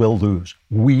 or we will lose.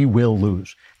 We will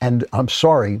lose. And I'm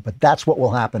sorry, but that's what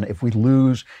will happen if we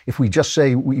lose, if we just say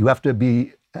you have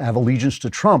to have allegiance to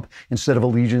Trump instead of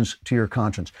allegiance to your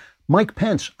conscience. Mike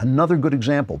Pence, another good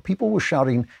example. People were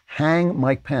shouting, hang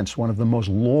Mike Pence, one of the most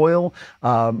loyal,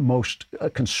 most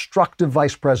constructive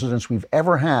vice presidents we've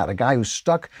ever had, a guy who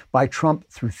stuck by Trump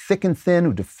through thick and thin,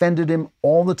 who defended him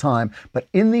all the time, but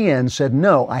in the end said,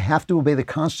 no, I have to obey the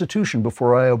Constitution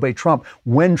before I obey Trump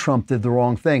when Trump did the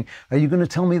wrong thing. Are you going to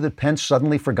tell me that Pence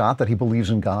suddenly forgot that he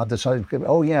believes in God? Decided,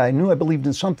 oh yeah, I knew I believed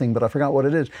in something, but I forgot what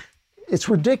it is. It's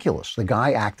ridiculous. The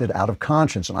guy acted out of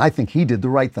conscience, and I think he did the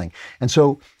right thing. And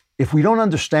so if we don't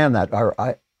understand that,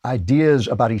 our ideas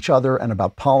about each other and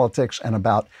about politics and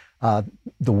about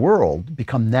the world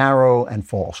become narrow and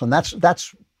false. And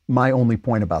that's my only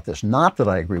point about this. Not that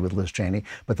I agree with Liz Cheney,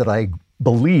 but that I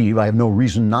have no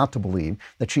reason not to believe,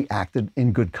 that she acted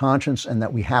in good conscience, and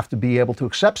that we have to be able to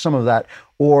accept some of that,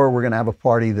 or we're going to have a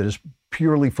party that is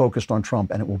purely focused on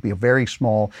Trump, and it will be a very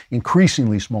small,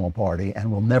 increasingly small party, and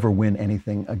will never win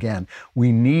anything again.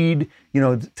 We need,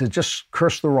 to just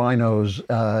curse the rhinos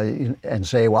and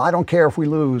say, well, I don't care if we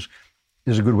lose,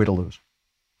 is a good way to lose.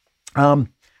 From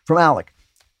Alec.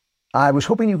 I was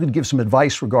hoping you could give some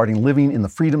advice regarding living in the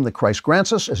freedom that Christ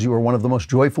grants us, as you are one of the most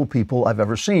joyful people I've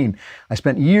ever seen. I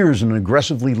spent years in an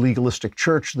aggressively legalistic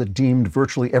church that deemed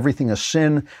virtually everything a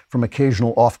sin, from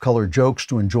occasional off-color jokes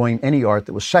to enjoying any art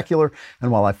that was secular.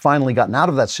 And while I've finally gotten out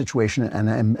of that situation and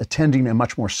am attending a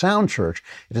much more sound church,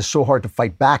 it is so hard to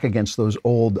fight back against those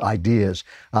old ideas.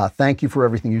 Thank you for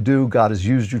everything you do. God has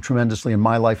used you tremendously in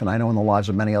my life, and I know in the lives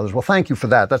of many others. Well, thank you for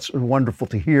that. That's wonderful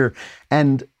to hear.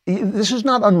 And this is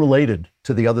not unrelated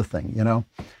to the other thing,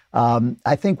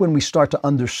 I think when we start to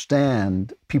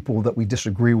understand people that we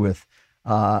disagree with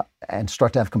and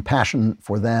start to have compassion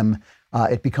for them,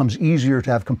 it becomes easier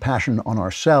to have compassion on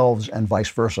ourselves and vice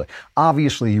versa.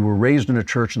 Obviously, you were raised in a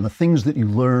church, and the things that you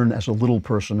learn as a little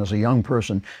person, as a young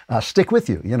person, stick with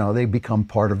you. They become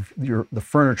part of the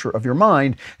furniture of your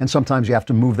mind, and sometimes you have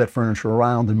to move that furniture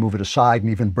around and move it aside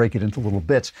and even break it into little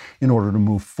bits in order to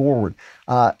move forward.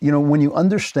 When you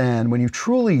understand, when you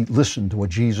truly listen to what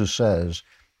Jesus says,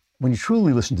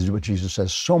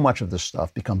 so much of this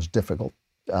stuff becomes difficult.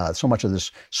 So much of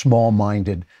this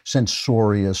small-minded,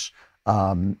 censorious,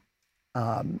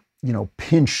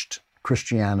 pinched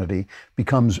Christianity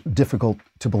becomes difficult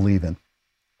to believe in.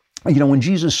 When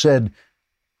Jesus said,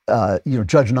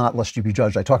 judge not lest you be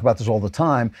judged. I talk about this all the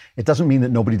time. It doesn't mean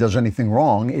that nobody does anything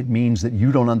wrong. It means that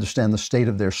you don't understand the state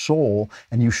of their soul,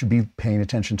 and you should be paying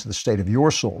attention to the state of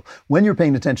your soul. When you're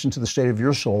paying attention to the state of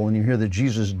your soul and you hear that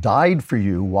Jesus died for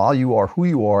you while you are who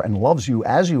you are and loves you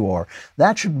as you are,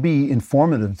 that should be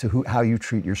informative to how you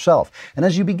treat yourself. And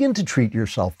as you begin to treat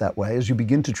yourself that way, as you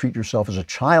begin to treat yourself as a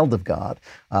child of God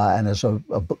and as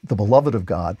the beloved of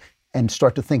God, and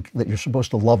start to think that you're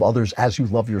supposed to love others as you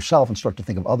love yourself, and start to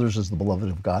think of others as the beloved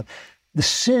of God, the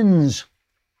sins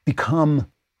become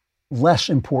less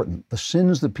important. The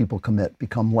sins that people commit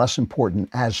become less important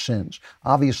as sins.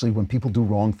 Obviously, when people do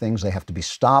wrong things, they have to be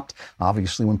stopped.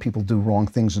 Obviously, when people do wrong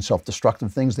things and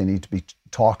self-destructive things, they need to be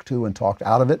talked to and talked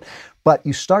out of it. But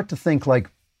you start to think like,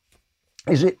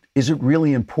 is it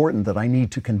really important that I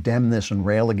need to condemn this and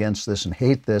rail against this and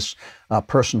hate this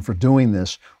person for doing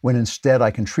this, when instead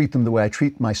I can treat them the way I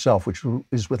treat myself, which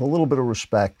is with a little bit of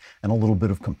respect and a little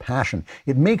bit of compassion?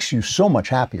 It makes you so much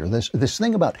happier. This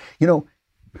thing about,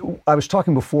 I was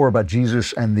talking before about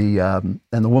Jesus and the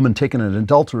woman taken in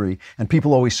adultery, and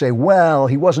people always say, well,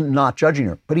 he wasn't not judging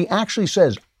her, but he actually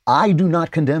says, I do not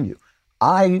condemn you.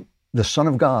 I, the Son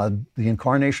of God, the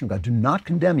incarnation of God, do not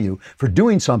condemn you for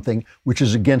doing something which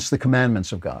is against the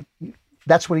commandments of God.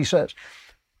 That's what he says.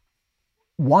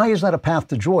 Why is that a path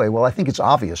to joy? Well, I think it's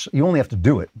obvious. You only have to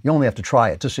do it. You only have to try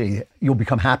it to see. You'll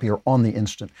become happier on the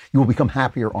instant. You will become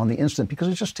happier on the instant because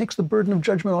it just takes the burden of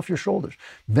judgment off your shoulders.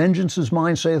 Vengeance is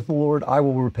mine, saith the Lord. I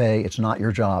will repay. It's not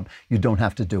your job. You don't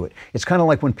have to do it. It's kind of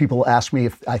like when people ask me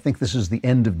if I think this is the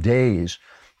end of days.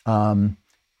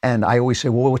 And I always say,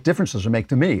 well, what difference does it make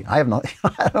to me? I don't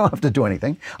have to do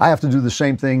anything. I have to do the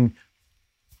same thing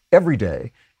every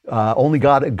day. Only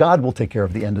God will take care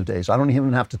of the end of days. I don't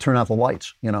even have to turn out the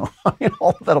lights.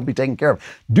 All of that'll be taken care of.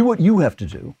 Do what you have to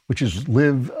do, which is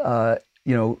live,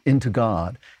 into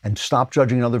God, and stop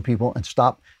judging other people, and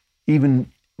stop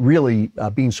even really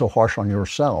being so harsh on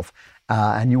yourself.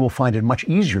 And you will find it much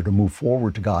easier to move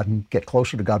forward to God and get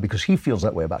closer to God, because he feels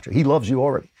that way about you. He loves you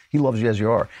already. He loves you as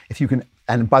you are. If you can,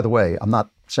 and by the way, I'm not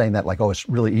saying that like, oh, it's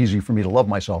really easy for me to love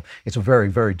myself. It's a very,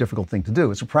 very difficult thing to do.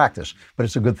 It's a practice, but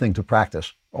it's a good thing to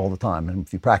practice all the time. And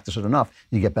if you practice it enough,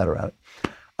 you get better at it.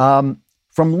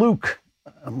 From Luke,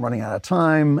 I'm running out of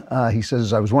time. He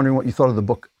says, I was wondering what you thought of the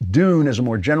book Dune. As a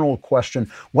more general question,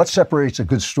 what separates a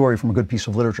good story from a good piece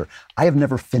of literature? I have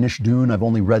never finished Dune. I've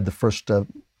only read the first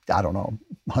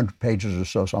 100 pages or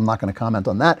so I'm not going to comment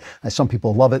on that. Some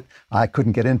people love it. I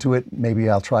couldn't get into it. Maybe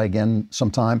I'll try again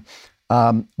sometime.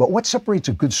 But what separates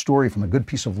a good story from a good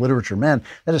piece of literature? Man,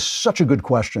 that is such a good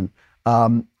question.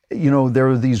 There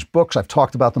are these books, I've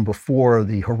talked about them before,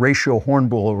 the Horatio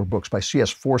Hornblower books by C.S.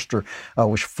 Forster,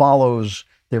 which follows,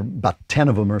 there are about 10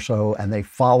 of them or so, and they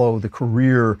follow the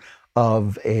career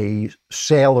of a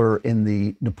sailor in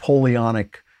the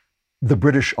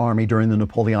British Army during the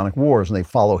Napoleonic Wars, and they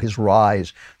follow his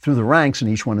rise through the ranks, and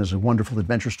each one is a wonderful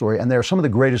adventure story. And they're some of the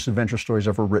greatest adventure stories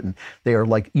ever written. They are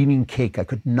like eating cake. I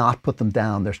could not put them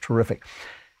down. They're terrific.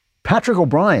 Patrick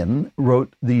O'Brian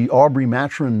wrote the Aubrey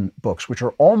Maturin books, which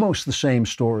are almost the same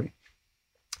story.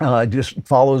 It just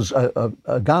follows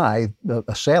a guy,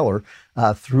 a sailor,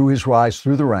 through his rise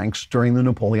through the ranks during the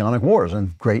Napoleonic Wars,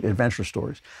 and great adventure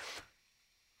stories.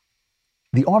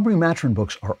 The Aubrey Maturin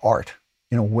books are art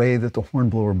in a way that the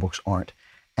Hornblower books aren't.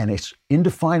 And it's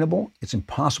indefinable, it's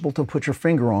impossible to put your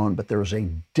finger on, but there is a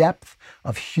depth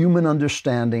of human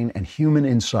understanding and human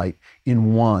insight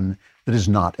in one that is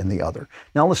not in the other.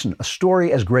 Now listen, a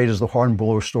story as great as the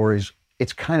Hornblower stories,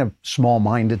 it's kind of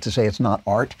small-minded to say it's not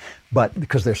art, but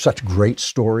because they're such great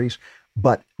stories,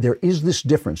 but there is this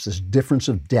difference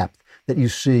of depth that you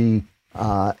see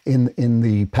in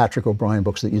the Patrick O'Brian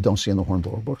books that you don't see in the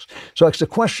Hornblower books. So it's a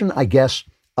question, I guess,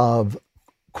 of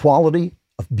quality,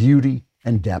 of beauty,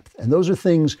 and depth. And those are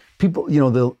things people,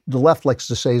 the left likes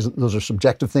to say those are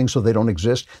subjective things, so they don't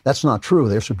exist. That's not true.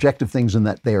 They're subjective things in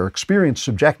that they are experienced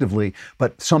subjectively,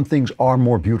 but some things are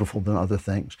more beautiful than other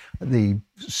things. The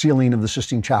ceiling of the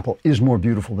Sistine Chapel is more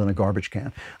beautiful than a garbage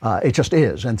can. It just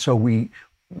is. And so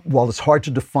while it's hard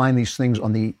to define these things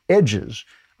on the edges,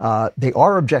 they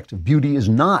are objective. Beauty is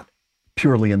not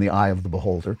purely in the eye of the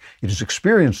beholder. It is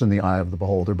experienced in the eye of the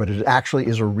beholder, but it actually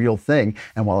is a real thing.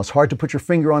 And while it's hard to put your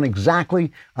finger on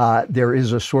exactly, there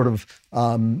is a sort of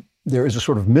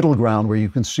middle ground where you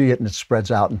can see it, and it spreads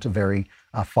out into very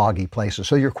foggy places.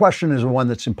 So your question is one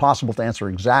that's impossible to answer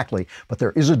exactly, but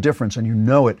there is a difference, and you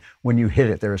know it when you hit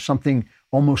it. There is something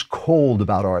almost cold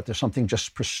about art. There's something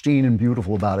just pristine and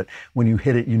beautiful about it. When you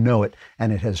hit it, you know it,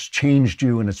 and it has changed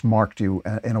you and it's marked you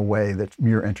in a way that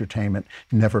mere entertainment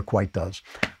never quite does.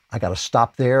 I got to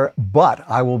stop there, but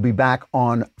I will be back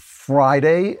on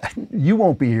Friday. You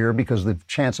won't be here because the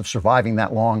chance of surviving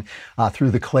that long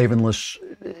through the Klavanless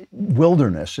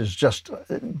wilderness is just,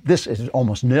 this is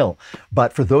almost nil.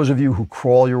 But for those of you who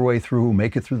crawl your way through, who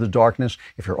make it through the darkness,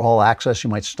 if you're all access, you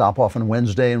might stop off on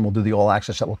Wednesday and we'll do the all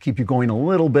access. That will keep you going a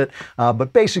little bit,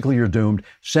 but basically you're doomed.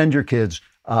 Send your kids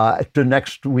to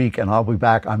next week and I'll be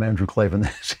back. I'm Andrew Klavan.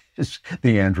 This is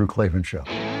The Andrew Klavan Show.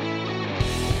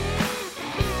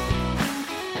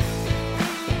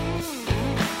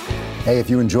 Hey,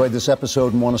 if you enjoyed this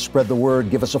episode and want to spread the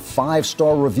word, give us a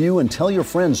 5-star review and tell your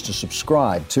friends to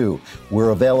subscribe, too.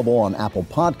 We're available on Apple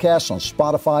Podcasts, on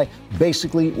Spotify,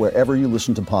 basically wherever you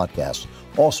listen to podcasts.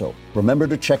 Also, remember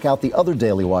to check out the other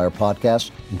Daily Wire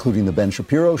podcasts, including The Ben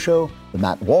Shapiro Show, The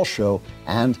Matt Walsh Show,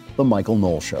 and The Michael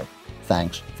Knowles Show.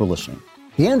 Thanks for listening.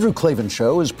 The Andrew Klavan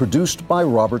Show is produced by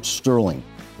Robert Sterling.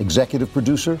 Executive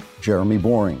producer, Jeremy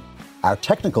Boring. Our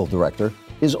technical director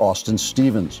is Austin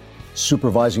Stevens.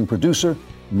 Supervising producer,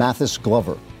 Mathis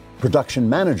Glover. Production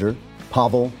manager,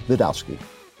 Pavel Vidowski.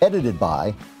 Edited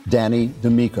by Danny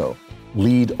D'Amico.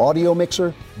 Lead audio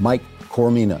mixer, Mike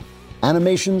Coromina.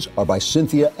 Animations are by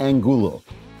Cynthia Angulo.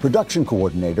 Production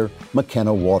coordinator,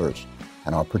 McKenna Waters.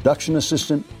 And our production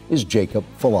assistant is Jacob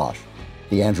Falash.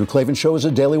 The Andrew Klavan Show is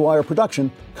a Daily Wire production.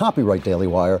 Copyright Daily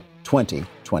Wire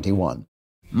 2021.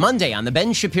 Monday on The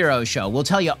Ben Shapiro Show, we'll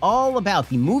tell you all about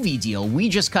the movie deal we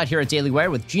just cut here at Daily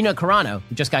Wire with Gina Carano,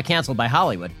 who just got canceled by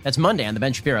Hollywood. That's Monday on The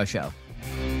Ben Shapiro Show.